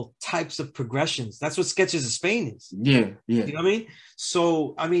sample types of progressions. That's what Sketches of Spain is. Yeah. You know what I mean?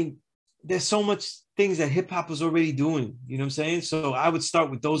 So, I mean, there's so much things that hip hop was already doing, you know what I'm saying? So I would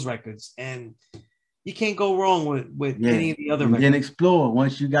start with those records, and you can't go wrong with any of the other records. Then explore.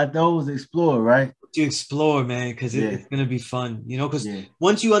 Once you got those, explore, right? To explore, man, because it's gonna be fun, you know. Because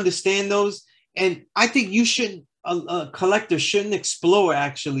once you understand those, and I think you shouldn't, a collector shouldn't explore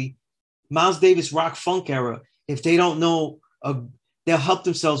actually Miles Davis rock funk era if they don't know. They'll help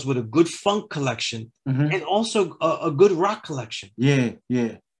themselves with a good funk collection and also a good rock collection. Yeah.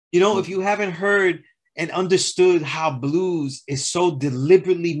 You know, if you haven't heard and understood how blues is so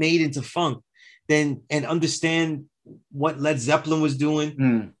deliberately made into funk, then and understand what Led Zeppelin was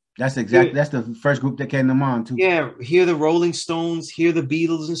doing. That's the first group that came to mind too. Yeah, hear the Rolling Stones, hear the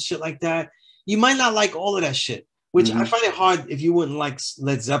Beatles and shit like that. You might not like all of that shit, which I find it hard if you wouldn't like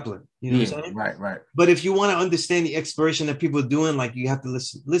Led Zeppelin. You know what I'm saying? Right. But if you want to understand the exploration that people are doing, like you have to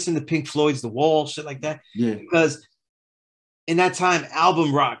listen to Pink Floyd's The Wall, shit like that. Yeah. Because in that time,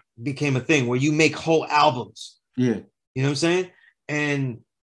 album rock became a thing where you make whole albums. Yeah. You know what I'm saying? And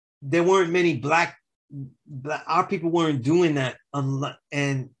there weren't many black our people weren't doing that.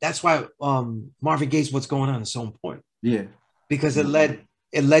 And that's why Marvin Gaye's What's Going On is so important. Yeah. Because it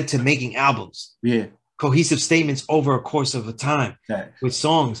led to making albums. Yeah. Cohesive statements over a course of a time with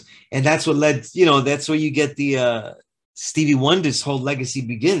songs. And that's what led, that's where you get the Stevie Wonder's whole legacy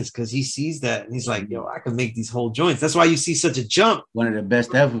begins, because he sees that and he's like, yo, I can make these whole joints. That's why you see such a jump. One of the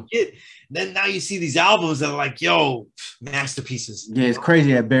best ever. Then now you see these albums that are like, yo, masterpieces. Yeah, it's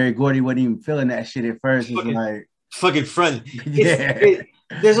crazy that Berry Gordy wasn't even feeling that shit at first. It's like fucking front.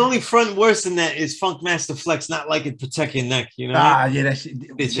 There's only front worse than that is Funk Master Flex, not like it protect your neck, you know? Yeah, that shit.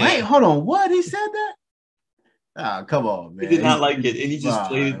 Wait, hold on. What? He said that? Come on, man. He did not like it, and he just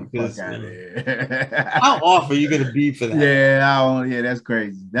played it because. How off are you gonna be for that? Yeah, that's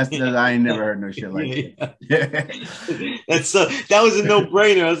crazy. That's I ain't never heard no shit like that. That was a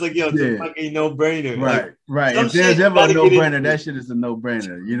no-brainer. I was like, yo, it's a fucking no-brainer. Right. If there's ever a no-brainer, that shit is a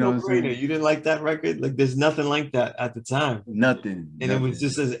no-brainer. You know what I'm saying? You didn't like that record? Like, there's nothing like that at the time. Nothing. And it was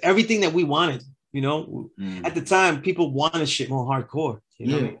just everything that we wanted. You know, at the time, people wanted shit more hardcore. You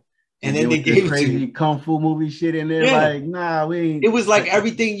know what I mean? And then they gave crazy kung fu movie shit in there. Like, nah, we ain't. It was like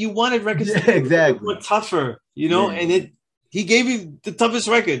everything you wanted records. Exactly. More tougher, and he gave you the toughest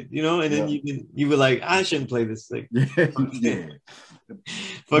record, and then you were like, I shouldn't play this thing.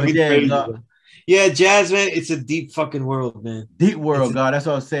 Fucking crazy. Yeah, jazz, man. It's a deep fucking world, man. Deep world, God. That's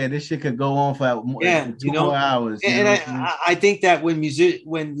what I'm saying. This shit could go on for 2 more hours. And I think that when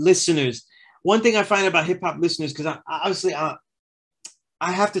listeners, one thing I find about hip hop listeners, because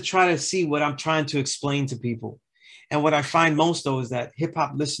I have to try to see what I'm trying to explain to people. And what I find most, though, is that hip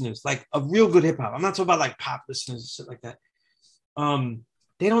hop listeners, like a real good hip hop, I'm not talking about like pop listeners and shit like that.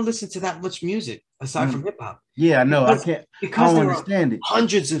 They don't listen to that much music aside from hip hop. Yeah, I know. I don't understand it.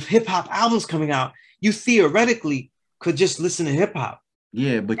 Hundreds of hip hop albums coming out. You theoretically could just listen to hip hop.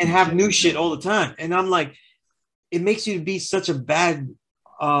 Yeah, but have new shit all the time. And I'm like, it makes you be such a bad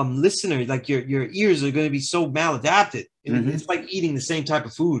listener. Like your ears are going to be so maladapted. It's like eating the same type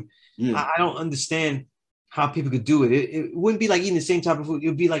of food. Yeah. I don't understand how people could do it. It wouldn't be like eating the same type of food. It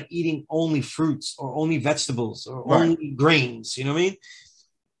would be like eating only fruits or only vegetables or only grains. You know what I mean?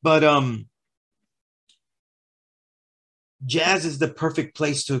 But jazz is the perfect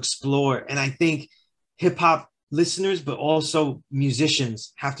place to explore. And I think hip hop listeners, but also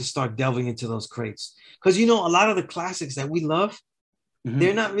musicians have to start delving into those crates. Because, you know, a lot of the classics that we love,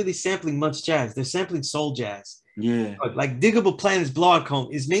 they're not really sampling much jazz. They're sampling soul jazz. Yeah. Like Diggable Planets Blood Comb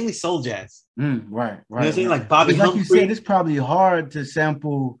is mainly soul jazz. Right. You know what I'm saying? Right. Like Bobby like Humphrey. you said, it's probably hard to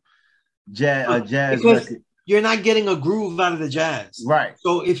sample jazz because record. You're not getting a groove out of the jazz. Right.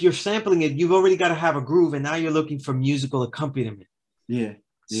 So if you're sampling it, you've already got to have a groove, and now you're looking for musical accompaniment. Yeah.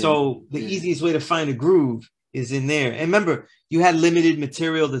 So the easiest way to find a groove is in there. And remember, you had limited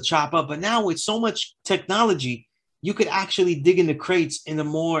material to chop up, but now with so much technology, you could actually dig into crates in a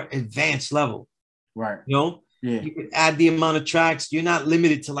more advanced level. Right. You know? Yeah. You could add the amount of tracks. You're not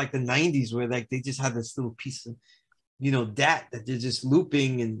limited to like the 90s where like they just had this little piece of, you know, that they're just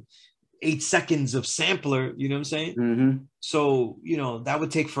looping and 8 seconds of sampler, you know what I'm saying? So, you know, that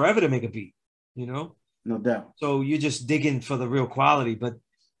would take forever to make a beat, you know? No doubt. So you're just digging for the real quality, but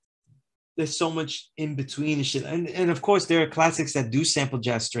there's so much in between and shit. And of course, there are classics that do sample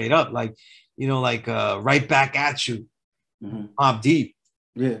jazz straight up, like, you know, like Right Back at You, Mobb Deep.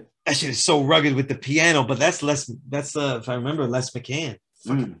 Yeah. That shit is so rugged with the piano, but that's if I remember, Les McCann.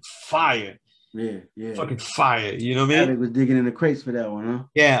 Fucking fire. Yeah. Fucking fire. You know what I mean? Alec was digging in the crates for that one, huh?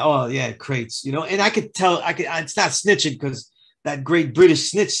 Yeah. Oh, yeah. Crates. You know, and I could tell, it's not snitching because that great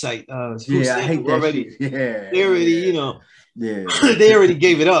British snitch site. I hate that already. shit. Yeah. They already, you know. Yeah. They already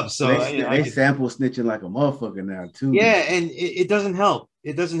gave it up. So they sample snitching like a motherfucker now, too. Yeah. And it doesn't help.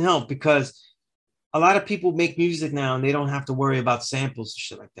 It doesn't help because a lot of people make music now and they don't have to worry about samples and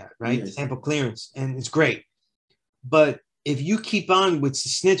shit like that, right? Yes. Sample clearance. And it's great. But if you keep on with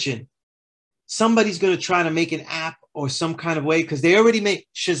snitching, somebody's going to try to make an app or some kind of way, because they already make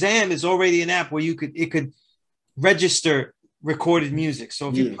Shazam is already an app where it could register recorded music.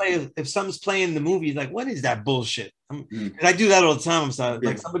 So if if something's playing in the movie, you're like, what is that bullshit? I do that all the time. I'm sorry,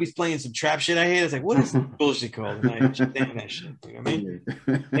 like somebody's playing some trap shit I hear. It's like, what is this bullshit called? And I damn that shit. You know what I mean?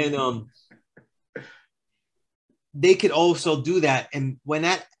 And they could also do that. And when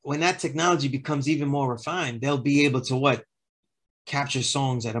that technology becomes even more refined, they'll be able to capture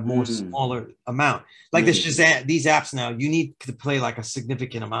songs at a more smaller amount. Like these apps now, you need to play like a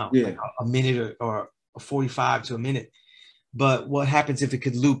significant amount, like a minute or 45 to a minute. But what happens if it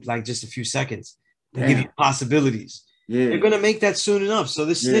could loop like just a few seconds and give you possibilities? Yeah. They're going to make that soon enough. So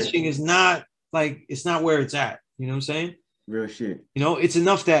this snitching is not like, it's not where it's at. You know what I'm saying? Real shit. You know, it's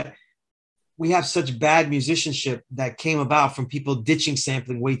enough that we have such bad musicianship that came about from people ditching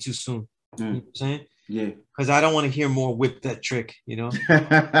sampling way too soon. You know what I'm saying? Yeah. Because I don't want to hear more whip that trick, you know.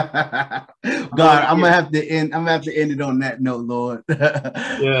 God, I'm gonna have to end it on that note, Lord.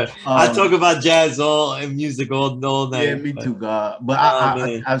 I talk about jazz and music all night. Yeah, me too, God. But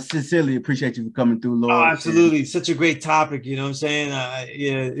I sincerely appreciate you for coming through, Lord. Oh, absolutely. Such a great topic, you know what I'm saying?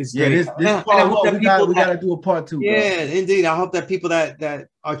 It's great. This part, we gotta do a part 2. Yeah, God. Indeed. I hope that people that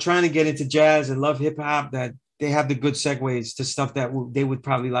are trying to get into jazz and love hip hop, that they have the good segues to stuff that they would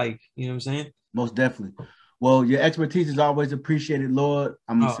probably like. You know what I'm saying? Most definitely. Well, your expertise is always appreciated, Lord.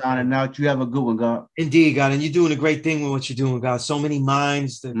 I'm signing out. You have a good one, God. Indeed, God. And you're doing a great thing with what you're doing, God. So many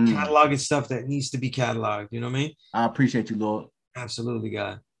minds, the cataloging stuff that needs to be cataloged. You know what I mean? I appreciate you, Lord. Absolutely,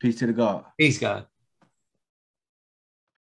 God. Peace to the God. Peace, God.